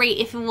have been great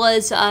if it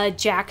was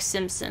Jack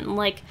Simpson.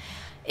 Like,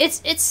 it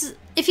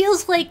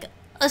feels like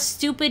a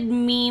stupid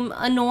meme,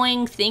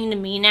 annoying thing to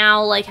me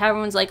now. Like, how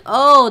everyone's like,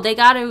 oh, they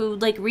gotta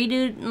like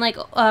reboot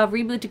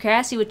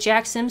Degrassi with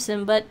Jack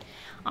Simpson. But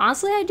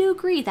honestly, I do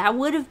agree that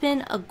would have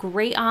been a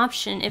great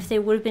option if they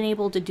would have been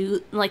able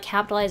to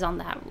capitalize on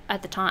that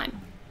at the time.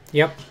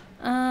 Yep.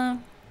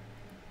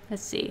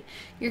 Let's see.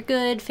 You're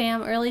good,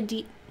 fam.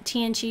 Early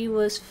TNG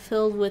was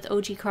filled with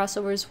OG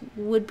crossovers.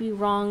 Would be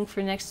wrong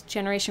for next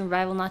generation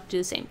revival not to do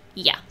the same.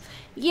 Yeah.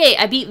 Yay,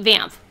 I beat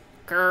Vamp.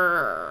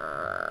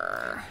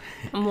 Grrr.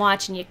 I'm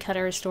watching you,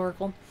 Cutter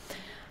Historical.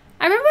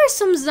 I remember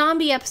some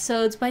zombie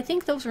episodes, but I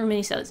think those were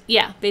minisodes.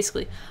 Yeah,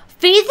 basically.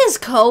 Faith is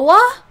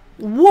Koa?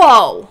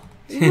 Whoa.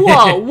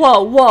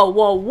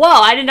 Whoa.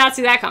 I did not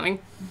see that coming.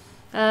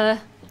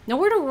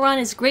 Nowhere to Run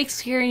is a great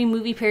scary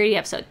movie parody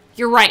episode.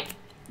 You're right.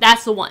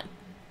 That's the one.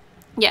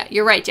 Yeah,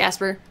 you're right,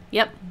 Jasper.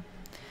 Yep.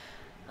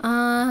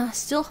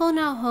 Still holding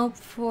out hope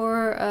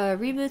for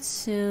reboots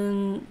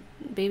soon.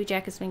 Baby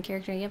Jack is main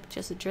character. Yep,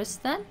 just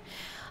addressed that.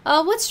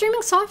 What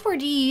streaming software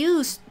do you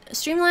use?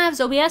 Streamlabs,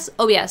 OBS?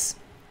 OBS.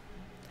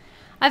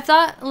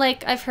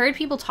 I've heard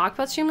people talk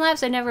about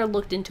Streamlabs. I never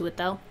looked into it,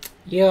 though.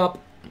 Yep.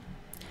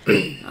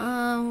 We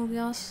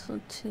also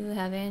to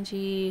have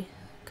Angie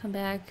come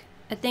back.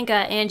 I think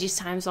Angie's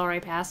time's already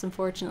passed,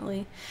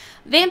 unfortunately.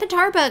 Vamp and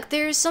Tarbuck,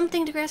 there's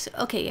something to grasp.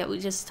 Okay, yeah, we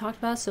just talked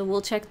about, so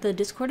we'll check the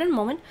Discord in a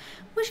moment.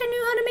 Wish I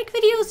knew how to make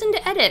videos and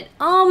to edit.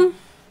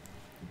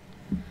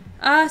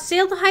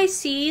 Sail the high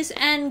seas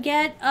and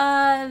get,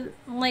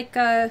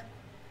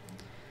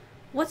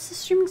 what's the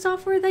streaming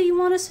software that you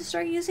want us to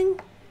start using?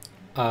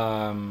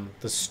 The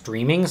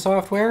streaming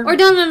software? Or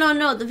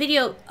no, the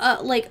video,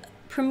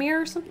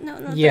 Premiere or something?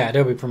 No. Yeah,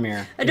 Adobe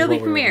Premiere. Adobe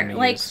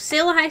Premiere.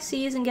 Sail the high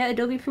seas and get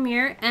Adobe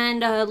Premiere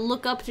and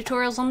look up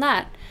tutorials on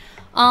that.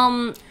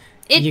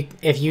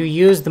 If you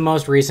use the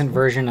most recent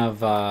version of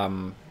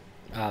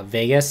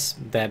Vegas,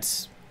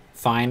 that's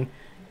fine.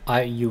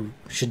 You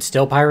should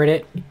still pirate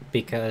it,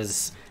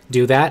 because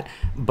do that.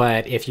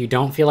 But if you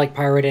don't feel like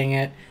pirating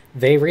it,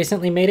 they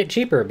recently made it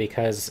cheaper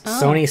because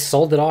Sony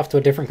sold it off to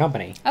a different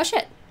company. Oh,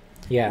 shit.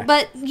 Yeah.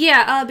 But,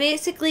 yeah,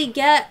 basically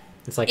get...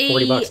 It's like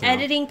 $40 now.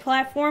 Editing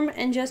platform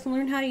and just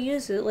learn how to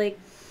use it.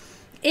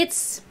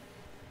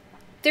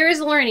 There is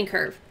a learning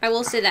curve. I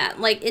will say that.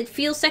 It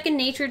feels second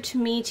nature to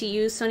me to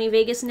use Sony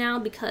Vegas now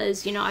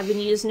because, I've been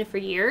using it for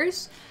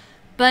years.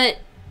 But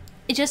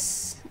it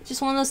just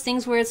one of those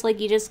things where it's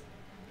you just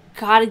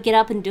gotta get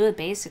up and do it,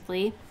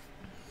 basically.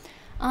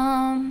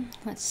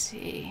 Let's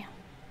see.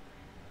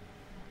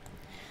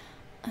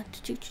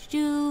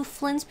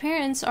 Flynn's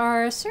parents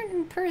are a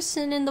certain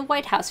person in the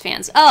White House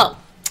fans. Oh!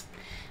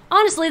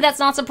 Honestly, that's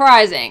not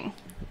surprising.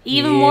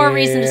 Even more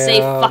reason to say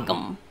fuck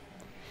them.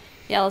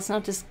 Yeah, let's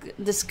not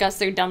discuss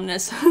their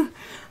dumbness.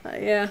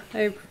 Yeah,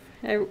 I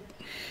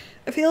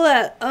feel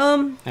that.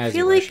 I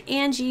feel like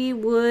Angie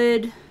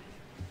would...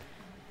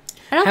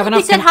 I don't think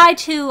we said hi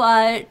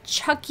to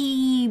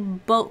Chucky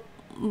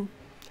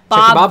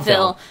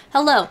Bobville.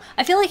 Hello.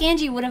 I feel like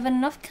Angie would have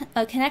enough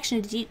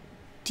connection to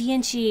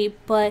DNG,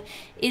 but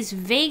is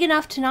vague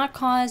enough to not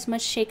cause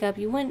much shakeup.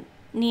 You wouldn't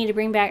need to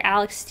bring back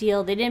Alex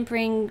Steele. They didn't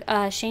bring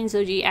Shane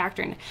Zoji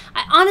actor in.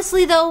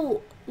 Honestly,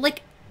 though,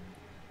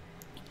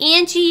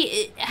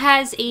 Angie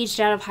has aged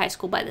out of high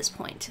school by this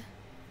point.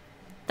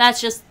 That's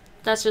just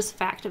a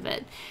fact of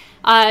it.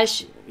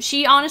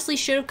 She honestly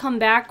should have come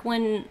back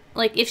when,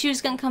 like, if she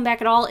was going to come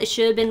back at all, it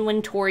should have been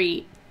when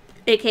Tori,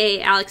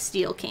 aka Alex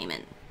Steele, came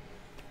in.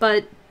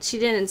 But she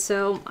didn't,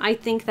 so I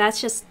think that's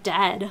just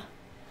dead.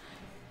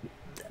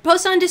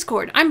 Post on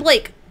Discord. I'm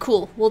Blake.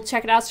 Cool. We'll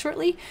check it out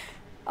shortly.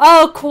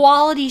 Oh,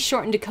 quality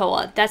shortened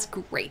Dakoa. That's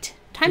great.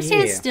 Time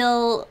Stands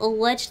Still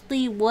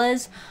allegedly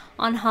was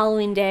on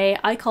Halloween Day.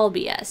 I call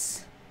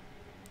BS.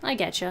 I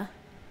getcha.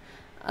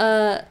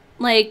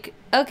 Like,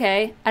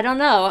 okay. I don't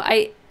know.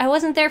 I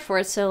wasn't there for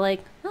it, so,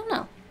 like, I don't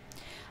know.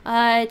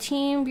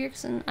 Team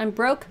Bjergsen. I'm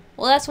broke.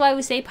 Well, that's why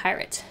we say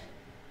pirate.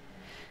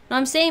 No,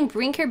 I'm saying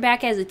bring her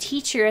back as a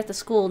teacher at the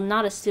school,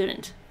 not a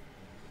student.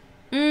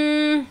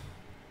 I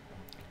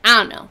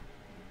don't know.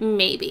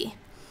 Maybe.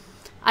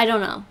 I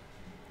don't know.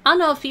 I don't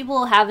know if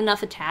people have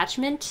enough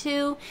attachment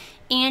to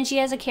Angie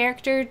as a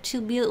character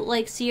to be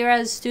like, see her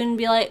as a student and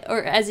be like,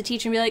 or as a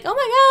teacher and be like, oh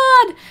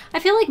my god! I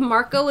feel like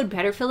Marco would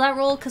better fill that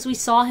role because we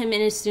saw him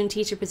in his student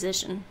teacher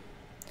position.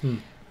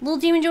 Little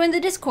Demon joined the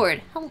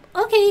Discord.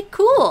 Okay,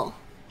 cool.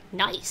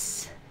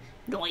 Nice.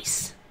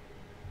 Nice.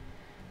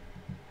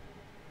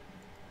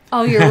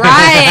 Oh, you're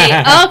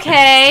right.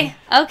 Okay.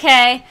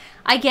 Okay.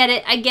 I get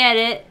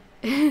it.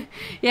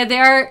 Yeah, they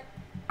are.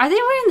 Are they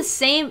wearing the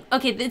same?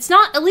 Okay, it's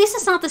not. At least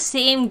it's not the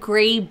same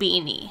gray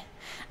beanie.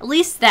 At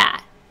least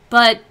that.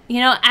 But, you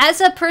know,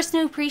 as a person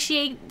who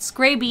appreciates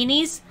gray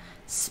beanies,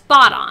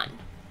 spot on.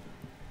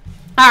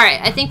 Alright,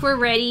 I think we're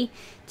ready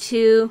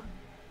to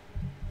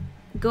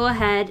go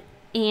ahead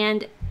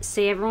and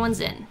say everyone's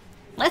in.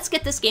 Let's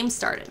get this game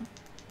started.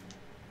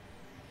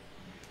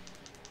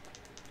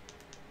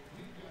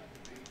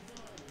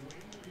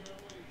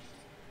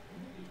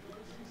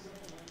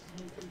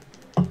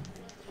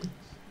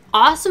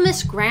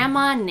 Awesomest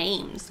grandma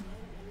names.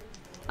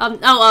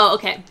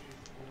 Okay.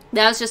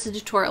 That was just a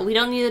tutorial. We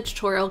don't need a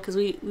tutorial because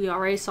we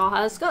already saw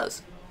how this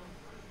goes.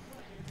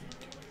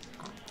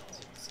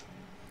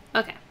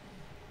 Okay.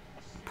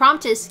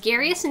 Prompt is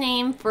scariest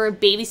name for a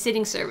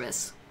babysitting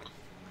service.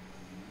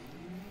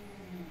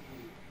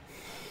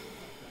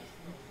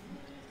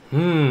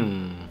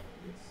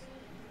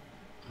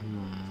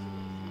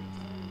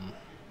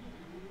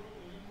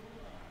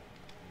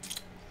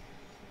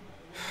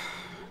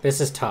 This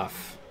is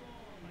tough.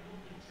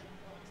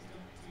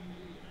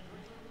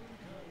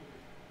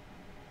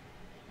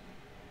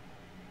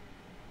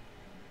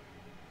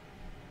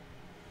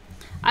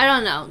 I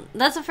don't know.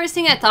 That's the first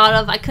thing I thought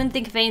of. I couldn't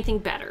think of anything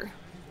better.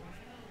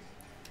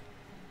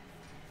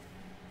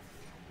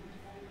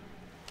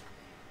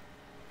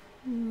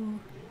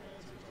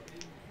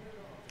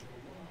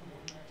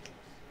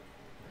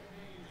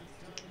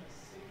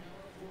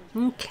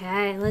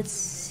 Okay, let's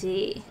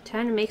see.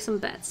 Time to make some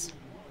bets.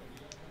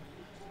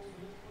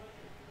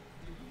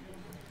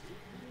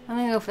 I'm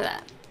gonna go for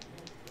that.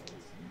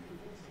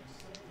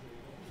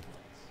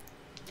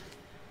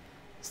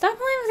 Stop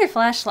playing with your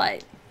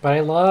flashlight. But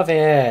I love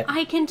it.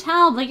 I can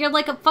tell, but you're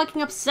like a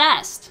fucking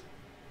obsessed.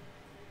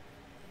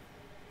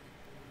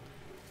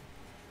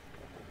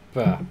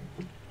 Bah.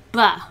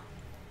 Bah.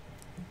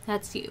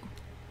 That's you.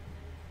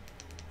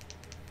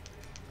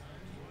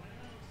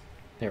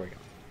 There we go.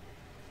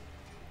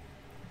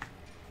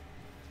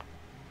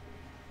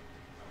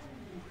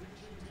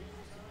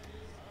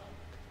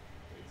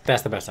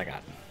 That's the best I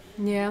got.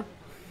 Yeah.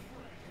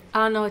 I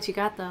don't know what you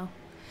got, though.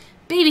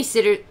 The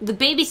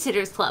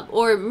Babysitter's Club,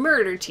 or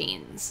Murder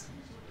Teens.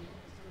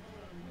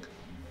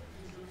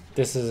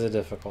 This is a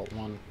difficult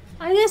one.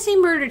 I'm gonna say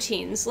Murder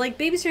Teens. Like,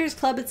 Babysitter's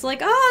Club, it's like,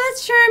 oh,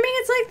 that's charming.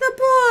 It's like the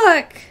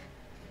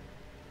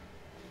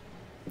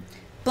book.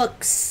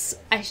 Books,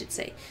 I should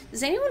say.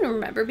 Does anyone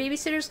remember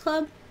Babysitter's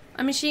Club?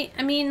 I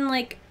mean,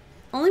 like,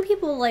 only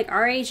people, like,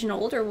 our age and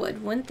older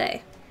wouldn't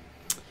they?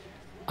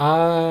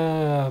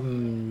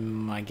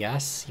 I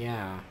guess,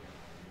 yeah.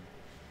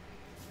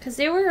 Because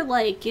they were,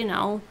 like, you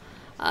know,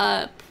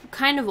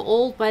 kind of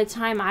old by the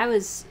time I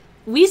was...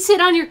 We sit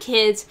on your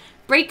kids,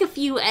 break a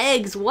few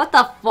eggs, what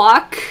the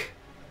fuck?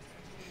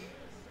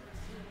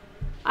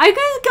 I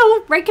gotta go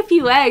with break a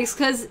few eggs,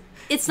 because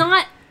it's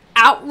not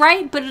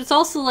outright, but it's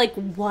also like,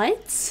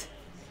 what?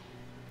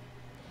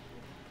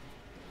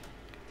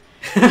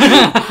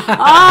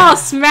 Oh,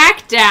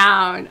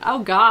 Smackdown! Oh,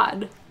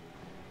 God.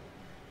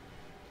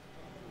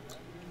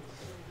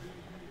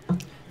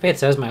 It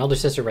says my older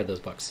sister read those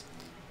books.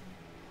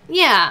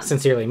 Yeah.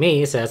 Sincerely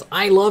Me says,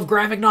 I love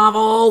graphic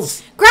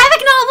novels!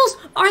 Graphic novels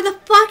are the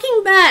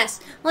fucking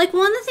best! Like,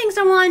 one of the things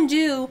I want to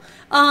do,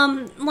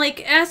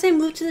 like, as I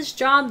move to this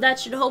job that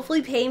should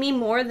hopefully pay me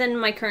more than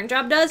my current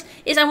job does,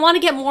 is I want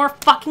to get more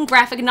fucking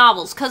graphic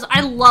novels, because I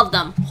love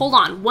them. Hold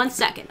on, 1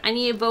 second. I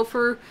need to vote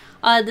for,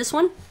 this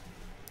one.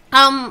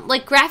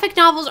 Like, graphic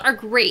novels are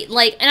great.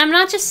 Like, and I'm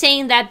not just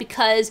saying that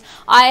because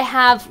I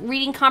have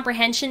reading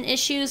comprehension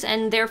issues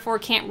and therefore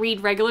can't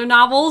read regular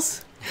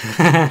novels.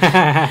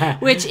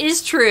 Which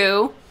is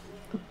true.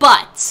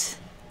 But,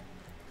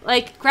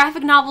 like,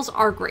 graphic novels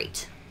are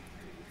great.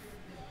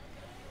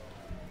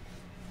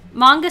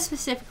 Manga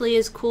specifically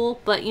is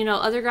cool, but, you know,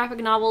 other graphic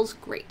novels,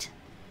 great.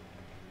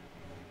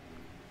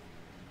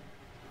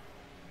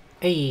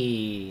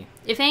 Hey.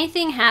 If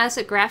anything has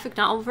a graphic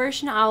novel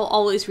version, I'll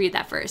always read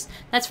that first.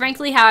 That's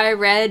frankly how I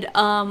read,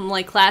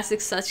 like,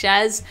 classics such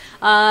as,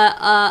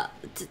 fuck,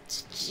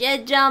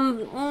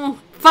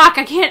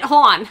 I can't,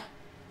 hold on.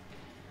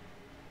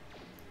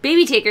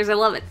 Baby Takers, I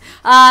love it.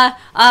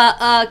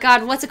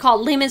 God, what's it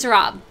called? Les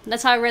Miserables.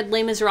 That's how I read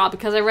Les Miserables,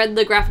 because I read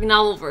the graphic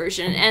novel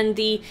version, and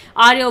the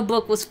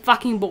audiobook was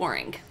fucking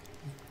boring.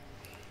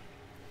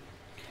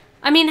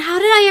 I mean, how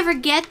did I ever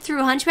get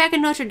through Hunchback of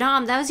Notre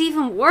Dame? That was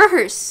even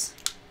worse.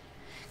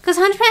 Because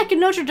Hunchback of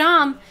Notre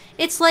Dame,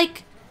 it's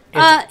like...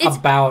 it's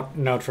about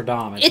Notre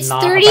Dame. It's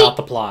not about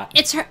the plot.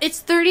 It's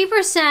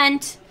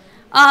 30%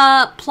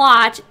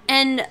 plot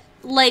and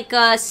like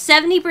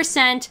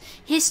 70%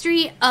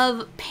 history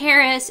of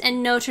Paris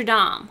and Notre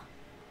Dame.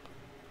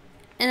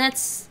 And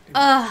that's...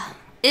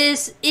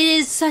 it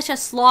is such a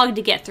slog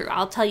to get through,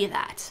 I'll tell you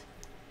that.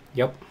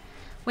 Yep.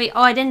 Wait,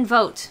 oh, I didn't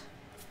vote.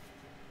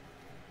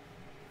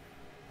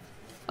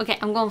 Okay,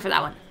 I'm going for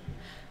that one.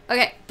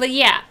 Okay, but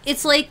yeah,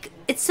 it's like,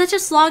 it's such a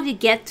slog to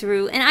get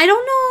through, and I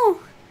don't know.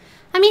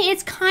 I mean,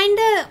 it's kind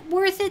of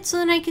worth it so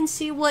that I can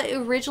see what it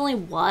originally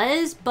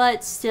was,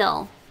 but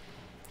still.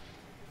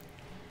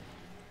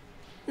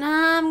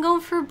 Nah, I'm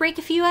going for Break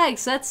a Few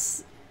Eggs.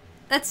 That's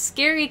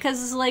scary,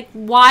 because it's like,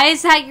 why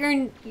is that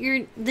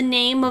the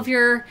name of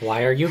your...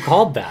 Why are you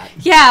called that?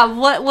 Yeah,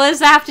 what does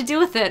that have to do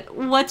with it?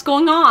 What's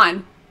going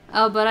on?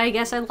 Oh, but I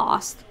guess I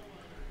lost.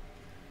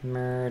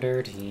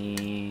 Murder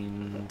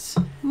Teens.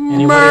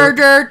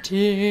 Murder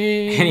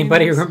Teens.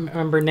 Anybody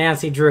remember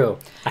Nancy Drew?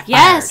 I fired,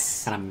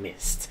 yes. And I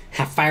missed.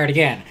 I fired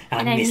again,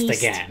 and I missed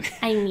again.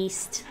 I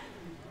missed.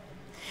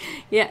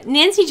 Yeah,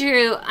 Nancy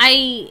Drew,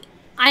 I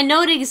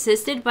know it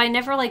existed, but I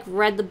never, like,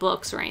 read the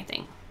books or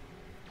anything.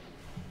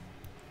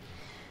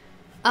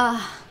 No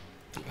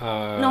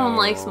one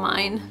likes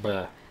mine.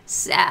 Bleh.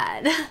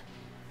 Sad.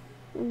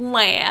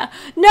 Wah.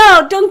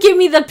 No, don't give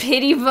me the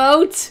pity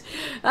vote.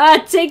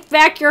 Take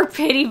back your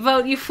pity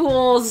vote, you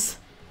fools.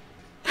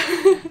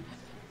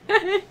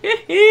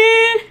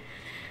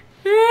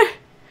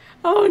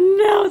 Oh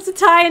no, it's a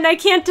tie and I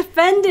can't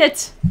defend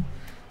it.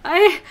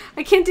 I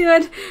can't do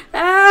it.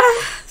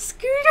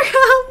 Scooter,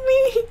 help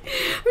me.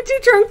 I'm too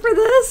drunk for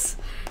this.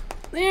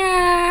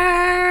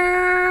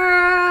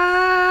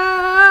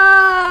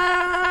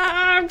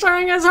 I'm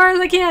trying as hard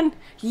as I can.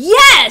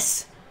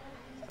 Yes!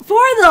 For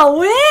the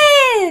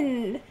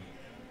win!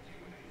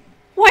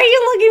 Why are you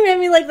looking at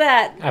me like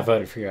that? I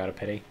voted for you out of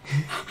pity.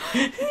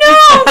 No,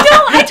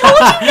 I told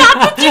you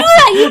not to do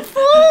that, you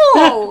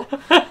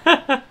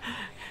fool!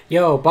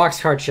 Yo,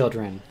 Boxcar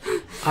Children.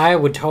 I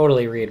would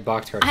totally read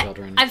Boxcar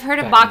Children. I've heard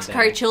of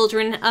Boxcar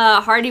Children.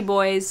 Hardy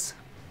Boys.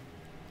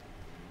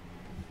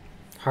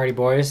 Hardy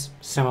Boys,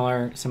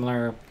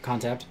 similar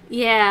concept.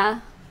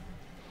 Yeah.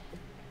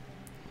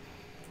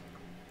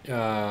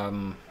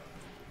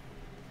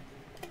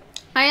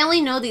 I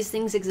only know these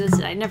things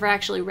existed. I never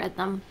actually read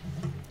them.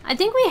 I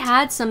think we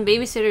had some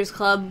Babysitter's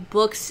Club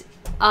books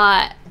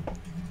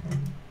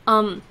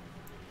in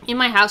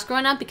my house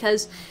growing up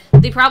because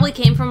they probably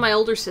came from my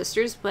older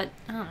sisters, but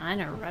I don't know, I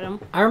never read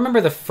them. I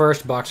remember the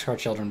first Boxcar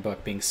Children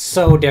book being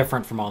so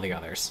different from all the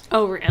others.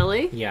 Oh,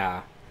 really?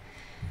 Yeah.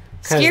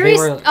 Scary.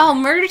 Oh,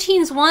 Murder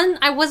Teens 1?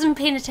 I wasn't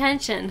paying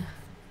attention.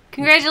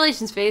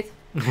 Congratulations, Faith.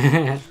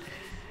 I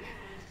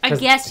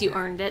guess you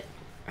earned it.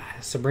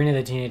 Sabrina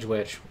the Teenage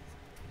Witch.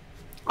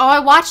 Oh, I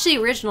watched the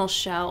original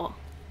show.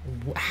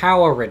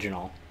 How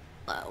original?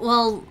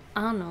 Well,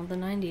 I don't know, the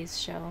 90s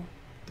show.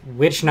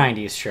 Which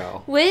 90s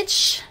show?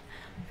 Which?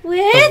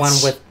 The one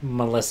with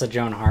Melissa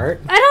Joan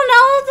Hart? I don't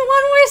know, the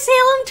one where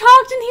Salem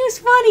talked and he was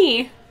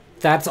funny.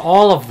 That's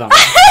all of them.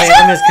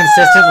 Salem is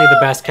consistently the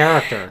best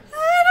character.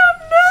 I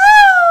don't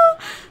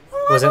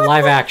know. Was it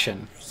live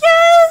action?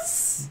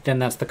 Yes. Then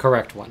that's the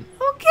correct one.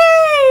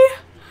 Okay.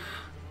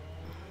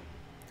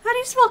 How do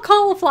you spell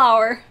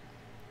cauliflower?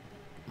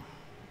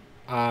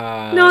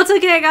 No, it's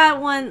okay. I got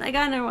one. I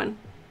got another one.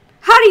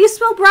 How do you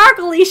spell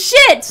broccoli?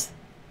 Shit.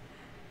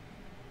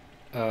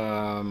 Okay,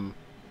 I'm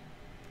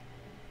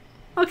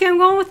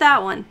going with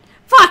that one.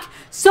 Fuck!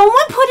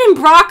 Someone put in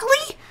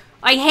broccoli?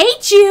 I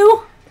hate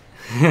you!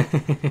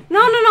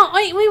 No.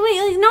 Wait.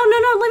 No.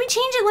 Let me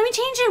change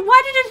it.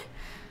 Why did it...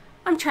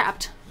 I'm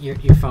trapped. Your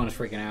phone is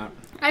freaking out.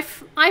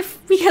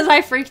 Because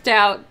I freaked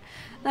out.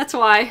 That's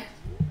why.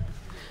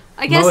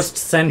 I guess... Most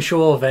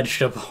sensual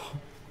vegetable.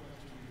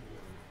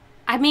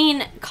 I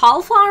mean,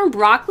 cauliflower and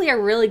broccoli are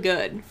really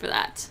good for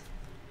that.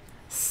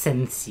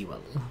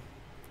 Sensual.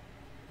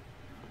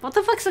 What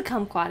the fuck's a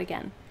kumquat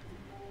again?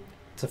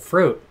 It's a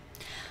fruit.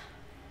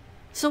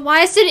 So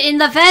why is it in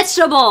the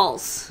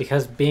vegetables?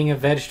 Because being a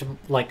vegetable,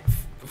 like,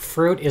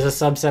 fruit is a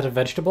subset of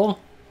vegetable.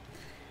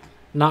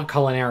 Not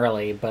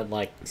culinarily, but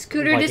like,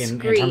 Scooter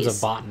disagrees. In terms of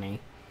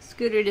botany.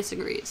 Scooter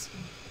disagrees.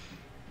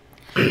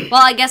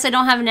 Well, I guess I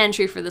don't have an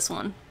entry for this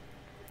one.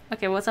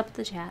 Okay, what's up with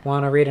the chat?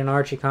 Want to read an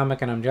Archie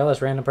comic and I'm jealous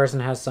random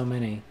person has so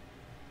many.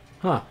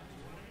 Huh.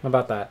 How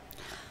about that?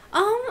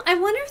 I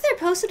wonder if they're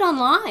posted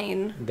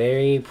online.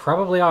 They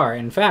probably are.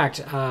 In fact,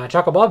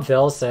 Choco Bob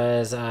Phil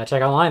says,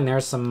 check online.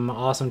 There's some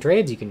awesome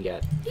trades you can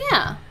get.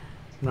 Yeah.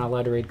 I'm not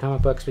allowed to read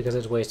comic books because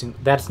it's wasting...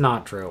 That's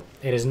not true.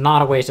 It is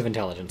not a waste of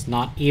intelligence.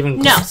 Not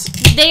even close.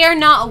 No, they are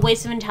not a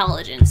waste of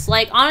intelligence.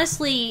 Like,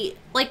 honestly,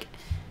 like,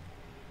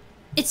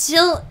 it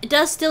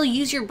does still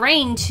use your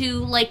brain to,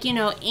 like, you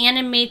know,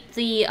 animate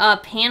the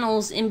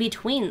panels in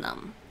between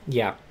them.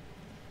 Yeah.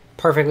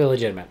 Perfectly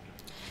legitimate.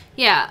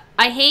 Yeah,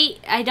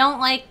 I don't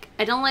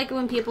like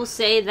when people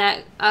say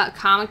that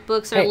comic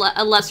books are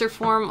a lesser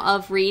form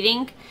of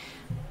reading.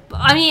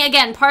 I mean,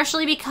 again,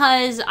 partially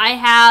because I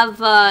have...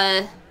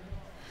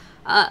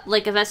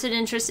 like a vested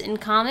interest in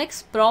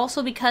comics, but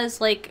also because,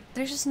 like,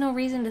 there's just no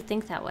reason to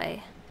think that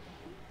way.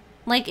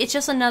 Like, it's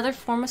just another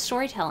form of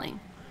storytelling.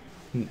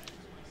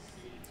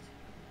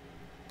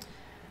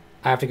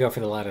 I have to go for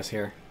the lettuce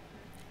here.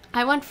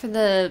 I went for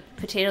the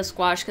potato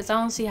squash because I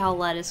don't see how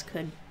lettuce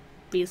could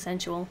be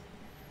essential.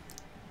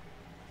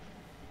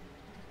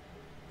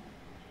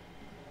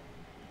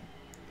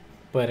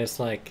 But it's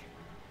like...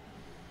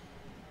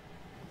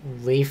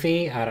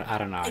 leafy? I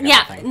don't know.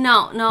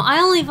 No. I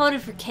only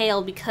voted for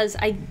kale because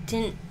I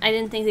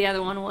didn't think the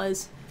other one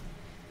was.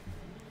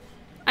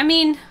 I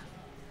mean,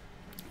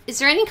 is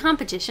there any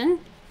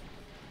competition?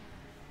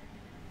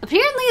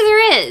 Apparently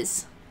there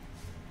is.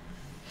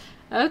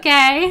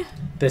 Okay.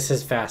 This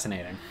is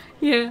fascinating.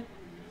 Yeah.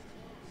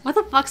 What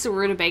the fuck's a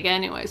rutabaga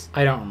anyways?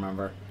 I don't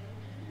remember.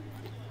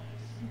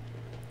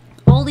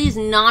 All these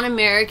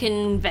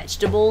non-American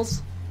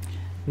vegetables.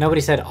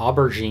 Nobody said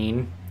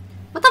aubergine.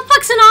 What the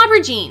fuck's an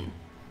aubergine?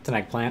 It's an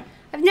eggplant.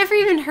 I've never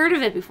even heard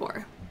of it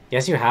before.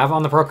 Yes, you have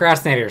on the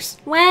Procrastinators.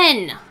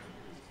 When?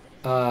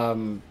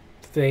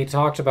 They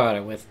talked about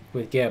it with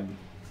Gib.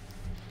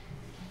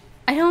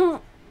 I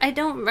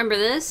don't remember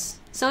this,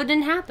 so it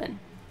didn't happen.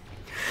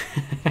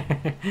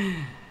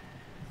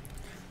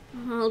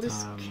 Oh,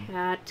 this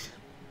cat.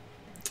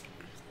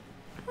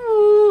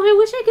 Oh, I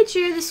wish I could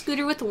share the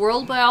scooter with the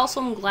world, but I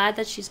also am glad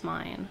that she's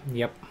mine.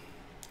 Yep.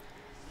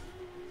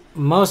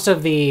 Most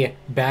of the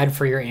bad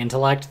for your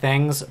intellect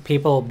things,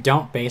 people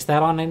don't base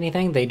that on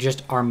anything. They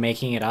just are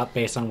making it up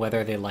based on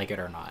whether they like it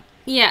or not.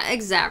 Yeah,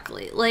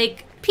 exactly.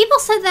 Like, people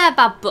said that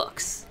about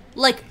books.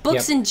 Like,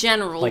 books in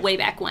general, like, way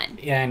back when.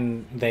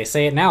 And they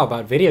say it now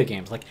about video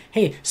games. Like,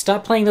 hey,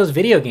 stop playing those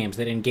video games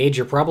that engage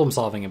your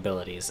problem-solving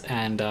abilities.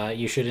 And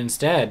you should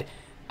instead,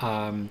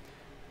 you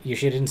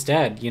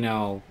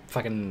know,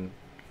 fucking...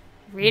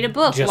 read a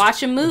book,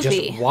 watch a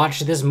movie. Just watch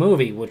this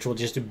movie, which will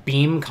just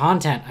beam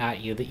content at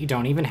you that you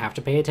don't even have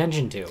to pay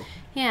attention to.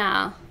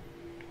 Yeah.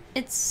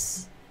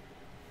 It's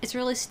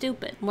really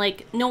stupid.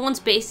 Like, no one's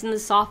basing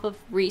this off of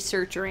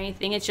research or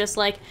anything. It's just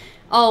like,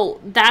 oh,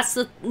 that's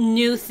the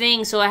new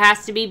thing, so it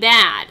has to be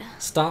bad.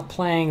 Stop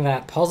playing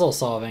that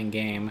puzzle-solving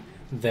game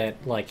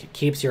that, like,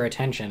 keeps your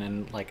attention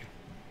and, like...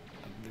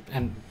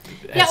 and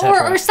yeah,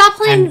 or stop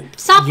playing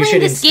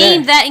this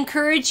game that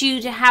encourages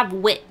you to have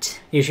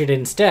wit. You should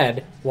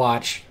instead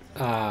watch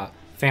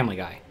Family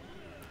Guy.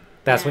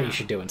 That's what you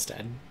should do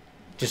instead.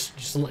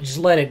 Just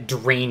let it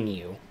drain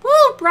you.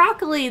 Woo,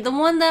 broccoli, the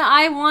one that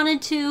I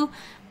wanted to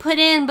put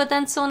in, but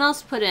then someone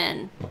else put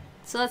in.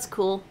 So that's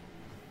cool.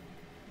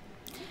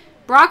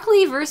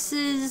 Broccoli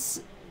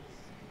versus...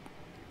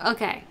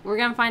 Okay, we're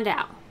gonna find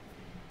out.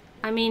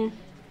 I mean,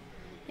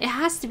 it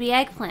has to be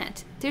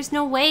eggplant. There's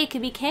no way it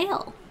could be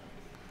kale.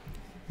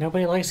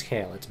 Nobody likes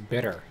kale. It's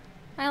bitter.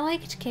 I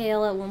liked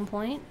kale at one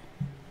point.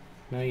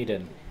 No, you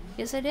didn't.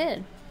 Yes, I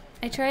did.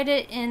 I tried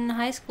it in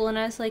high school, and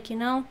I was like, you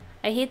know,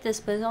 I hate this,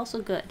 but it's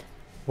also good.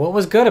 What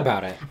was good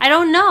about it? I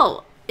don't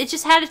know. It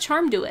just had a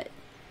charm to it.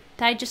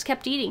 I just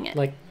kept eating it.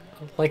 Like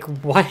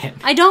what?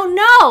 I don't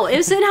know. It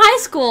was in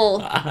high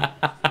school.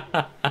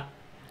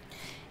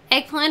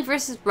 Eggplant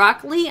versus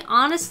broccoli?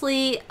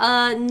 Honestly,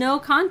 no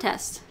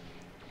contest.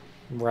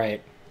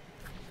 Right.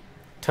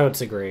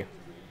 Totes agree.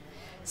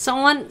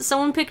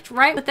 Someone picked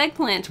right with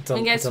eggplant.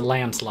 It's a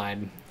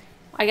landslide.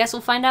 I guess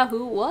we'll find out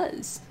who it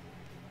was.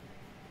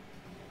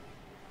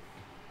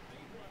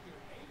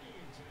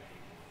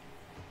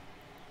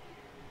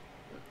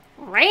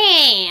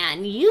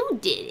 Ran, you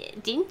did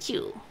it, didn't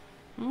you?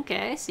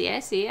 Okay, I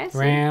see.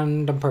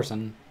 Random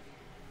person.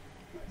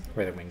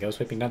 Where the wind goes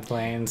whipping down the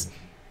plains.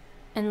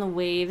 And the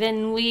wave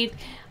and weed.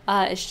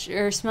 It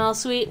sure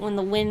smells sweet when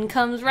the wind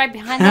comes right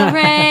behind the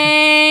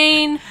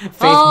rain.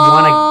 Faith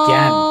won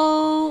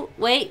again.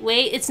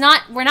 Wait, it's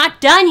not, we're not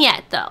done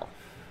yet, though.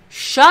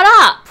 Shut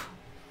up.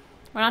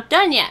 We're not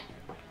done yet.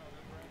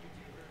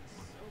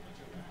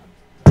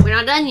 We're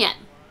not done yet.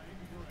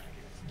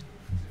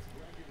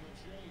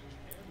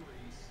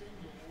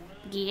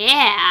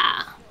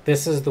 Yeah.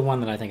 This is the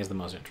one that I think is the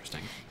most interesting.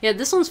 Yeah,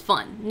 this one's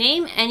fun.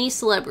 Name any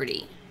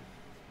celebrity.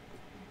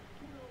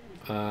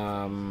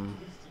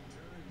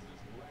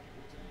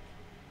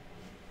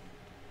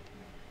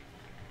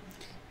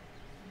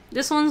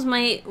 This one's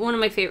one of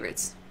my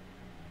favorites.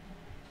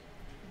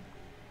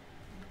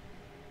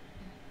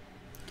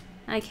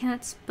 I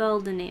can't spell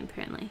the name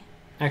apparently.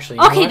 Actually,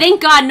 okay,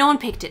 thank God no one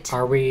picked it.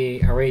 Are we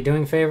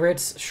doing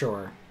favorites?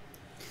 Sure.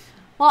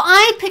 Well,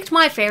 I picked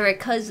my favorite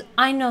because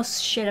I know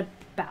shit about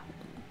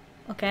them.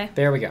 Okay?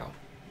 There we go.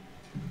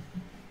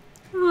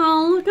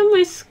 Oh, look at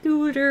my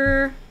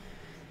Scooter.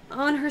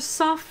 On her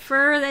soft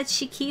fur that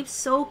she keeps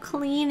so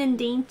clean and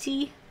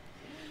dainty.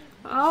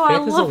 Oh, Faith I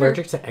love is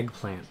allergic to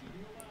eggplant.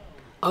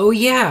 Oh,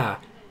 yeah.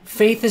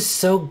 Faith is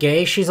so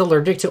gay, she's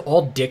allergic to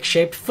all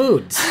dick-shaped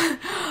foods.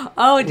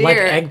 Oh, dear. Like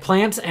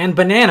eggplants and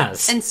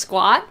bananas. And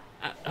squat?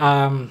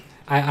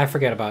 I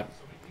forget about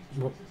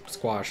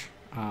squash.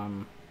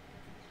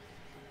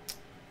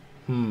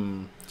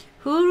 Who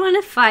would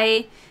want to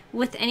fight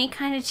with any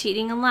kind of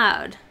cheating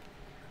allowed?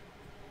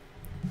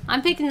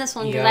 I'm picking this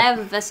one because I have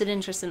a vested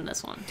interest in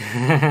this one.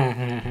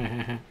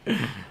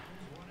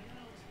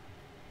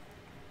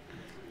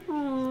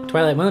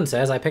 Twilight Moon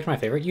says, I picked my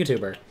favorite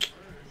YouTuber.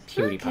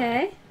 PewDiePie.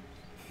 Okay.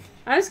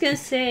 I was going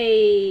to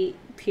say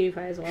PewDiePie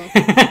as well.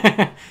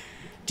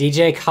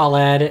 DJ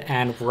Khaled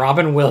and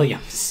Robin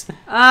Williams.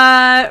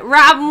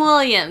 Robin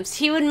Williams.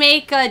 He would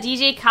make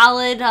DJ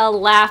Khaled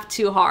laugh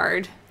too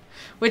hard,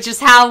 which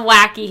is how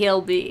wacky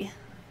he'll be.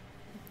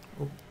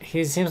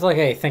 He seems like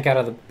a think out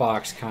of the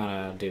box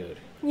kind of dude.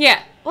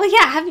 Yeah. Well,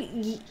 yeah.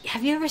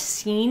 Have you ever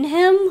seen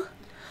him?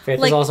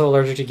 Faith is also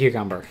allergic to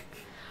cucumber.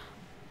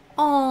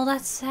 Oh,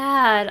 that's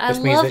sad. I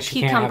Which means love that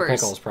she cucumbers. can't have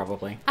pickles,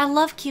 probably. I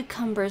love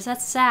cucumbers.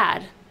 That's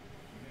sad.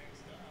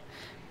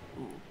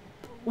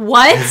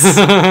 What?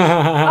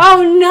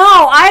 Oh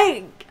no!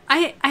 I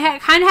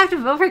kind of have to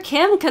vote for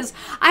Kim because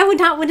I would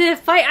not win in a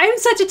fight. I'm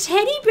such a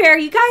teddy bear.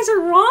 You guys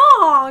are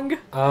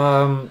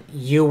wrong.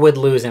 You would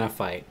lose in a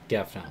fight,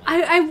 definitely.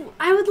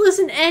 I would lose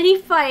in any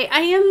fight.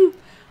 I am.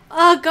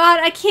 Oh God,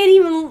 I can't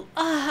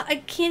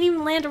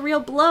even land a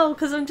real blow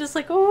because I'm just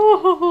like,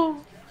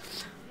 oh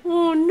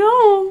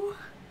no.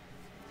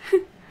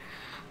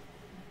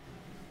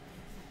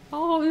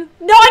 Oh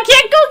no, I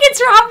can't go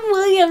against Robin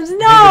Williams. No.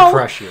 He would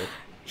crush you.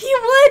 He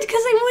would,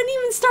 because I wouldn't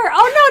even start.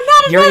 Oh no,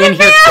 not You're another in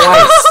here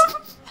twice.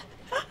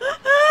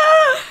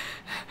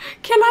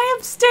 Can I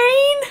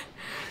abstain?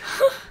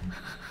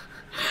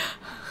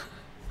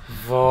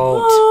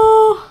 Vote.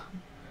 Oh,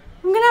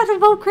 I'm gonna have to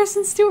vote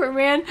Kristen Stewart,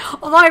 man.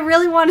 Although I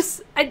really want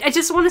to, I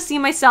just want to see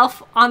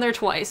myself on there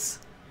twice.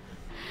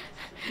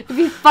 It'd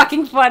be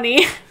fucking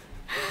funny.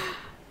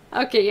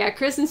 Okay, yeah,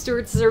 Kristen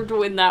Stewart deserved to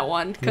win that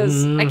one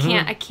because I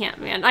can't,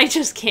 man. I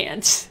just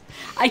can't.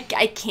 I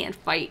can't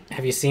fight.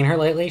 Have you seen her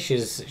lately?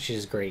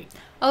 She's great.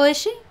 Oh, is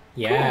she?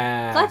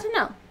 Yeah. Cool. Glad to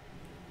know.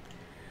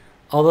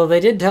 Although they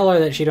did tell her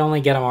that she'd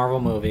only get a Marvel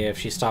movie if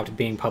she stopped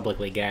being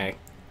publicly gay.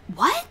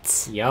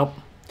 What? Yep.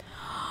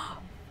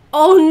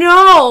 Oh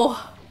no!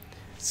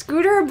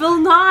 Scooter or Bill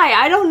Nye?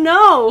 I don't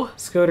know.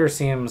 Scooter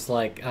seems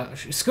like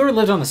Scooter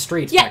lived on the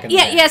streets. Back in the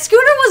day. Yeah.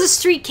 Scooter was a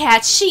street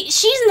cat.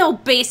 She's no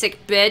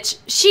basic bitch.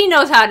 She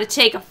knows how to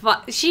take a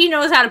fight. She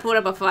knows how to put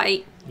up a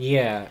fight.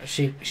 Yeah,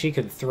 she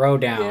could throw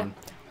down. Yeah.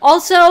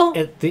 Also,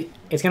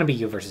 it's gonna be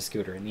you versus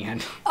Scooter in the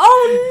end.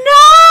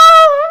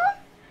 Oh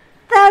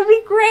no! That'd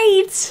be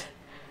great.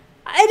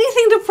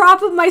 Anything to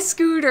prop up my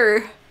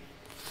Scooter.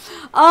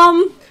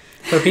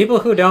 For people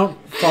who don't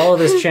follow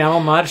this channel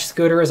much,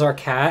 Scooter is our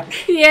cat.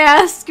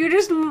 Yeah,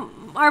 Scooter's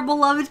our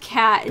beloved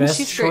cat. And Best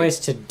she's choice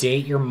to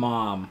date your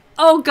mom.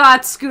 Oh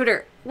God,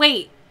 Scooter.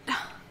 Wait.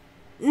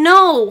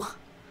 No,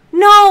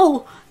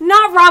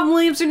 not Robin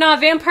Williams or not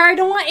a vampire. I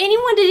don't want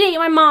anyone to date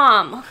my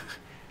mom.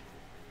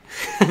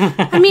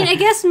 I mean, I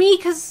guess me,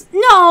 because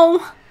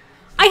no,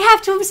 I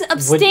have to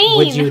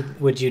abstain.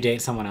 Would you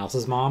date someone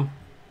else's mom?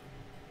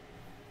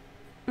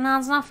 No,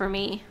 it's not for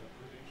me.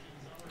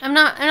 I'm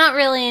not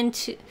really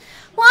into.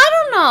 Well, I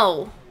don't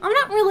know. I'm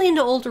not really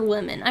into older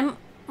women. I'm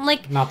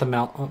like not the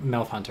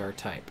MILF hunter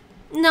type.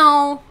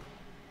 No,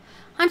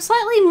 I'm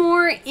slightly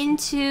more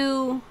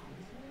into.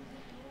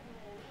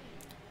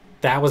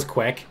 That was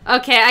quick.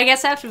 Okay, I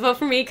guess I have to vote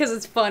for me because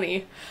it's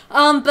funny.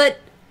 But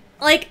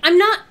like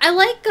I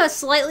like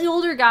slightly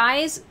older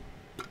guys,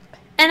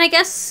 and I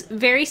guess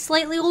very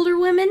slightly older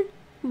women,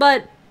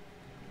 but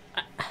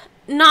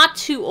not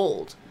too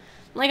old.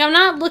 Like I'm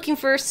not looking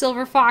for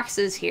silver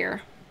foxes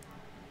here.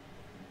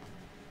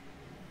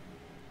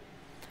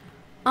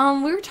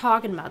 We were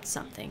talking about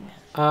something.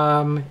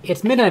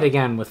 It's midnight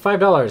again with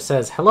 $5.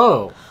 Says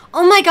hello.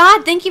 Oh my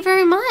God! Thank you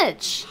very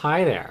much.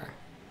 Hi there.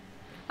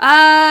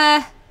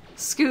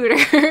 Scooter. No,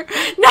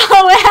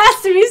 it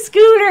has to be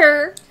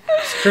Scooter.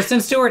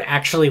 Kristen Stewart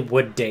actually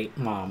would date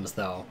moms,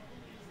 though.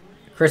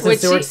 Kristen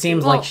Stewart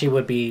seems like she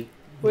would be.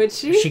 Would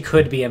she? She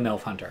could be a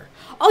MILF hunter.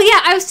 Oh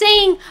yeah, I was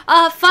saying,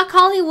 fuck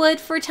Hollywood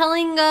for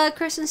telling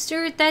Kristen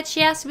Stewart that she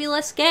has to be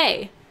less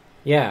gay.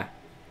 Yeah.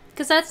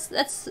 Because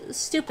that's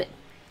stupid.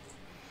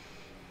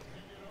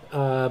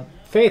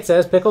 Faith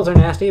says pickles are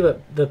nasty,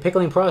 but the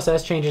pickling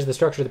process changes the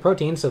structure of the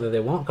protein so that they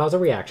won't cause a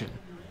reaction.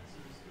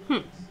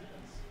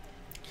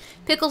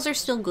 Pickles are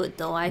still good,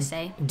 though, I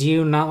say. Do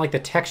you not like the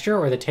texture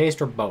or the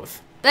taste or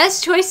both?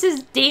 Best choice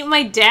is date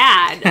my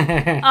dad.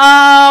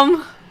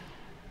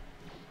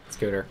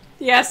 Scooter.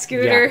 Yeah,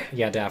 Scooter.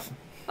 Yeah, def.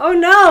 Oh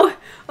no,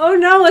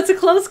 it's a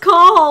close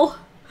call.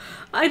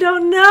 I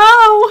don't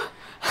know.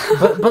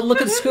 But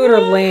look at Scooter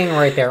laying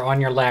right there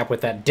on your lap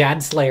with that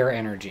Dad Slayer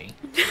energy.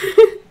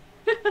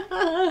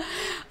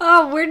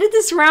 Oh, where did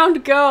this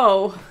round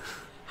go?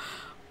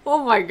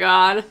 Oh my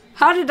god.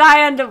 How did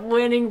I end up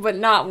winning but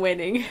not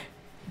winning?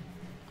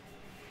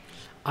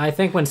 I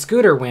think when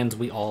Scooter wins,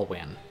 we all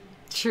win.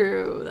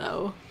 True,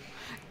 though.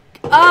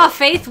 Oh,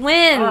 Faith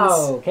wins!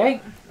 Oh,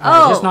 okay.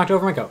 I just knocked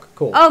over my Coke.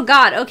 Cool. Oh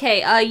god,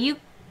 okay, you...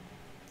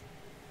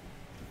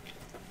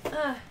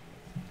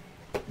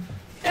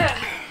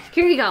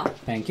 Here you go.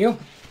 Thank you.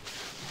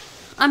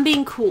 I'm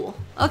being cool.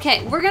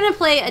 Okay, we're gonna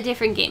play a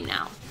different game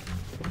now.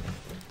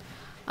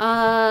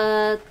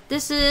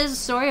 This is the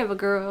story of a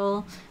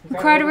girl who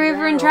cried a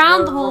river and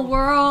drowned the whole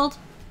world.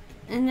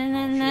 And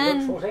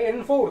then... She looks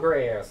in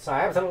photographs.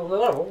 I absolutely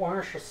love it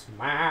when she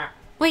smiles.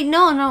 Wait,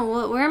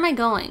 no, where am I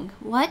going?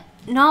 What?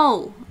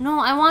 No,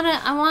 I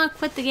wanna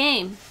quit the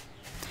game.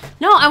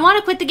 No, I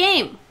wanna quit the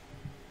game!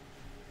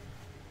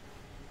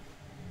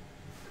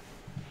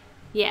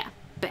 Yeah,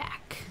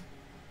 back.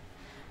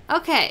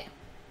 Okay.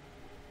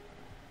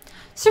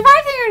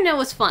 Survive the Internet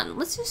was fun.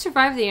 Let's do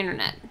Survive the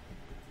Internet.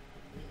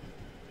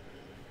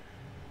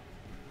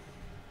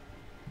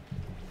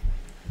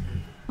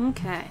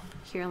 Okay.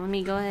 Here, let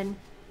me go ahead.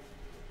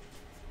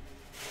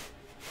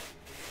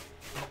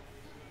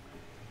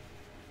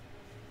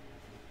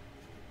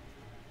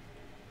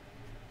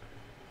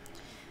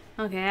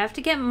 Okay, I have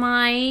to get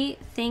my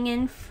thing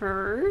in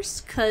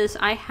first, because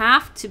I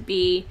have to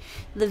be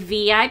the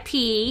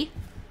VIP.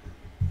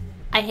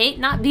 I hate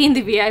not being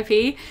the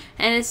VIP,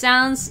 and it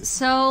sounds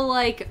so,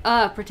 like,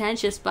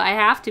 pretentious, but I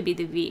have to be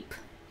the VIP.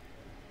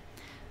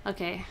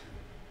 Okay.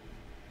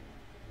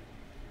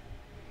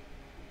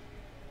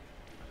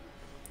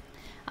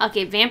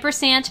 Okay,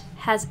 Vampersand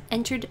has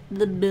entered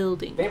the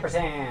building.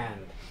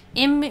 Vampersand!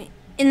 In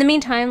the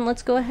meantime,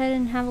 let's go ahead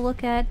and have a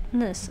look at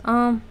this.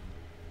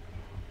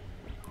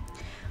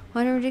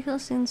 What a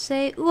ridiculous thing to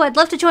say. Ooh, I'd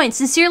love to join.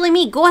 Sincerely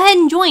me. Go ahead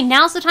and join.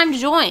 Now's the time to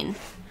join.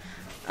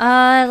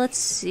 Let's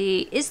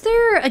see. Is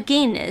there a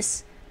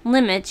gayness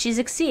limit she's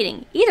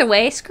exceeding? Either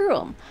way, screw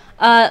 'em.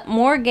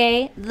 More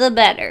gay, the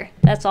better.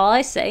 That's all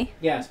I say.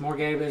 Yes, more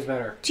gay is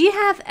better. Do you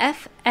have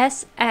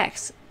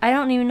FSX? I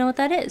don't even know what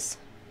that is.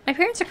 My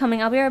parents are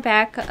coming. I'll be right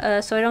back,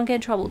 so I don't get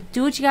in trouble.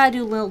 Do what you gotta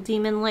do, little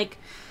demon. Like,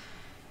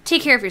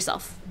 take care of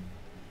yourself.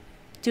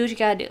 Do what you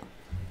gotta do.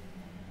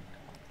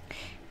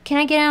 Can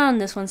I get out on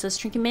this one, says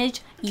Trinket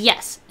Mage?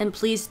 Yes, and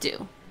please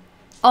do.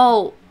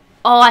 Oh,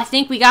 I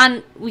think we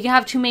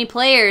have too many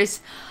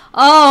players.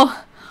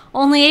 Oh,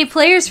 only 8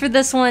 players for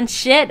this one.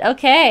 Shit,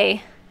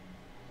 okay.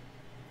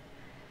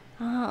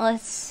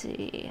 Let's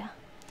see.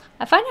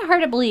 I find it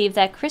hard to believe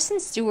that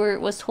Kristen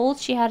Stewart was told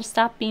she had to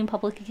stop being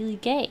publicly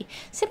gay,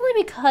 simply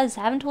because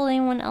they haven't told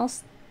anyone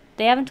else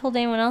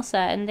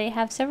that, and they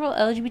have several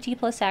LGBT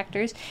plus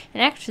actors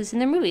and actresses in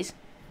their movies.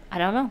 I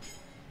don't know.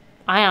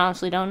 I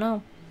honestly don't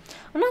know.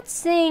 I'm not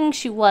saying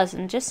she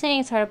wasn't, just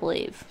saying it's hard to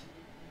believe.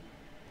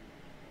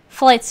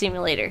 Flight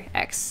Simulator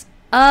X.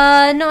 No,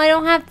 I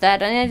don't have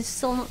that.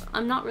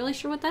 I'm not really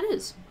sure what that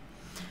is.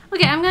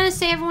 Okay, I'm gonna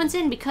say everyone's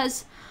in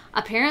because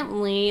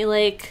apparently,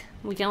 like,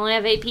 we can only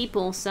have 8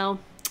 people, so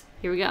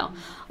here we go.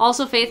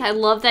 Also, Faith, I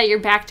love that you're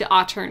back to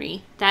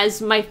Attorney. That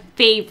is my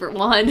favorite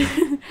one.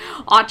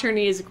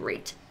 Attorney is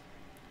great.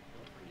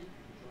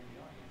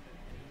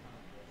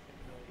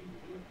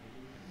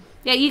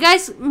 Yeah, you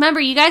guys, remember,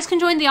 you guys can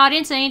join the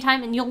audience at any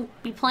time, and you'll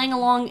be playing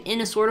along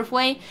in a sort of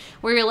way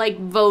where you're, like,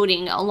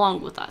 voting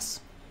along with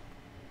us.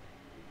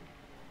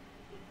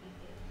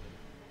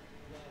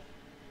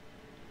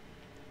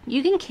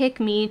 You can kick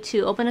me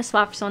to open a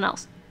spot for someone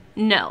else.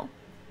 No.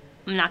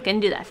 I'm not gonna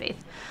do that,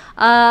 Faith.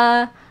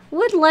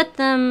 Would let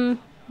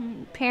them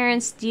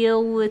parents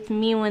deal with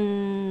me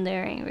when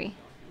they're angry.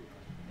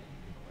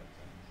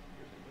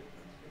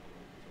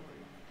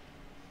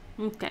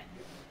 Okay.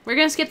 We're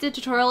gonna skip the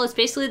tutorial. It's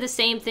basically the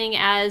same thing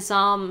as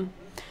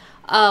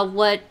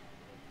what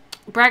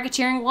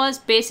bracketeering was.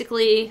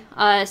 Basically,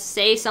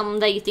 say something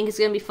that you think is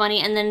gonna be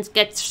funny, and then it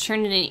gets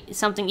turned into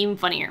something even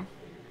funnier.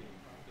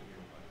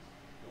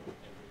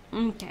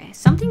 Okay,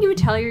 something you would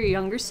tell your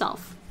younger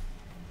self.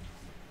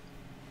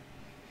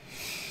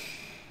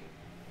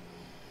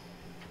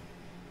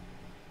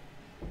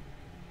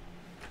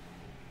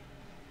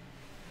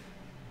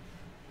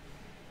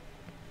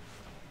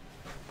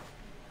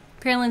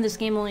 Apparently this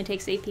game only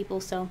takes 8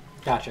 people, so...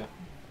 Gotcha.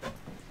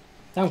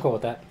 I'm cool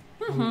with that.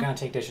 I'm gonna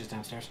take dishes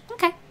downstairs.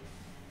 Okay.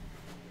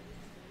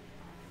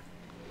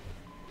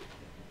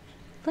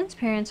 Flint's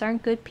parents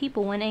aren't good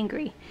people when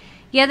angry.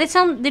 Yeah, they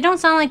don't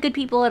sound like good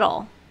people at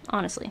all,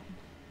 honestly.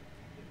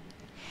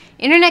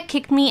 Internet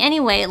kicked me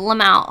anyway,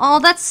 Lamau. Oh,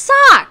 that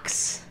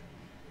sucks!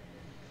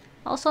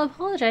 Also, I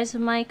apologize if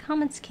my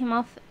comments came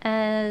off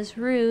as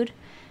rude.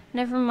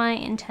 Never my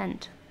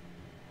intent.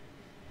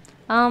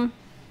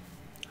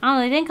 I don't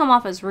know, they didn't come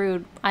off as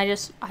rude. I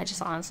just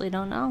honestly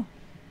don't know.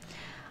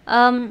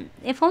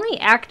 If only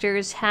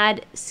actors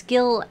had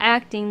skill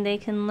acting, they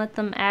can let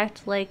them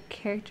act like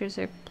characters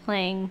are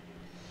playing.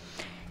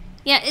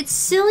 Yeah, it's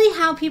silly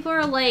how people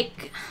are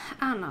like,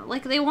 I don't know.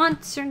 Like, they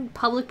want certain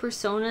public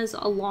personas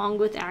along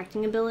with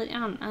acting ability. I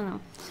don't know.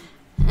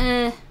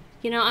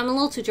 You know, I'm a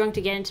little too drunk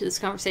to get into this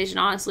conversation,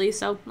 honestly,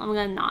 so I'm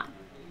gonna not.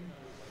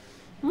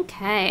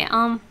 Okay,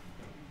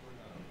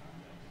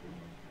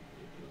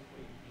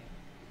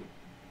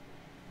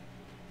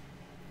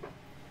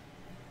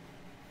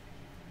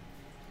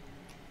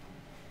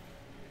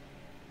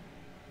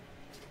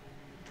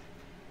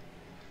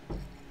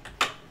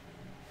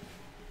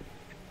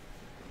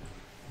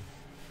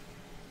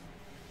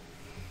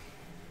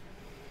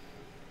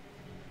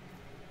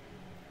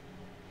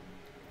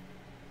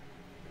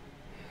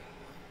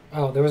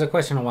 Oh, there was a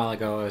question a while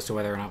ago as to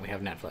whether or not we have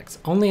Netflix.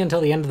 Only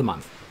until the end of the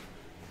month.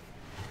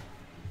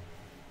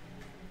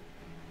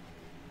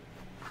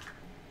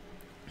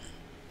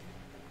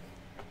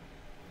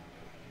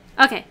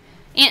 okay.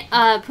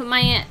 And, put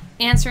my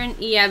answer in.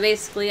 Yeah,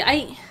 basically,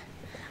 I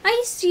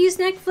used to use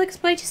Netflix,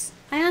 but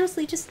I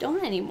honestly just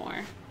don't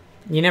anymore.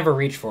 You never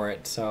reach for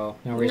it, so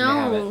no reason to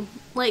have it.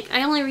 Like,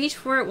 I only reach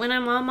for it when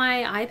I'm on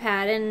my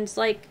iPad, and it's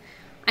like,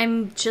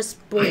 I'm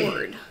just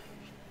bored.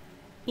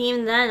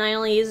 Even then, I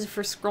only use it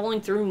for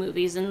scrolling through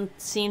movies and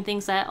seeing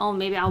things that, oh,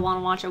 maybe I want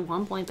to watch at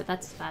one point, but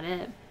that's about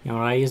it. You know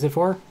what I use it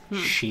for?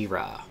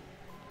 She-Ra.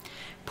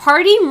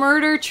 Party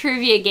murder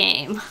trivia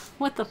game.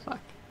 What the fuck?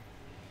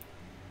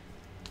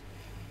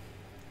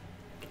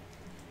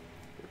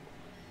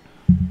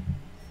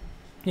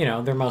 You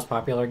know, their most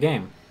popular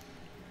game.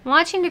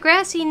 Watching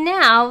Degrassi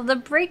now, the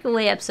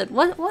breakaway episode.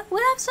 What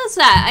episode's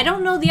that? I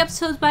don't know the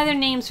episodes by their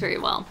names very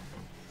well.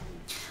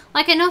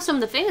 Like, I know some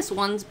of the famous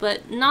ones,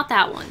 but not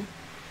that one.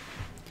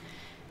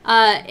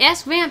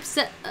 Ask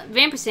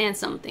Vampersand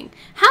something.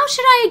 How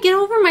should I get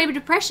over my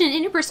depression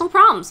and interpersonal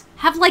problems?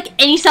 Have, like,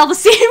 any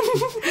self-esteem?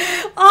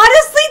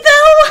 Honestly,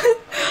 though?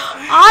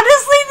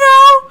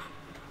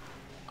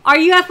 Are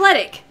you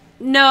athletic?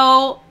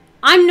 No.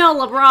 I'm no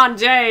LeBron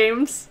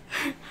James.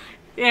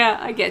 Yeah,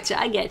 I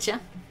getcha.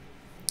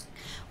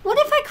 What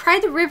if I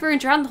cried the river and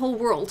drowned the whole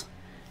world?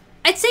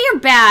 I'd say you're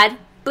bad,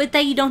 but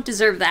that you don't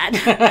deserve that.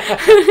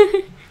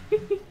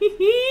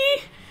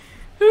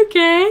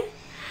 Okay.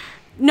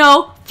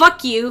 No,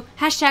 fuck you.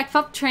 Hashtag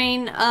fuck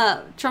train,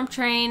 Trump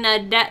train,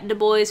 Du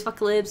Bois,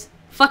 fuck libs.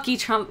 Fuck you,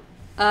 Trump.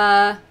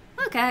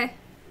 Okay.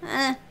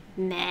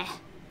 Meh.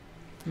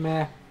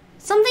 Meh.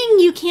 Something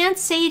you can't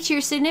say to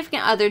your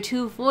significant other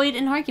to avoid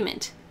an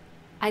argument.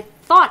 I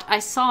thought I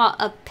saw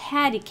a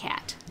patty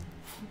cat.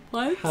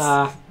 What?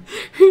 I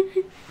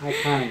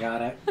kinda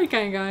got it.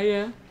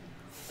 Yeah.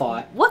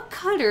 Thought. What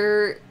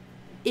color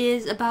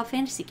is about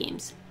fantasy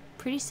games?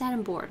 Pretty sad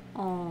and bored.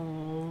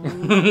 Oh.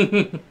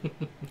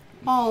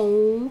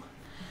 Oh.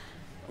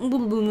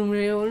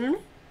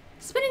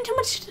 Spending too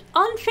much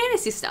on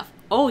fantasy stuff.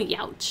 Oh,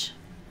 youch.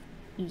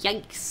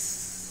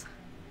 Yikes.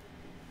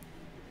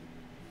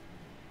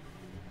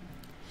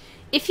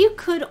 If you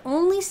could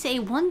only say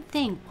one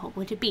thing, what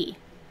would it be?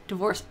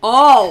 Divorce.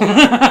 Oh.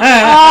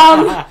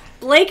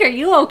 Blake, are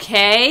you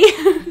okay?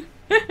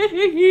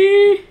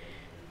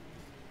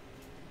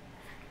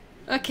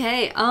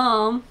 Okay,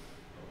 I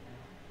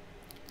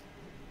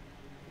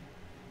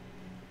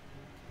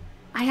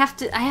have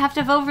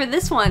to vote for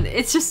this one.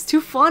 It's just too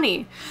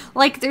funny.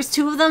 Like, there's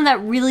two of them that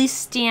really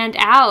stand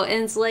out,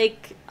 and it's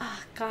like,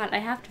 oh, God, I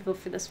have to vote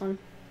for this one.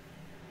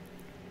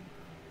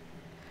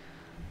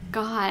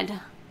 God.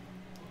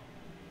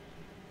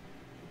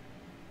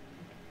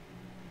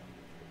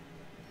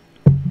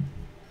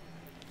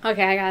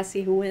 Okay, I gotta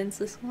see who wins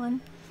this one.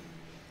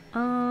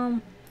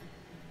 Well,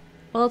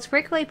 it's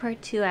Breakaway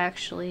Part 2,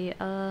 actually.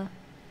 The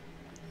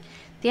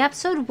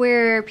episode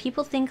where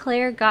people think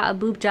Claire got a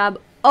boob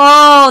job.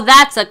 Oh,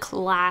 that's a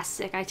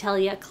classic. I tell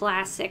you, a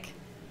classic.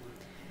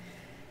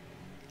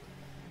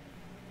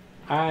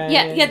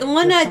 Yeah, the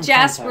one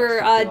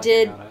Jasper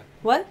did.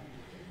 What?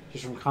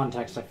 Just from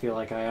context, I feel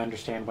like I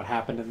understand what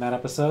happened in that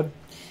episode.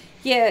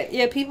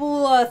 Yeah,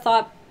 people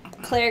thought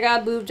Claire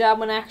got a boob job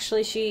when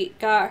actually she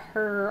got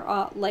her,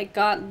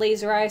 got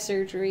laser eye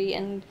surgery,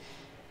 and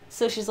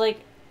so she's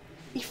like,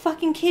 you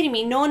fucking kidding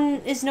me? No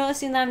one is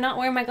noticing that I'm not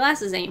wearing my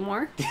glasses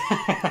anymore.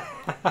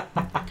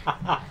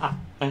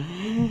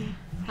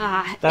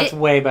 That's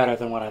way better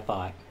than what I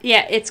thought.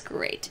 Yeah, it's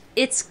great.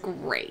 It's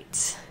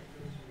great.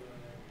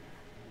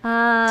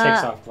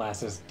 Takes off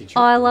glasses.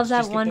 I love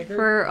that one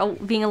for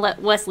being a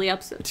Wesley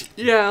episode.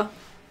 Yeah.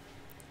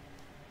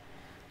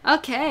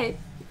 Okay.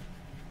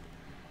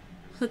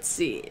 Let's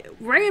see.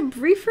 Write a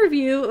brief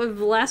review of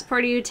the last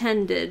party you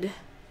attended.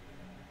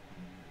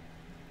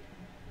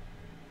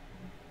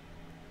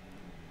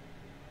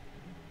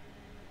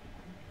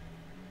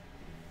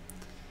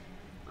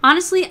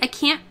 Honestly, I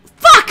can't.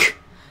 Fuck!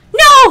 No!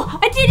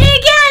 I did it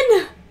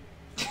again!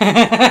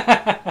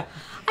 I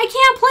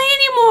can't play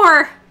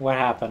anymore! What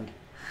happened?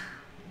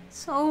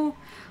 So,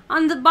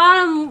 on the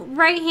bottom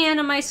right hand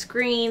of my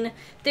screen,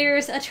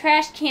 there's a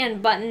trash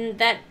can button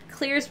that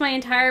clears my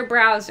entire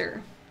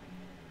browser.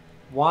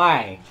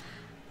 Why?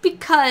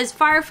 Because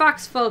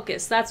Firefox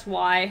Focus, that's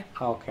why.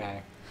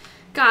 Okay.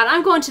 God,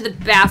 I'm going to the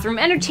bathroom.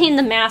 Entertain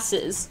the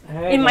masses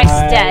Hey, in my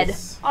guys.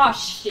 stead. Oh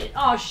shit!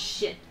 Oh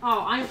shit!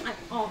 Oh,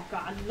 oh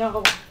God,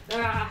 no!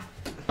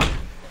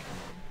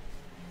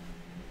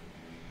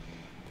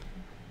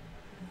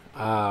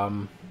 Ah.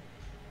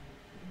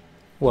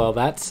 Well,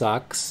 that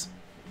sucks.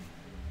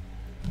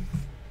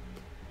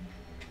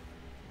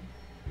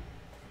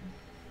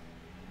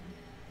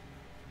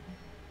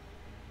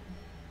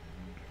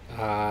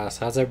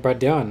 So how's everybody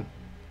doing?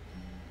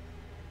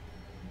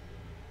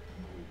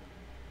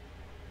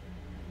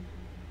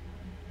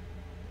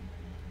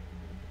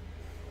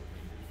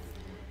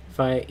 If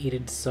I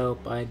eated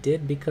soap, I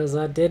did because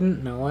I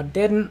didn't. No, I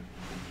didn't.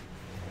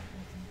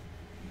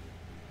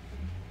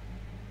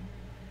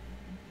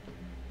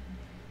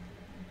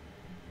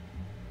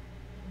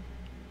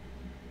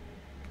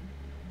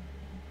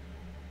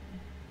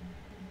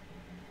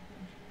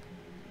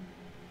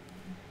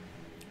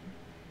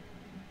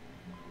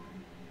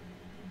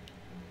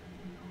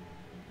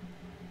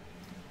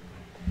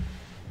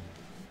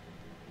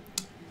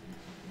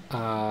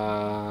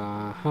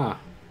 Huh.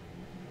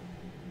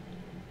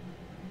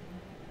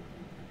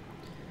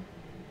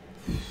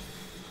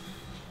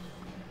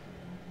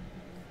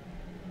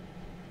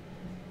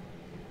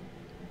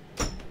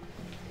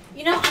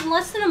 You know, I'm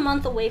less than a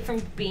month away from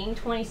being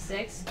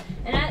 26,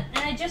 and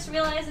I just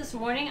realized this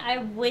morning I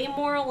have way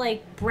more,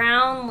 like,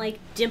 brown, like,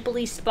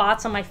 dimply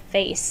spots on my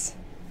face.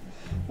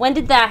 When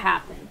did that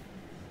happen?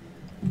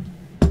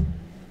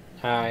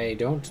 I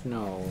don't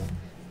know.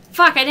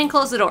 Fuck, I didn't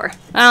close the door.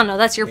 I don't know,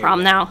 that's your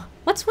problem now.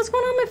 What's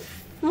going on with...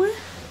 What?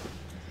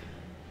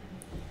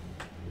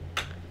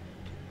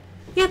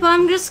 Yeah, but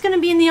I'm just gonna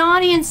be in the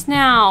audience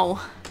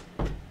now.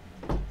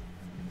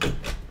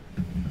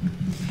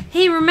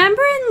 Hey,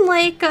 remember in,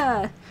 like,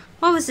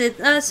 what was it?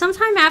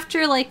 Sometime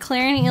after, like,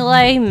 Claire and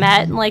Eli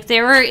met, like,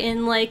 they were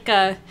in, like,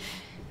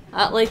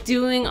 like,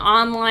 doing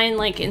online,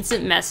 like,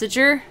 instant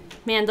messenger?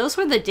 Man, those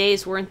were the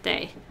days, weren't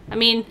they? I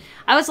mean,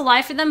 I was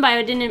alive for them, but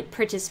I didn't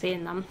participate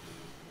in them.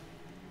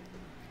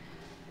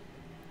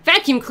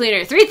 Vacuum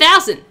cleaner,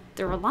 3,000!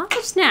 There were lots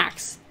of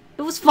snacks.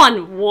 It was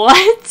fun.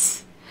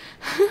 What?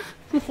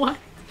 What?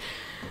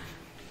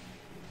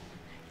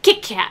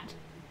 Kit Kat.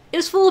 It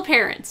was full of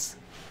parents.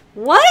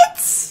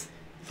 What?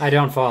 I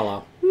don't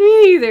follow.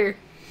 Me either.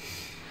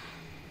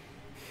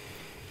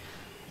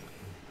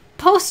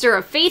 Poster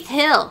of Faith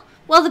Hill.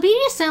 Well, the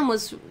BDSM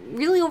was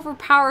really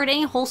overpowered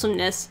any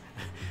wholesomeness.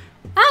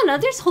 I don't know,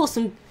 there's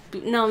wholesome...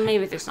 No,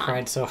 maybe there's not.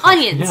 Cried so hard.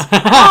 Onions.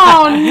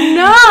 Oh,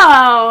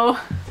 no!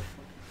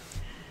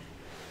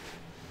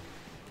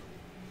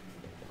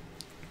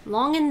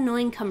 Long and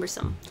annoying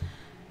cumbersome.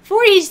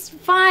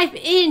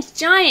 45-inch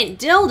giant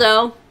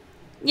dildo.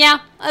 Yeah,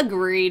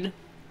 agreed.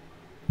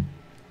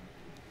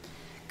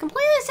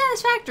 Completely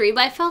satisfactory,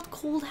 but I felt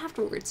cold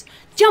afterwards.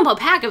 Jump a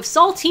pack of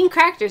saltine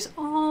crackers.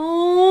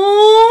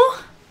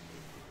 Oh.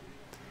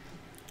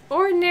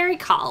 Ordinary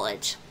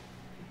college.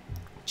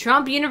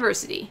 Trump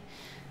University.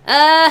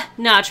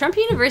 No, Trump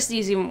University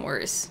is even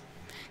worse.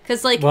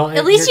 Because, like, well,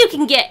 at least you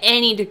can get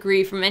any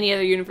degree from any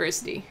other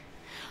university.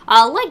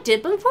 Liked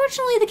it, but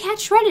unfortunately the cat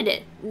shredded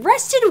it.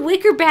 Rusted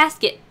wicker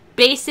basket.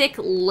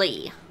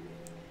 Basically.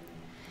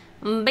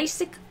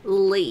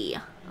 Basically.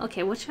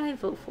 Okay, what should I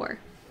vote for?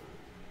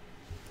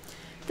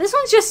 This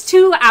one's just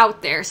too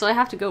out there, so I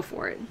have to go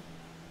for it.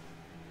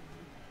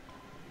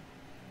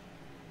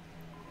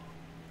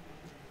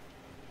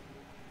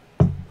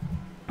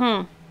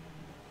 I'm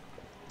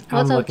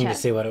looking to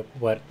see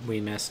what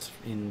we missed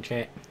in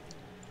chat.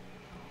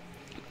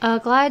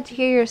 Glad to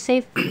hear you're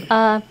safe.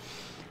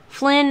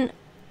 Flynn,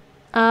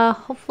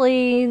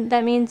 hopefully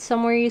that means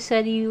somewhere you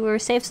said you were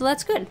safe, so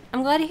that's good.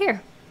 I'm glad to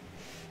hear.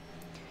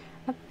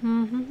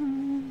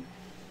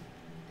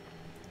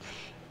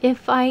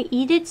 If I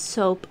eated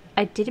soap,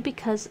 I did it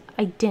because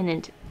I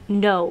didn't.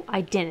 No,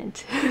 I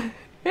didn't.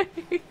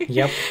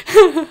 Yep.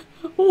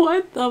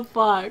 What the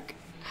fuck?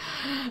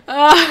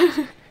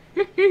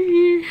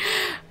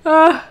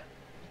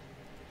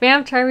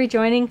 Bam, try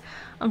rejoining.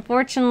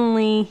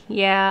 Unfortunately,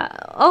 yeah.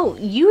 Oh,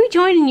 you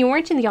rejoined and you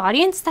weren't in the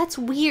audience? That's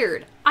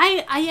weird.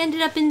 I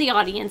ended up in the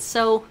audience,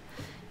 so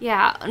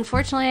yeah,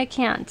 unfortunately I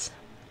can't.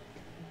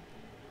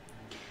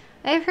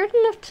 I've heard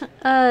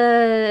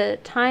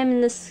enough time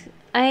in this.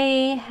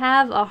 I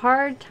have a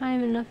hard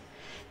time enough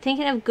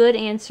thinking of good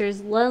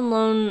answers, let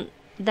alone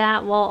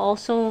that while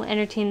also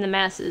entertaining the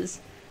masses.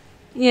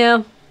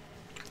 Yeah.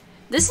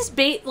 This is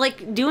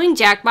like doing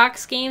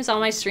Jackbox games on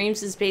my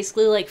streams is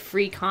basically like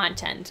free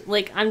content.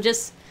 Like I'm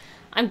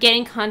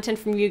getting content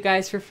from you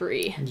guys for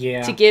free.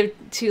 Yeah.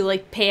 To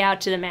like pay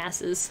out to the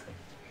masses.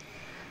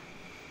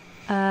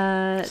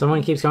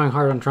 Someone keeps going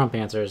hard on Trump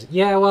answers.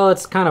 Yeah, well,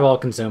 it's kind of all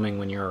consuming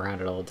when you're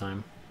around it all the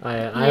time. I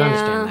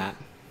understand that.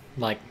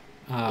 Like,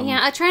 yeah,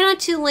 I try not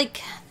to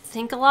like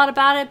think a lot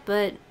about it,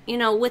 but you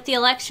know, with the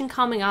election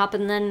coming up,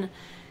 and then,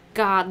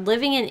 God,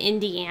 living in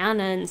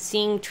Indiana and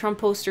seeing Trump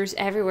posters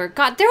everywhere.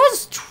 God, there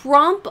was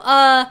Trump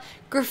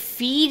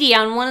graffiti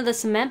on one of the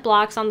cement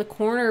blocks on the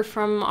corner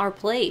from our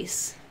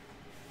place,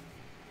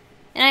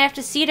 and I have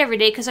to see it every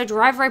day because I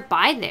drive right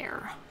by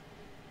there.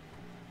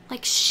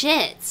 Like,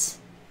 shit.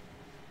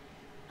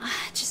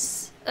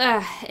 Just,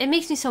 it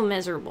makes me so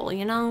miserable,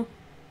 you know?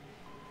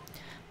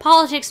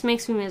 Politics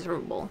makes me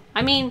miserable.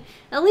 I mean,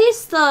 at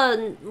least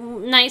the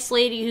nice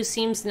lady who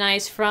seems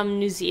nice from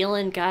New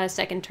Zealand got a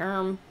second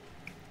term.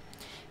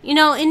 You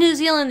know, in New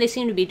Zealand, they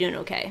seem to be doing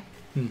okay.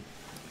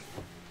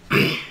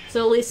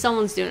 So at least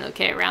someone's doing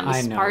okay around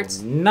these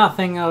parts. I know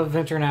nothing of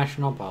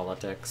international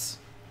politics.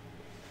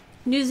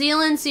 New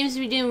Zealand seems to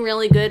be doing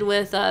really good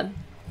with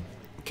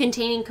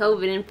containing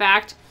COVID. In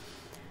fact,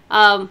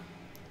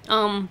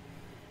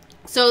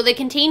 so they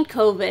contained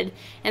COVID,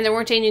 and there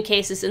weren't any new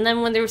cases. And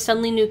then when there were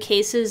suddenly new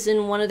cases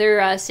in one of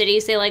their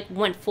cities, they like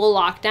went full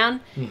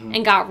lockdown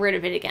and got rid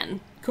of it again.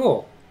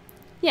 Cool.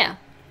 Yeah.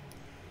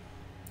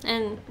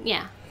 And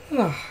yeah.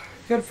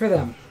 Good for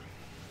them.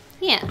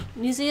 Yeah,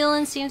 New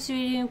Zealand seems to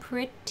be doing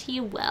pretty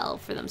well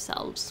for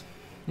themselves.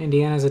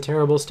 Indiana's a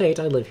terrible state.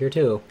 I live here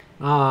too.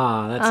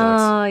 Ah, that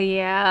sucks. Oh,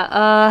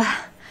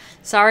 yeah.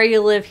 Sorry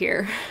you live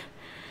here.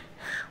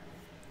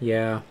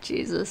 Yeah.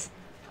 Jesus.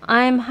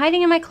 I'm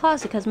hiding in my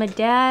closet because my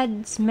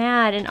dad's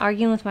mad and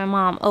arguing with my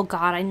mom. Oh,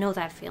 God, I know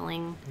that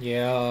feeling.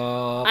 Yeah.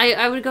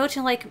 I would go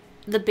to, like,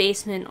 the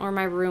basement or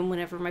my room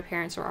whenever my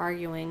parents were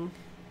arguing.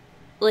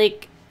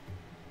 Like,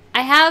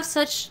 I have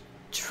such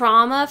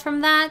trauma from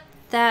that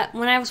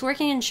when I was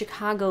working in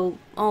Chicago,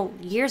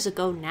 years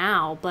ago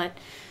now, but,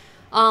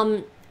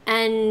 and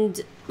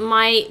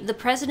the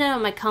president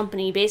of my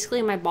company,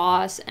 basically my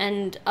boss,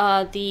 and,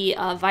 the,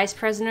 vice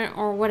president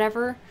or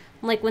whatever,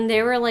 like, when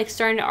they were, like,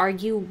 starting to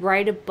argue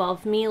right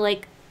above me,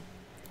 like,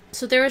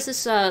 so there was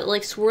this,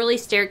 like, swirly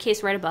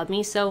staircase right above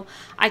me, so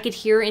I could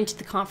hear into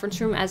the conference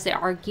room as they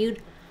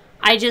argued.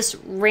 I just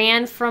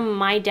ran from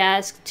my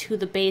desk to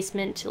the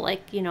basement to,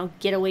 like, you know,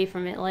 get away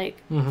from it, like,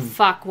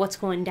 fuck, what's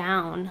going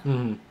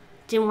down?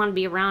 Didn't want to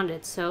be around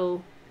it,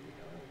 so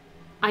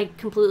I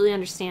completely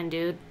understand,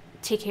 dude.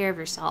 Take care of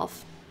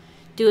yourself.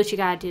 Do what you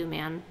gotta do,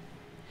 man.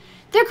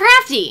 They're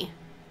crafty!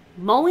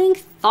 Mowing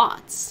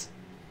thoughts.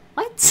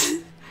 What?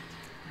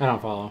 I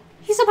don't follow.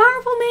 He's a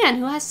powerful man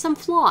who has some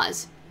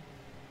flaws.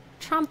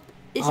 Trump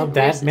isn't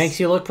that racist. makes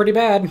you look pretty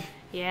bad.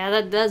 Yeah,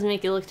 that does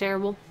make you look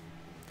terrible.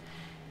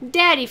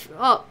 Daddy...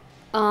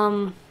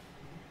 I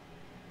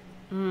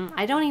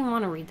don't even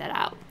want to read that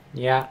out.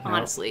 Yeah. No.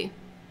 Honestly.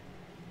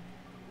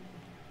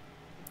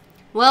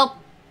 Well,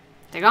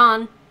 they're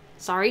gone.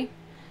 Sorry.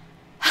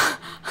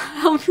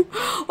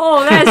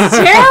 Oh, that's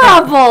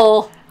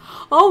terrible!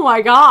 Oh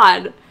my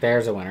god.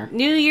 There's a winner.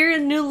 New year,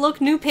 new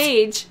look, new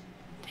page.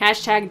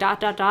 Hashtag ...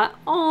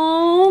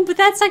 Oh, but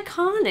that's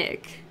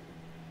iconic.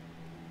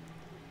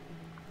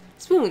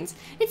 Spoons.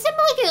 It seemed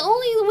like the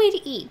only way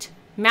to eat.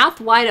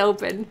 Mouth wide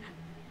open.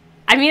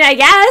 I mean, I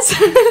guess.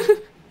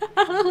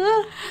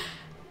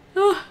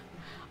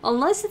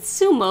 Unless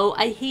it's sumo,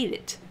 I hate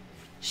it.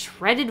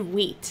 Shredded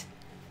wheat.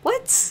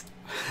 What?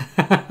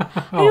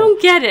 I don't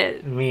get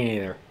it. Me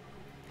neither.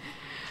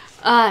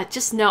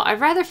 Just no. I'd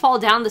rather fall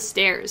down the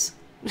stairs.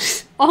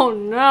 Oh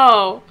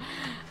no.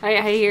 I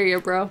hear you,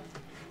 bro.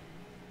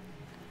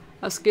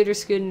 A scooter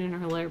scooting in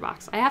her litter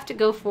box. I have to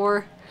go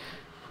for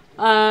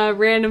the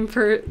random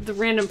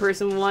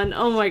person one.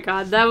 Oh my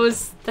god,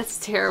 that's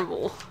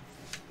terrible.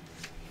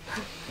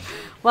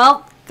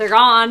 Well, they're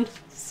gone.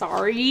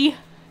 Sorry.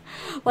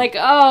 Like,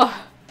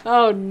 oh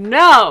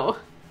no.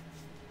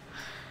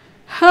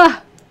 Huh.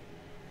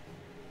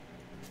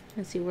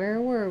 Let's see, where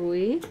were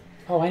we?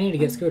 Oh, I need to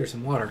get Scooter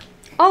some water.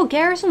 Oh,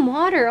 get her some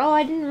water. Oh,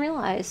 I didn't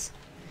realize.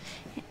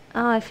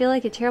 Oh, I feel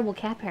like a terrible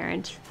cat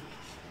parent.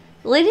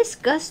 The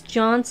latest Gus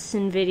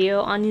Johnson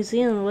video on New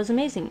Zealand was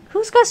amazing.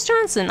 Who's Gus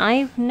Johnson?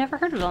 I've never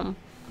heard of him.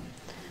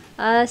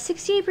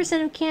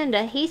 68% of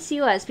Canada hates the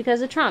U.S.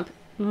 because of Trump.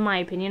 My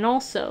opinion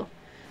also.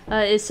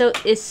 Is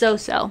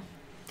so.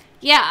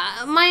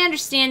 Yeah, my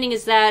understanding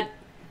is that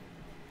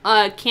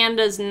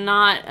Canada's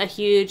not a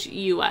huge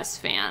U.S.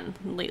 fan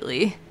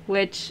lately,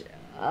 which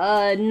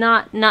I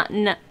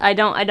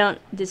don't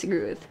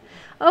disagree with.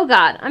 Oh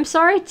God, I'm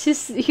sorry to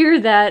hear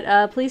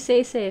that. Please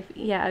stay safe.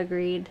 Yeah,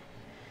 agreed.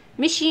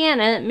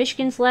 Michiana,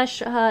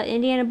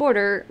 Michigan/Indiana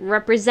border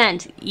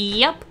represent.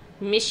 Yep,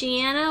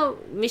 Michiana.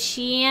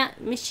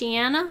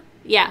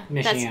 Yeah,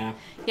 Michiana.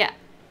 Yeah.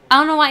 I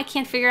don't know why I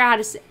can't figure out how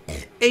to say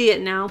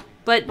it now,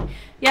 but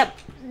yep,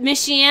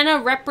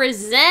 Michiana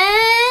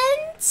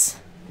represents.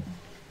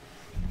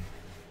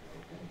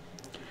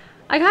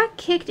 I got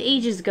kicked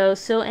ages ago,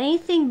 so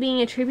anything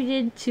being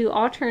attributed to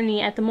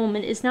Alternity at the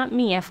moment is not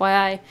me,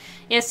 FYI.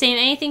 Yeah, same.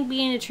 Anything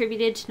being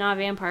attributed to not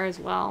vampire as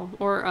well,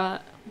 or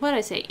what did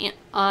I say?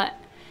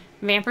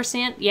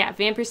 Vampersand? Yeah,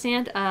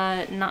 Vampersand.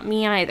 Not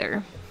me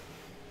either.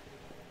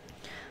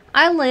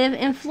 I live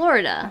in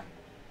Florida.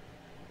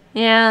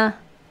 Yeah,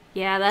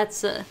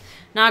 that's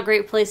not a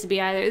great place to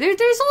be either.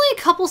 There's only a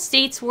couple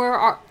states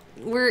where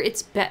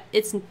it's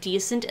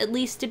decent at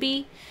least to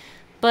be,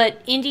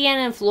 but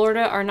Indiana and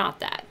Florida are not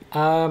that.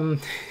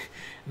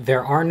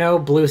 There are no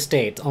blue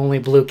states, only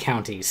blue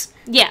counties.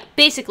 Yeah,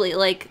 basically,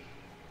 like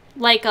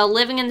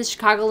living in the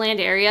Chicagoland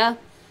area,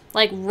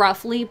 like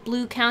roughly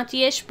blue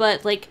county-ish,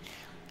 but like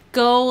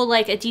go,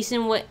 like, a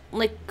decent way,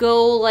 like,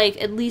 go,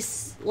 like, at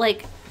least,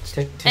 like,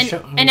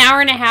 an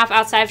hour and a half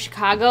outside of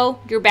Chicago,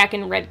 you're back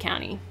in Red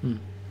County.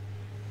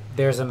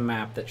 There's a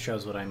map that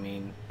shows what I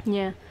mean.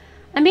 Yeah.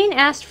 I'm being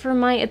asked for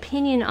my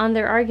opinion on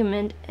their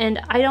argument, and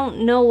I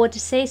don't know what to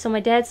say, so my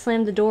dad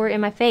slammed the door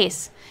in my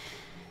face.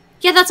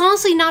 Yeah, that's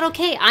honestly not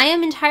okay. I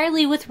am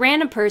entirely with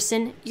random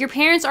person. Your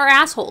parents are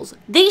assholes.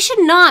 They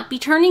should not be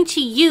turning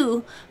to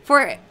you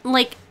for,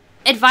 like,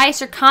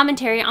 advice or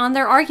commentary on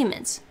their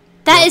arguments.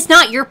 That is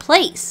not your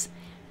place.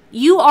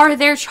 You are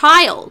their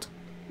child.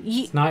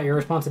 It's not your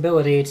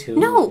responsibility to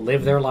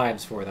live their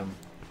lives for them.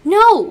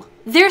 No,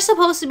 they're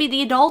supposed to be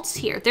the adults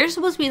here. They're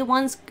supposed to be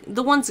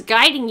the ones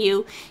guiding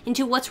you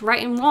into what's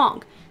right and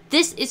wrong.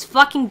 This is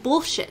fucking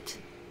bullshit.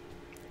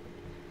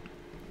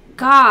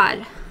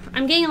 God,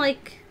 I'm getting,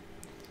 like,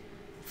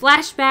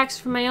 flashbacks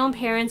from my own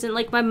parents, and,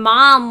 like, my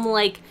mom,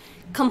 like,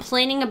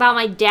 complaining about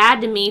my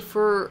dad to me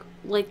for,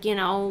 like, you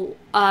know,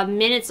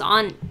 minutes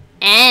on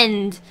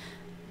end,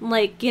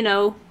 like, you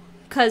know,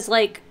 because,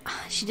 like,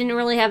 she didn't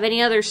really have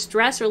any other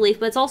stress relief,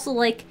 but it's also,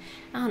 like,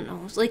 I don't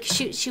know, it's like,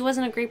 she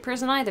wasn't a great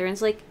person either, and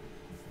it's like,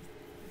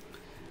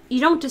 you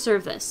don't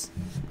deserve this.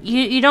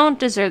 You don't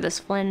deserve this,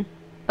 Flynn,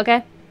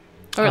 okay?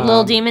 Or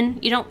Little Demon,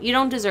 you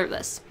don't deserve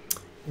this.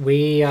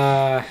 We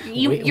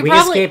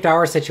escaped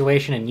our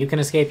situation, and you can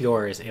escape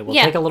yours. It will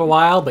take a little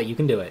while, but you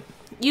can do it.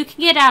 You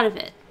can get out of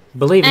it.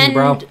 Believe me,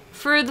 bro. And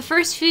for the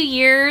first few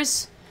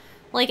years,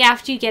 like,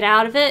 after you get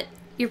out of it,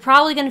 you're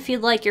probably going to feel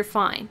like you're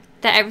fine.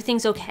 That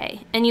everything's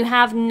okay. And you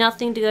have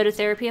nothing to go to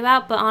therapy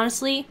about, but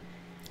honestly...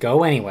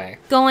 Go anyway.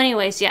 Go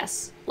anyways,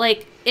 yes.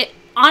 Like,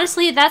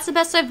 honestly, that's the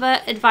best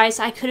advice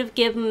I could have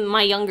given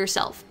my younger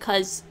self.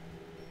 Because,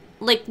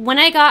 like, when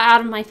I got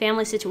out of my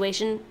family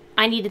situation,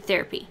 I needed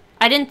therapy.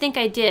 I didn't think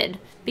I did,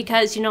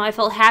 because, you know, I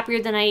felt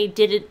happier than I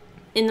did it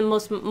in the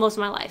most of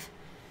my life.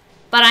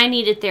 But I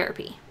needed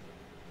therapy.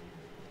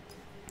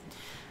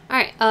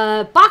 Alright,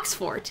 box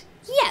fort.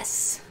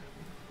 Yes!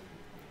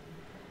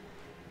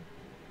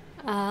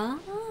 I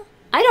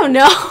don't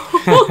know.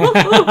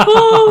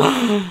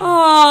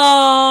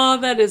 Oh,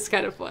 that is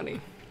kind of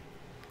funny.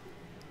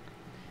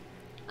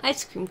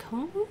 Ice cream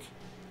cone?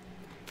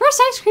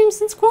 First ice cream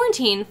since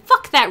quarantine.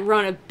 Fuck that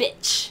Rona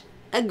bitch.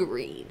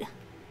 Agreed.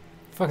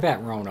 Fuck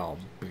that Rona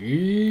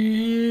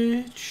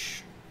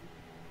bitch.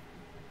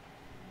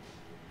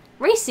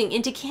 Racing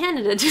into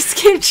Canada to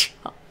skip.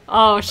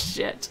 Oh,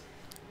 shit.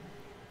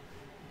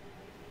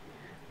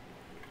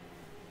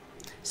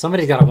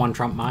 Somebody's got a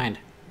one-Trump mind.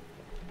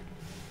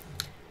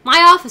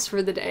 My office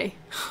for the day.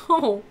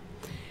 Oh.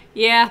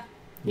 Yeah.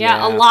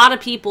 Yeah, a lot of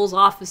people's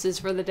offices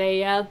for the day,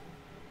 yeah.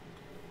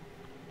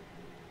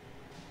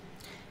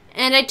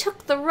 And I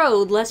took the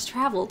road less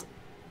traveled.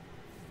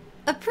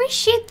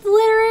 Appreciate the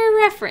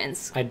literary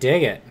reference. I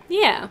dig it.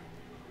 Yeah.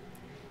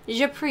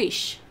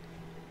 J'appreciate.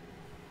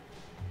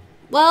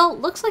 Well,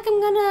 looks like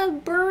I'm gonna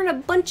burn a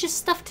bunch of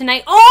stuff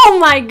tonight. Oh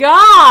my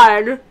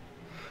god!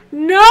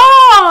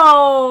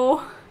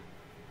 No!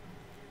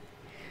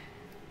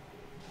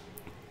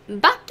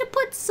 About to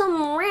put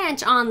some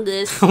ranch on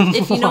this,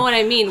 if you know what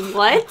I mean.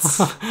 What?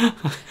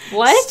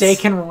 What?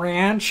 Steak and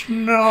ranch?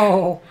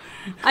 No.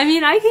 I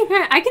mean,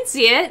 I can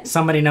see it.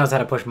 Somebody knows how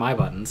to push my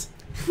buttons.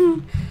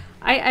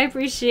 I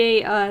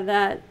appreciate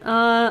that.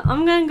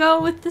 I'm gonna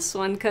go with this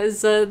one,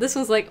 because this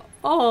one's like,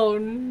 oh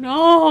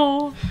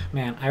no.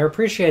 Man, I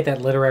appreciate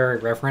that literary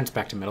reference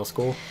back to middle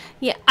school.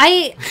 Yeah,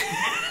 Okay.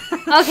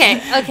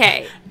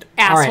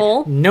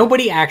 Asshole. Right.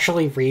 Nobody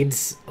actually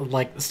reads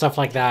like stuff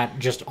like that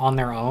just on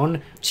their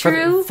own.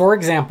 True. For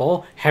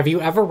example, have you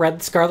ever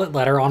read Scarlet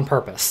Letter on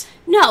purpose?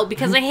 No,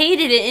 because I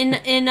hated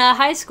it in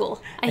high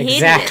school. I hated it.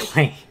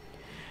 Exactly.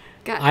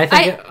 God,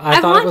 I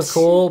thought it was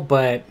cool,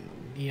 but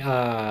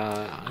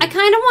I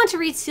kind of want to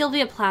read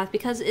Sylvia Plath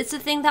because it's a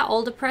thing that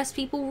all depressed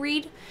people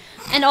read,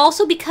 and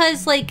also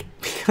because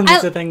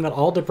it's a thing that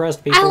all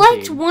depressed people. I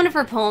liked one of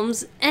her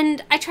poems,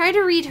 and I tried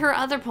to read her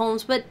other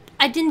poems, but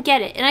I didn't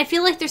get it, and I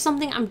feel like there's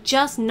something I'm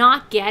just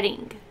not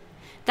getting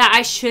that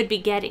I should be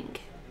getting,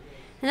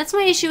 and that's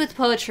my issue with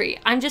poetry.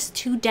 I'm just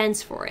too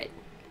dense for it.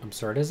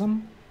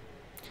 Absurdism?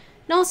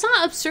 No, it's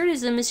not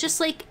absurdism. It's just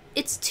like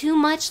it's too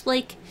much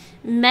like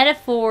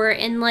metaphor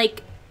and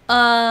like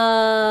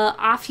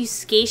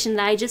obfuscation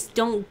that I just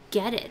don't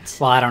get it.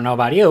 Well, I don't know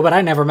about you, but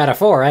I never met a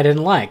four I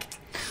didn't like.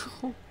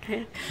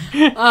 Okay.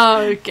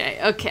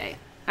 Okay.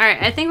 All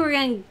right, I think we're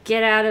gonna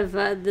get out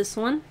of this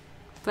one,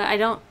 but I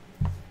don't.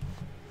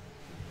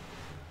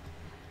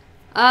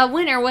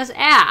 Winner was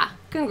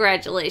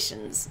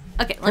Congratulations.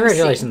 Okay,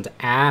 congratulations,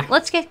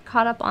 Let's get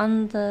caught up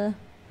on the.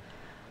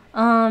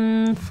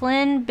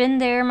 Flynn, been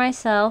there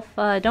myself.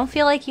 Don't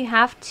feel like you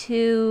have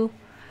to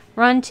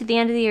run to the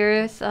end of the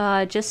earth.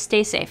 Just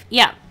stay safe.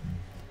 Yeah,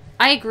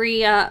 I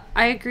agree. I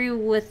agree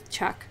with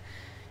Chuck.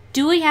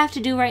 Do what you have to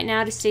do right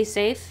now to stay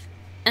safe,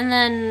 and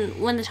then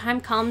when the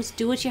time comes,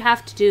 do what you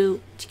have to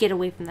do to get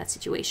away from that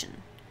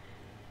situation.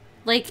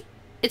 Like,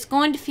 it's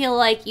going to feel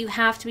like you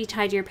have to be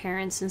tied to your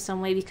parents in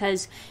some way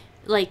because,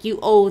 like, you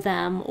owe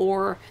them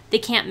or they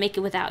can't make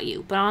it without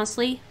you. But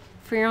honestly,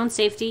 for your own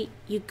safety,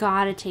 you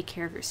gotta take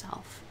care of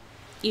yourself.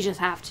 You just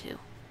have to.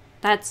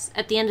 That's,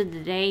 at the end of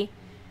the day,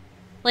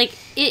 like,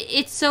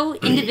 it's so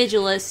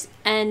individualist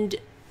and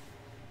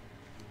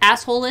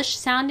asshole-ish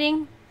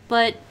sounding,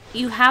 but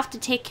you have to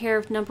take care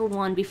of number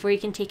one before you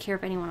can take care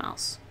of anyone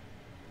else.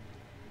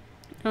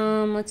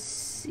 Let's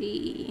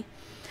see.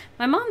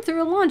 My mom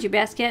threw a laundry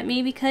basket at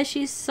me because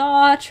she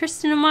saw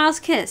Tristan and Miles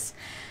kiss.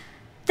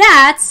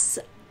 That's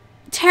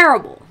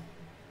terrible.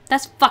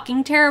 That's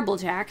fucking terrible,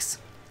 Jax.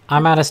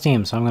 I'm out of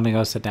steam, so I'm gonna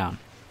go sit down.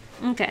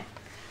 Okay.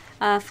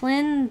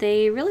 Flynn,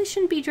 they really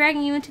shouldn't be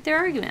dragging you into their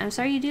argument. I'm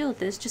sorry you deal with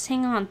this. Just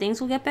hang on.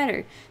 Things will get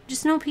better.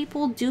 Just know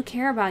people do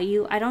care about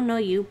you. I don't know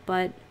you,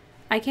 but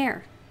I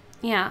care.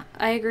 Yeah,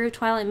 I agree with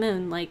Twilight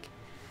Moon. Like,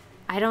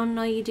 I don't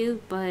know you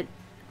do, but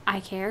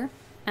I care.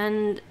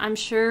 And I'm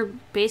sure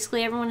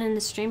basically everyone in the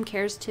stream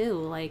cares too.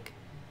 Like,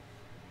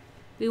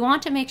 we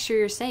want to make sure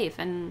you're safe,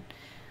 and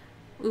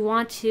we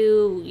want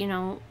to, you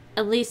know,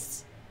 at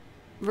least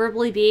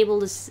verbally be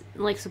able to,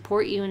 like,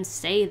 support you and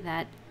say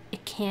that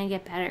it can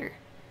get better.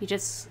 You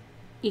just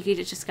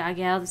gotta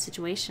get out of the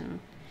situation.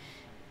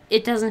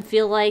 It doesn't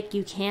feel like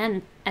you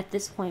can at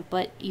this point,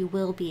 but you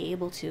will be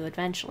able to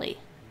eventually.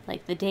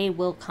 Like, the day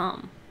will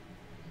come.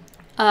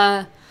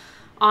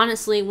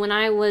 Honestly, when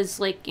I was,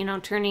 like, you know,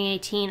 turning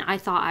 18, I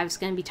thought I was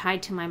going to be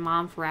tied to my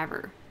mom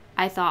forever.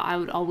 I thought I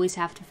would always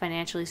have to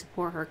financially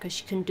support her because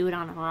she couldn't do it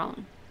on her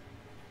own.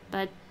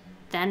 But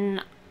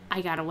then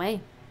I got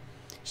away.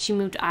 She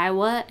moved to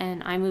Iowa,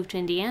 and I moved to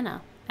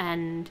Indiana.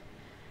 And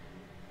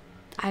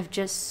I've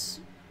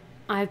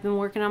been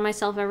working on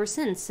myself ever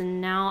since.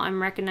 And now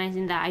I'm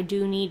recognizing that I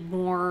do need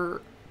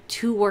more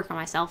to work on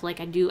myself.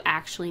 Like, I do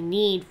actually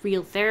need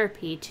real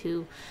therapy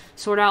to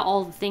sort out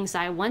all the things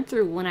that I went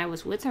through when I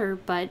was with her,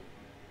 but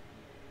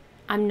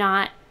I'm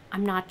not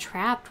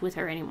trapped with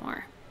her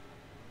anymore.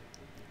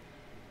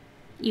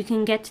 You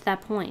can get to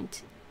that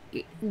point.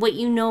 What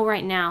you know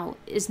right now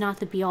is not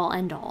the be-all,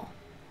 end-all.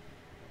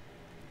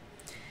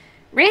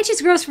 Ranch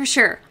is gross for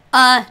sure.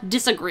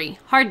 Disagree.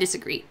 Hard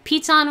disagree.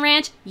 Pizza on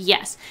ranch?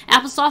 Yes.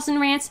 Applesauce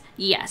and ranch?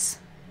 Yes.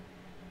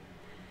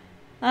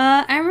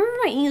 I remember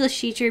my English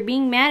teacher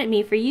being mad at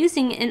me for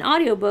using an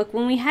audiobook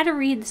when we had to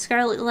read The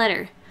Scarlet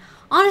Letter.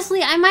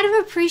 Honestly, I might have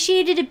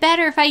appreciated it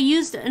better if I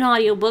used an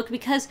audiobook,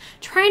 because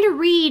trying to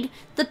read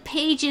the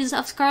pages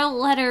of Scarlet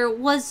Letter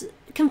was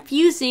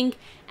confusing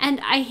and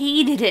I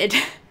hated it.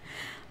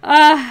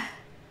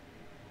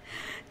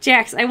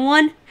 Jax, I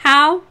won.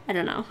 How? I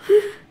don't know.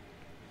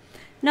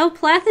 No,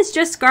 Plath is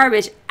just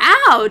garbage.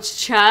 Ouch,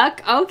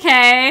 Chuck.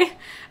 Okay.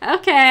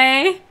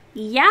 Okay.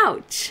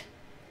 Youch.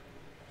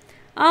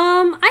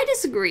 I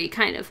disagree,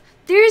 kind of.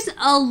 There's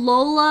a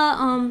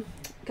Lola,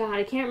 God,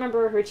 I can't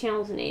remember her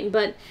channel's name,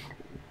 but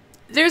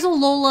there's a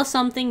Lola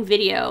something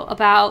video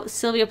about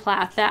Sylvia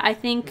Plath that I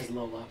think... Ms.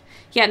 Lola.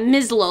 Yeah,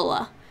 Ms.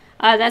 Lola.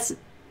 That's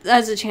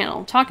a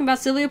channel. Talking about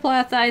Sylvia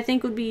Plath that I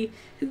think would be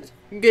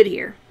good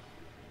here.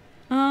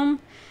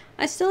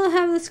 I still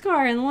have the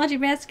scar, and the laundry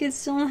basket's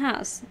still in the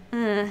house.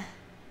 I'm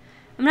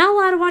not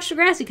allowed to watch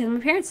Degrassi because my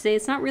parents say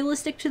it's not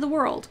realistic to the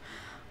world.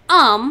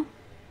 That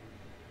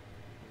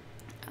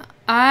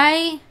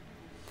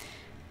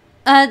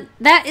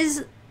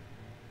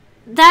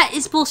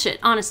is bullshit,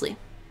 honestly.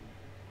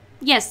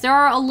 Yes, there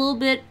are a little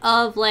bit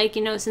of, like,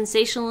 you know,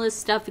 sensationalist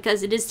stuff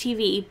because it is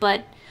TV,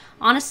 but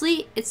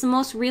honestly, it's the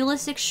most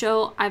realistic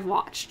show I've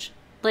watched.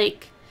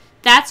 Like,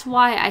 that's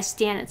why I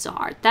stand it so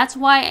hard. That's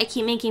why I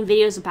keep making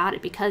videos about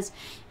it, because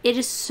it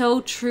is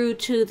so true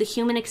to the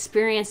human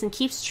experience and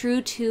keeps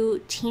true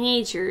to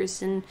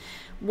teenagers and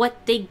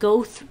what they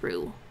go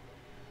through.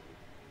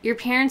 Your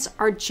parents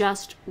are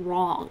just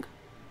wrong.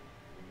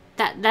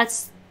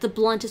 That's the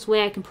bluntest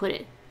way I can put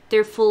it.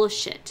 They're full of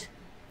shit.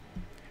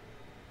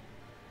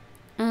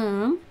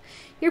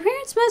 Your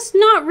parents must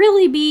not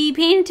really be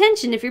paying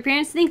attention if your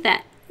parents think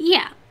that.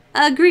 Yeah,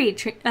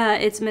 agreed.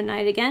 It's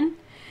midnight again.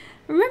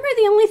 Remember,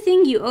 the only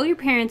thing you owe your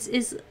parents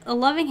is a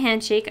loving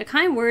handshake, a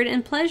kind word,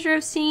 and pleasure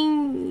of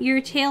seeing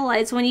your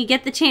taillights when you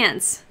get the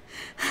chance.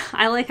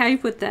 I like how you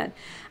put that.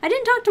 I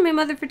didn't talk to my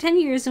mother for 10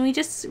 years, and we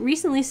just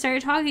recently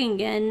started talking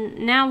again.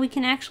 Now we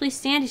can actually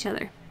stand each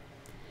other.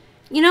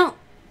 You know,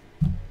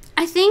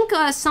 I think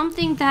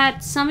something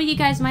that some of you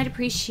guys might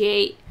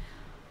appreciate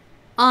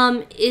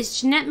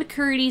is Jeanette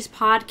McCurdy's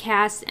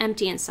podcast,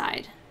 Empty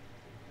Inside.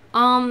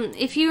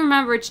 If you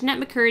remember, Jeanette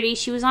McCurdy,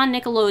 she was on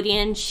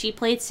Nickelodeon. She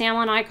played Sam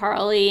on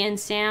iCarly and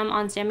Sam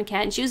on Sam and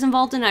Cat, and she was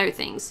involved in other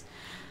things.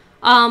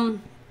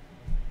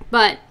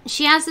 But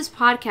she has this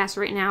podcast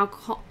right now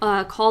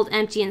called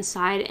Empty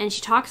Inside, and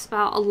she talks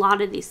about a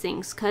lot of these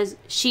things because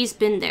she's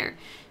been there.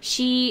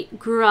 She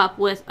grew up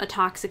with a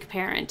toxic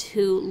parent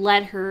who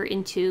led her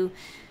into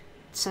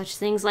such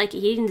things like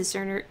eating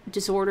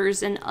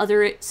disorders and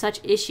other such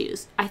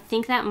issues. I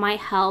think that might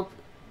help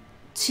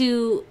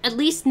to at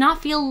least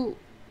not feel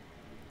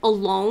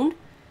alone,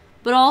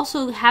 but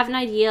also have an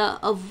idea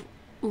of,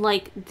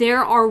 like,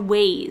 there are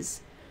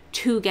ways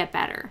to get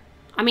better.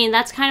 I mean,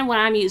 that's kind of what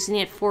I'm using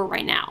it for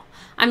right now.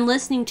 I'm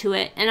listening to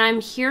it and I'm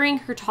hearing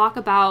her talk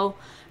about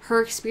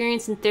her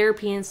experience in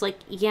therapy, and it's like,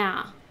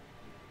 yeah,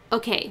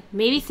 okay,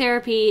 maybe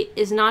therapy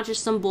is not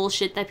just some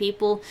bullshit that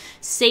people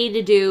say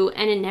to do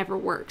and it never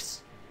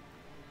works.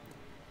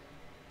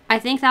 I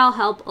think that'll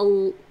help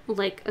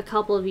a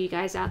couple of you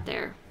guys out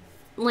there.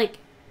 Like,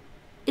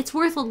 it's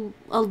worth a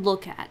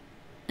look at,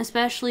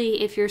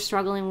 especially if you're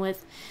struggling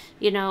with,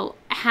 you know,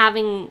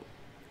 having,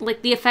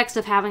 like, the effects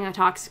of having a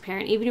toxic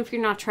parent, even if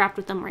you're not trapped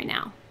with them right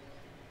now.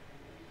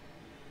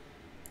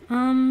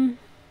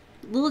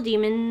 Little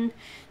demon,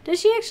 does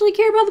she actually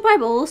care about the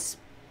Bible?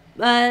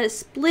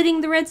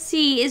 Splitting the Red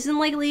Sea isn't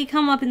likely to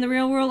come up in the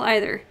real world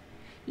either.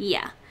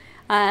 Yeah.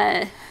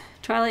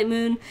 Twilight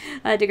Moon,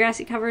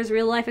 Degrassi covers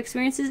real life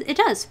experiences. It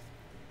does.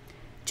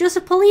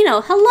 Joseph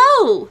Polino,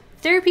 hello!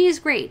 Therapy is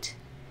great.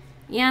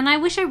 Yeah, and I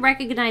wish I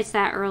recognized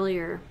that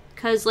earlier.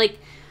 Because, like,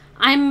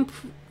 I'm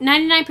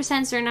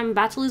 99% certain I'm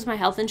about to lose my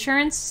health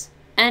insurance.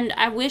 And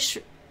I wish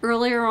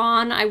earlier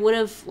on I would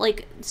have,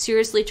 like,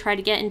 seriously tried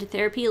to get into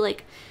therapy.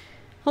 Like,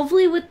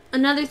 hopefully with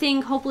another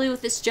thing, hopefully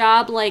with this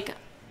job, like,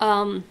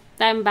 that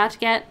I'm about to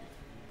get,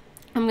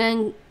 I'm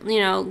going to, you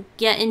know,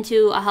 get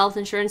into a health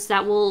insurance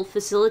that will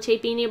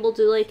facilitate being able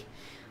to, like,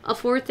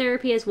 afford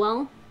therapy as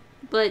well.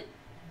 But,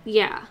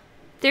 yeah.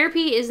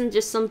 Therapy isn't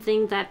just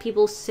something that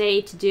people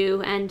say to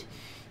do, and,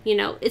 you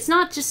know, it's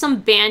not just some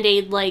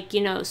band-aid, like,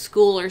 you know,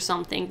 school or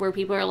something, where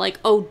people are like,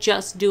 oh,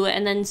 just do it,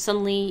 and then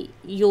suddenly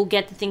you'll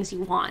get the things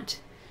you want.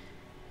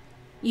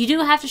 You do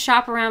have to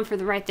shop around for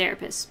the right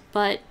therapist,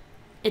 but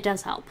it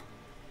does help.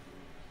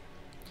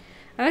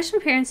 I wish my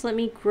parents let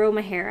me grow my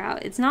hair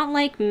out. It's not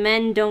like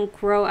men don't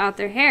grow out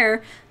their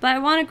hair, but I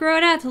want to grow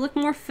it out to look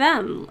more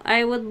femme.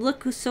 I would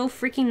look so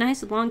freaking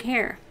nice with long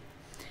hair.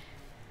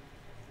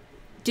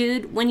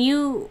 Dude, when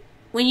you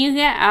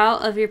get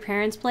out of your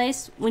parents'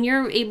 place, when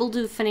you're able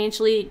to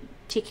financially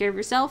take care of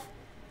yourself,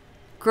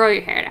 grow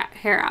your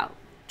hair out.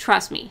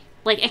 Trust me.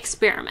 Like,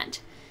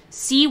 experiment.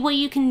 See what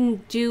you can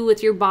do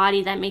with your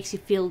body that makes you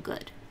feel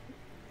good.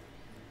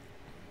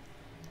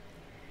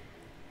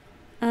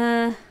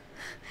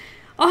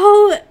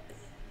 Oh,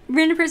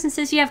 random person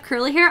says you have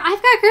curly hair.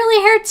 I've got curly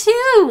hair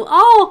too.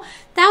 Oh,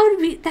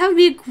 that would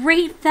be a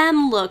great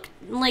femme look.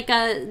 Like,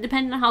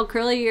 depending on how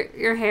curly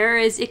your hair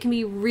is, it can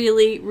be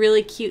really,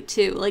 really cute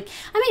too. Like,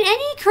 I mean,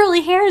 any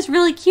curly hair is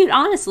really cute,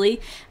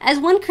 honestly. As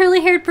one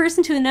curly haired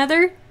person to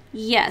another,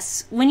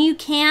 yes. When you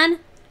can,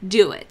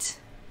 do it.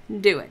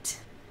 Do it.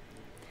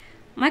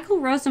 Michael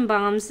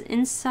Rosenbaum's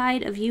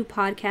Inside of You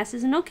podcast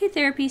is an okay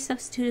therapy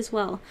substitute as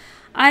well.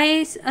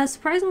 A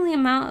surprisingly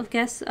amount of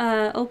guests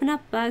open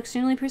up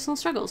extremely personal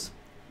struggles.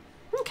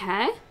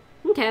 Okay,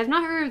 I've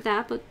not heard of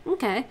that, but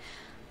okay.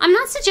 I'm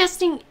not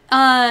suggesting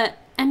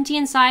Empty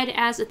Inside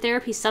as a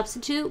therapy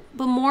substitute,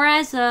 but more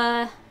as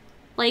a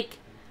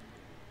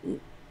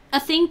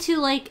thing to,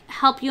 like,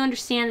 help you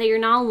understand that you're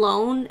not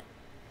alone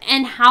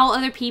and how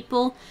other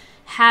people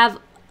have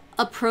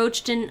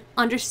approached and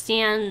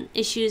understand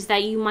issues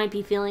that you might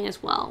be feeling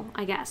as well,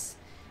 I guess.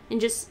 And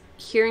just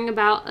hearing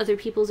about other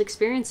people's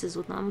experiences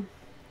with them.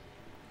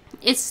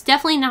 It's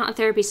definitely not a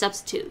therapy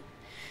substitute,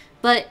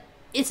 but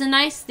it's a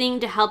nice thing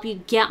to help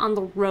you get on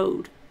the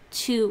road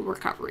to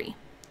recovery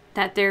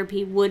that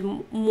therapy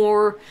would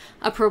more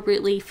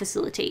appropriately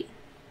facilitate.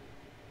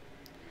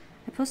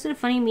 I posted a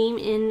funny meme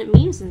in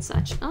Memes and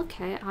Such.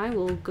 Okay, I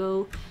will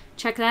go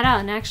check that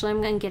out. And actually,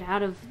 I'm going to get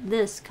out of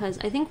this because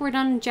I think we're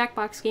done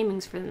Jackbox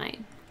Gamings for the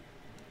night.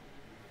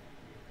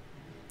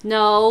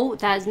 No,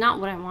 that is not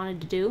what I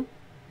wanted to do.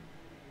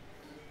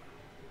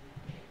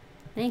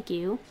 Thank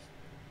you.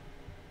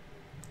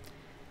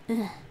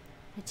 Ugh,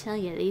 I tell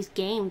you, these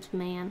games,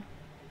 man.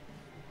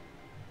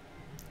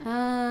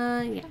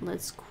 Yeah,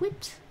 let's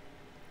quit.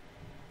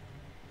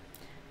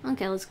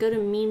 Okay, let's go to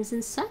Memes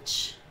and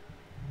Such.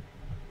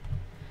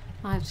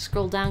 I have to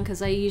scroll down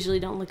because I usually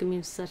don't look at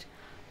Memes and Such.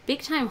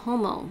 Big Time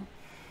Homo.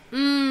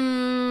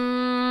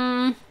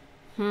 I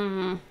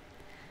don't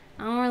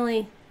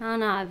know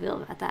how I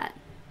feel about that.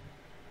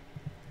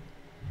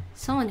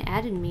 Someone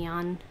added me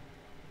on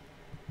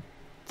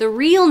The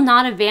Real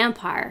Not a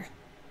Vampire.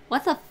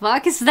 What the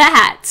fuck is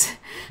that?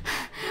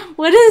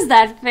 What is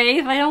that,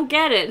 Faith? I don't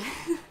get it.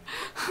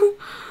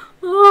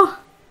 Oh.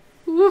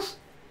 Oof.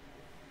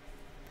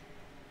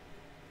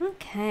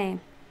 Okay.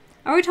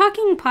 Are we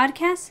talking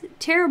podcast?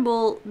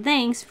 Terrible.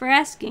 Thanks for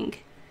asking.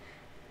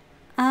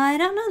 I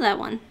don't know that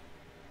one.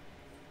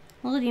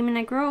 Little Demon,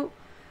 I grow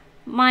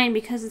mine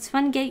because it's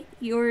fun to get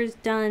yours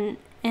done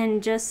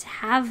and just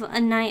have a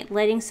night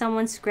letting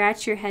someone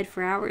scratch your head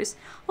for hours.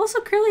 Also,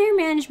 curly hair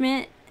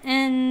management,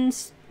 and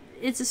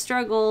it's a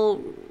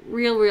struggle.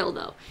 Real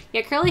though.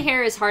 Yeah, curly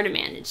hair is hard to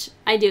manage.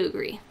 I do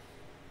agree.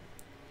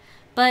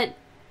 But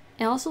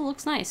it also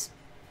looks nice.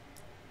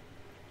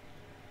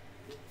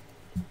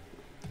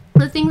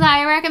 The thing that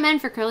I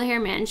recommend for curly hair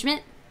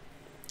management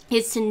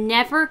is to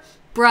never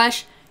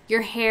brush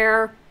your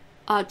hair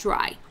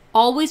dry.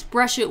 Always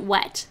brush it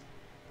wet.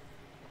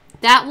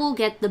 That will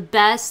get the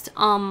best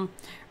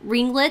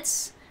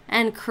ringlets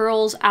and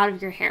curls out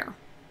of your hair.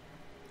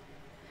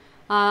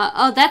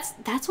 Oh, that's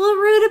what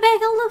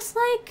rutabaga looks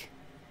like?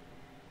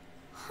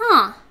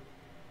 Huh.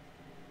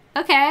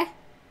 Okay.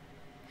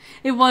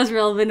 It was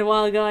relevant a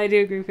while ago. I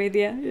do agree with Faith.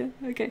 Yeah,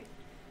 okay.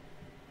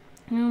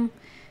 The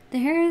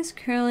hair is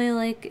curly,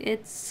 like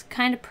it's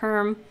kind of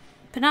perm,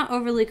 but not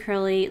overly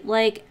curly,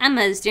 like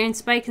Emma's during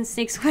Spike and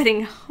Snake's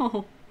wedding.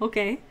 Oh,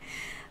 okay.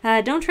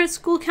 Don't trust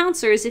school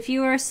counselors if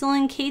you are still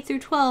in K through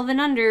 12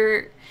 and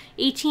under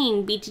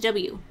 18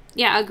 BTW.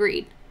 Yeah,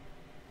 agreed.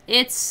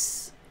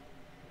 It's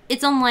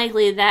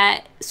unlikely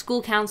that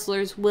school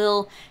counselors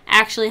will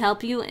actually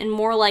help you, and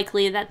more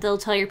likely that they'll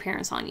tell your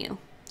parents on you.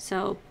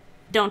 So,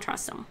 don't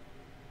trust them.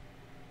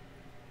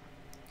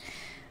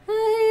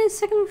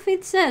 Second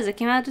Faith says, I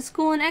came out to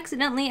school and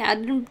accidentally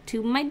added him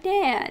to my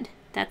dad.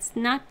 That's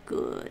not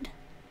good.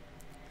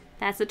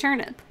 That's a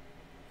turnip.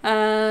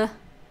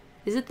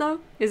 Is it though?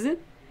 Is it?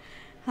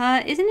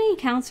 Isn't any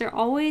counselor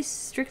always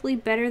strictly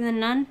better than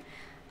none?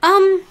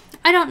 I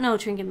don't know,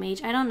 Trinket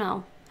Mage. I don't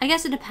know. I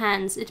guess it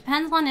depends. It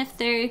depends on if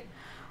they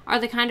are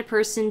the kind of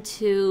person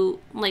to,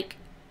 like,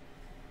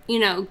 you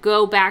know,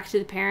 go back to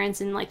the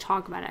parents and, like,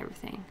 talk about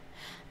everything.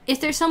 If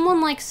there's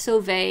someone like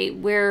Sauvé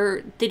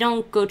where they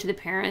don't go to the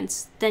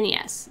parents, then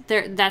yes,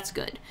 that's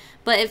good.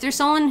 But if there's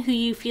someone who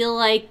you feel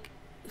like,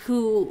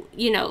 who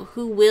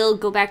will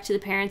go back to the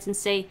parents and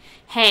say,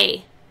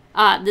 hey,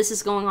 this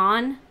is going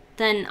on,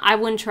 then I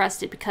wouldn't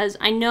trust it, because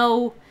I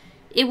know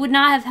it would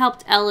not have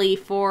helped Ellie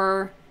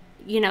for,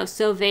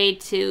 Sauvé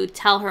to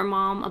tell her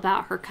mom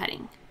about her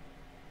cutting.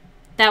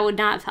 That would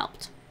not have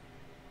helped.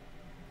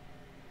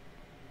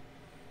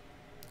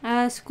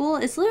 School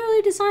is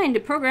literally designed to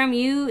program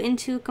you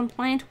into a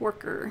compliant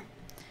worker.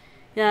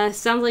 Yeah,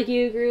 sounds like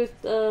you agree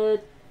with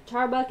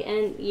Tarbuck,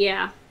 and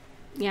yeah,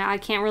 I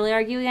can't really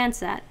argue against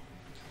that.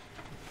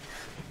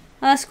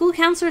 School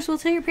counselors will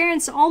tell your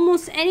parents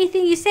almost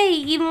anything you say,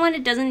 even when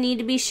it doesn't need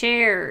to be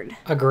shared.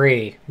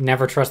 Agree.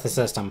 Never trust the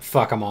system.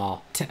 Fuck them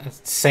all.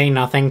 Say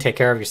nothing. Take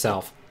care of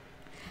yourself.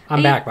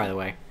 I'm back, by the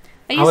way.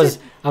 I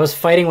was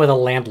fighting with a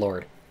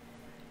landlord.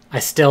 I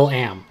still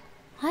am.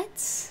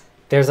 What?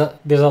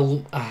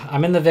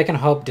 I'm in the Vic and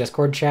Hope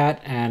Discord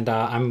chat, and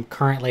I'm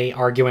currently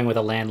arguing with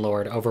a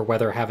landlord over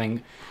whether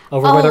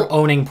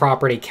owning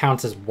property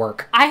counts as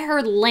work. I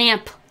heard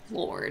lamp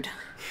lord.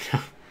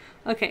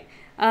 Okay.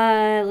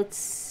 Let's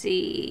see.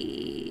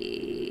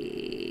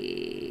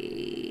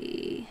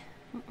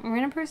 A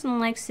random person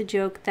likes to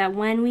joke that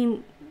when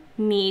we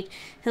meet,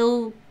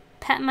 he'll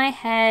pet my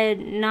head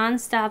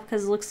nonstop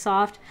because it looks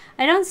soft.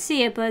 I don't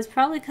see it, but it's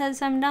probably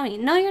because I'm dummy.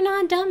 No, you're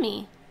not a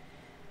dummy.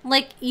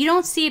 Like, you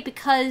don't see it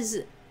because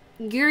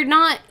you're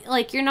not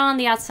on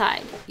the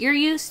outside. You're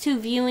used to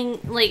viewing,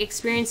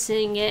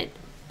 experiencing it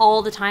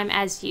all the time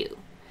as you.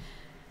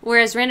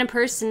 Whereas random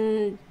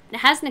person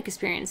hasn't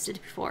experienced it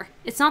before.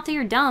 It's not that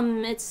you're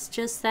dumb, it's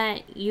just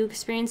that you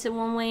experience it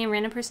one way and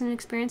random person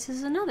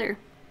experiences another.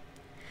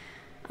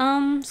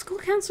 School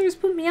counselors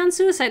put me on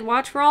suicide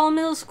watch for all of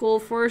middle school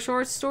for a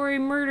short story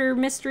murder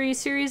mystery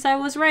series I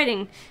was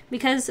writing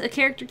because a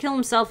character killed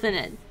himself in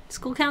it.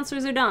 School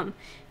counselors are dumb.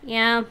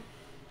 Yeah,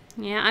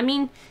 I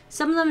mean,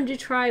 some of them do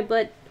try,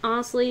 but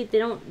honestly, they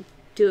don't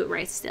do it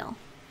right still.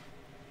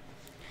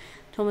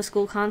 Told my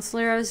school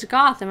counselor I was a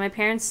goth and my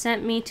parents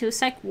sent me to a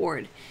psych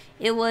ward.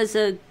 It was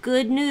a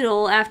good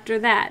noodle after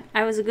that.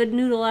 I was a good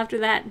noodle after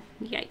that.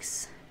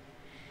 Yikes.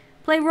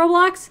 Play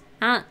Roblox?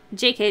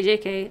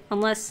 JK.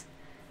 Unless,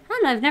 I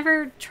don't know, I've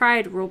never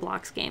tried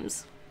Roblox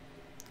games.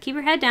 Keep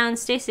your head down,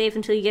 stay safe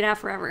until you get out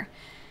forever.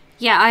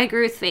 Yeah, I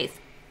agree with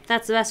Faith.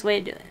 That's the best way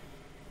to do it.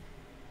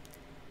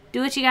 Do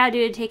what you gotta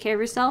do to take care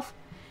of yourself.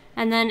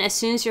 And then as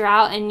soon as you're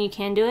out and you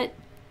can do it,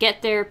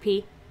 get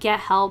therapy, get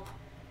help.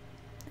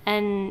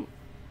 And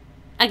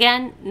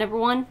again, number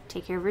one,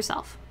 take care of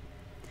yourself.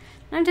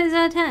 9 times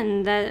out of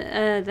 10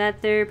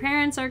 that their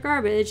parents are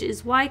garbage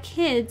is why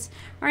kids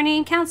are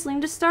needing counseling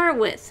to start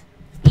with.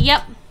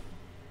 Yep.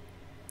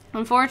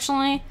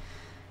 Unfortunately,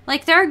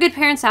 there are good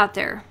parents out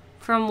there,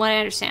 from what I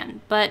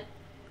understand, but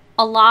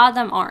a lot of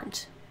them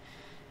aren't.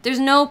 There's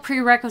no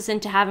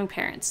prerequisite to having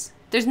parents.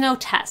 There's no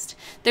test.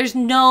 There's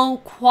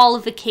no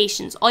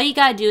qualifications. All you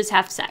gotta do is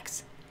have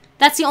sex.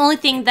 That's the only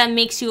thing that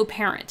makes you a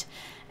parent.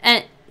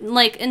 And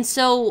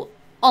so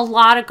a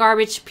lot of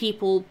garbage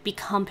people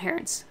become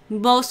parents.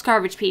 Most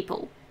garbage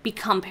people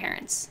become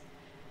parents.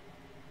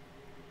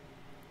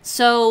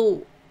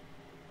 So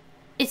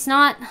it's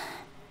not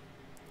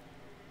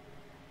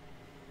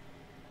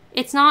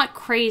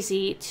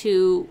crazy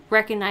to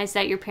recognize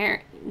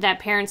that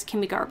parents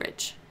can be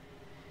garbage.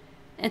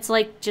 It's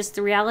just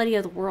the reality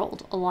of the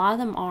world. A lot of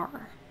them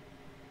are.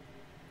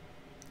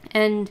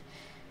 And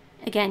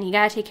again, you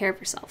gotta take care of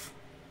yourself.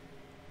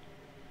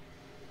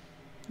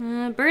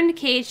 Bird in a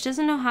cage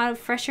doesn't know how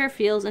fresh air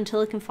feels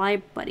until it can fly,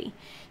 buddy.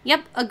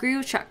 Yep, agree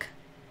with Chuck.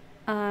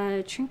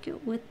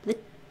 Trinket with the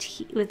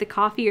tea, with the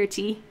coffee or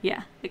tea.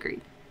 Yeah, agreed.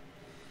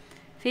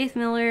 Faith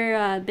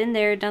Miller, been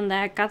there, done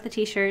that. Got the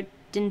t-shirt,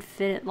 didn't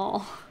fit it,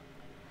 lol.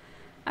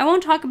 I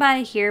won't talk about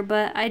it here,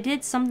 but I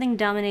did something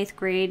dumb in 8th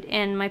grade,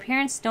 and my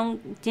parents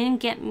didn't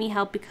get me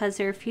help because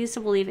they refused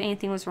to believe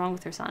anything was wrong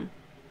with their son.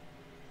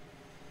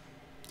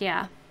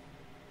 Yeah.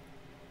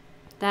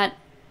 That's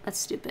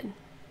stupid.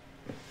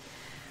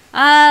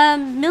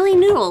 Millie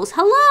Noodles.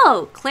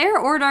 Hello, Claire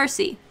or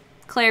Darcy?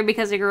 Claire,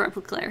 because I grew up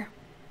with Claire.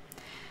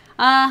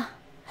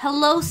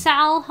 Hello,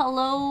 Sal.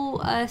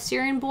 Hello,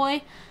 Syrian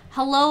boy.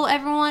 Hello,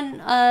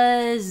 everyone.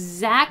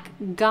 Zach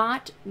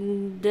got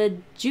the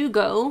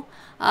Jugo.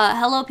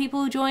 Hello,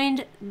 people who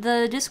joined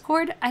the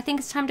Discord. I think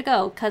it's time to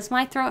go because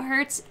my throat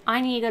hurts.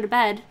 I need to go to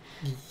bed.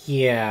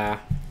 Yeah.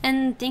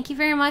 And thank you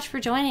very much for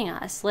joining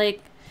us.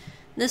 Like,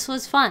 this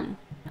was fun.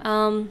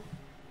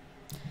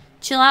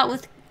 Chill out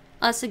with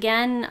us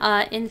again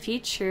in the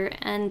future.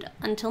 And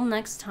until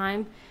next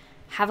time,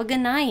 have a good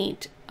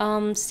night.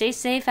 Stay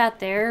safe out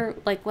there,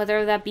 like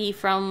whether that be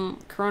from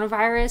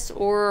coronavirus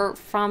or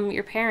from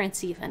your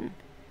parents even.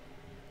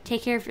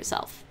 Take care of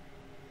yourself.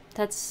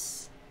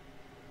 That's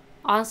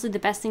honestly the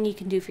best thing you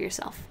can do for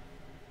yourself.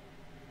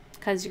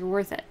 Because you're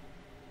worth it.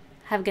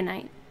 Have a good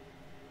night.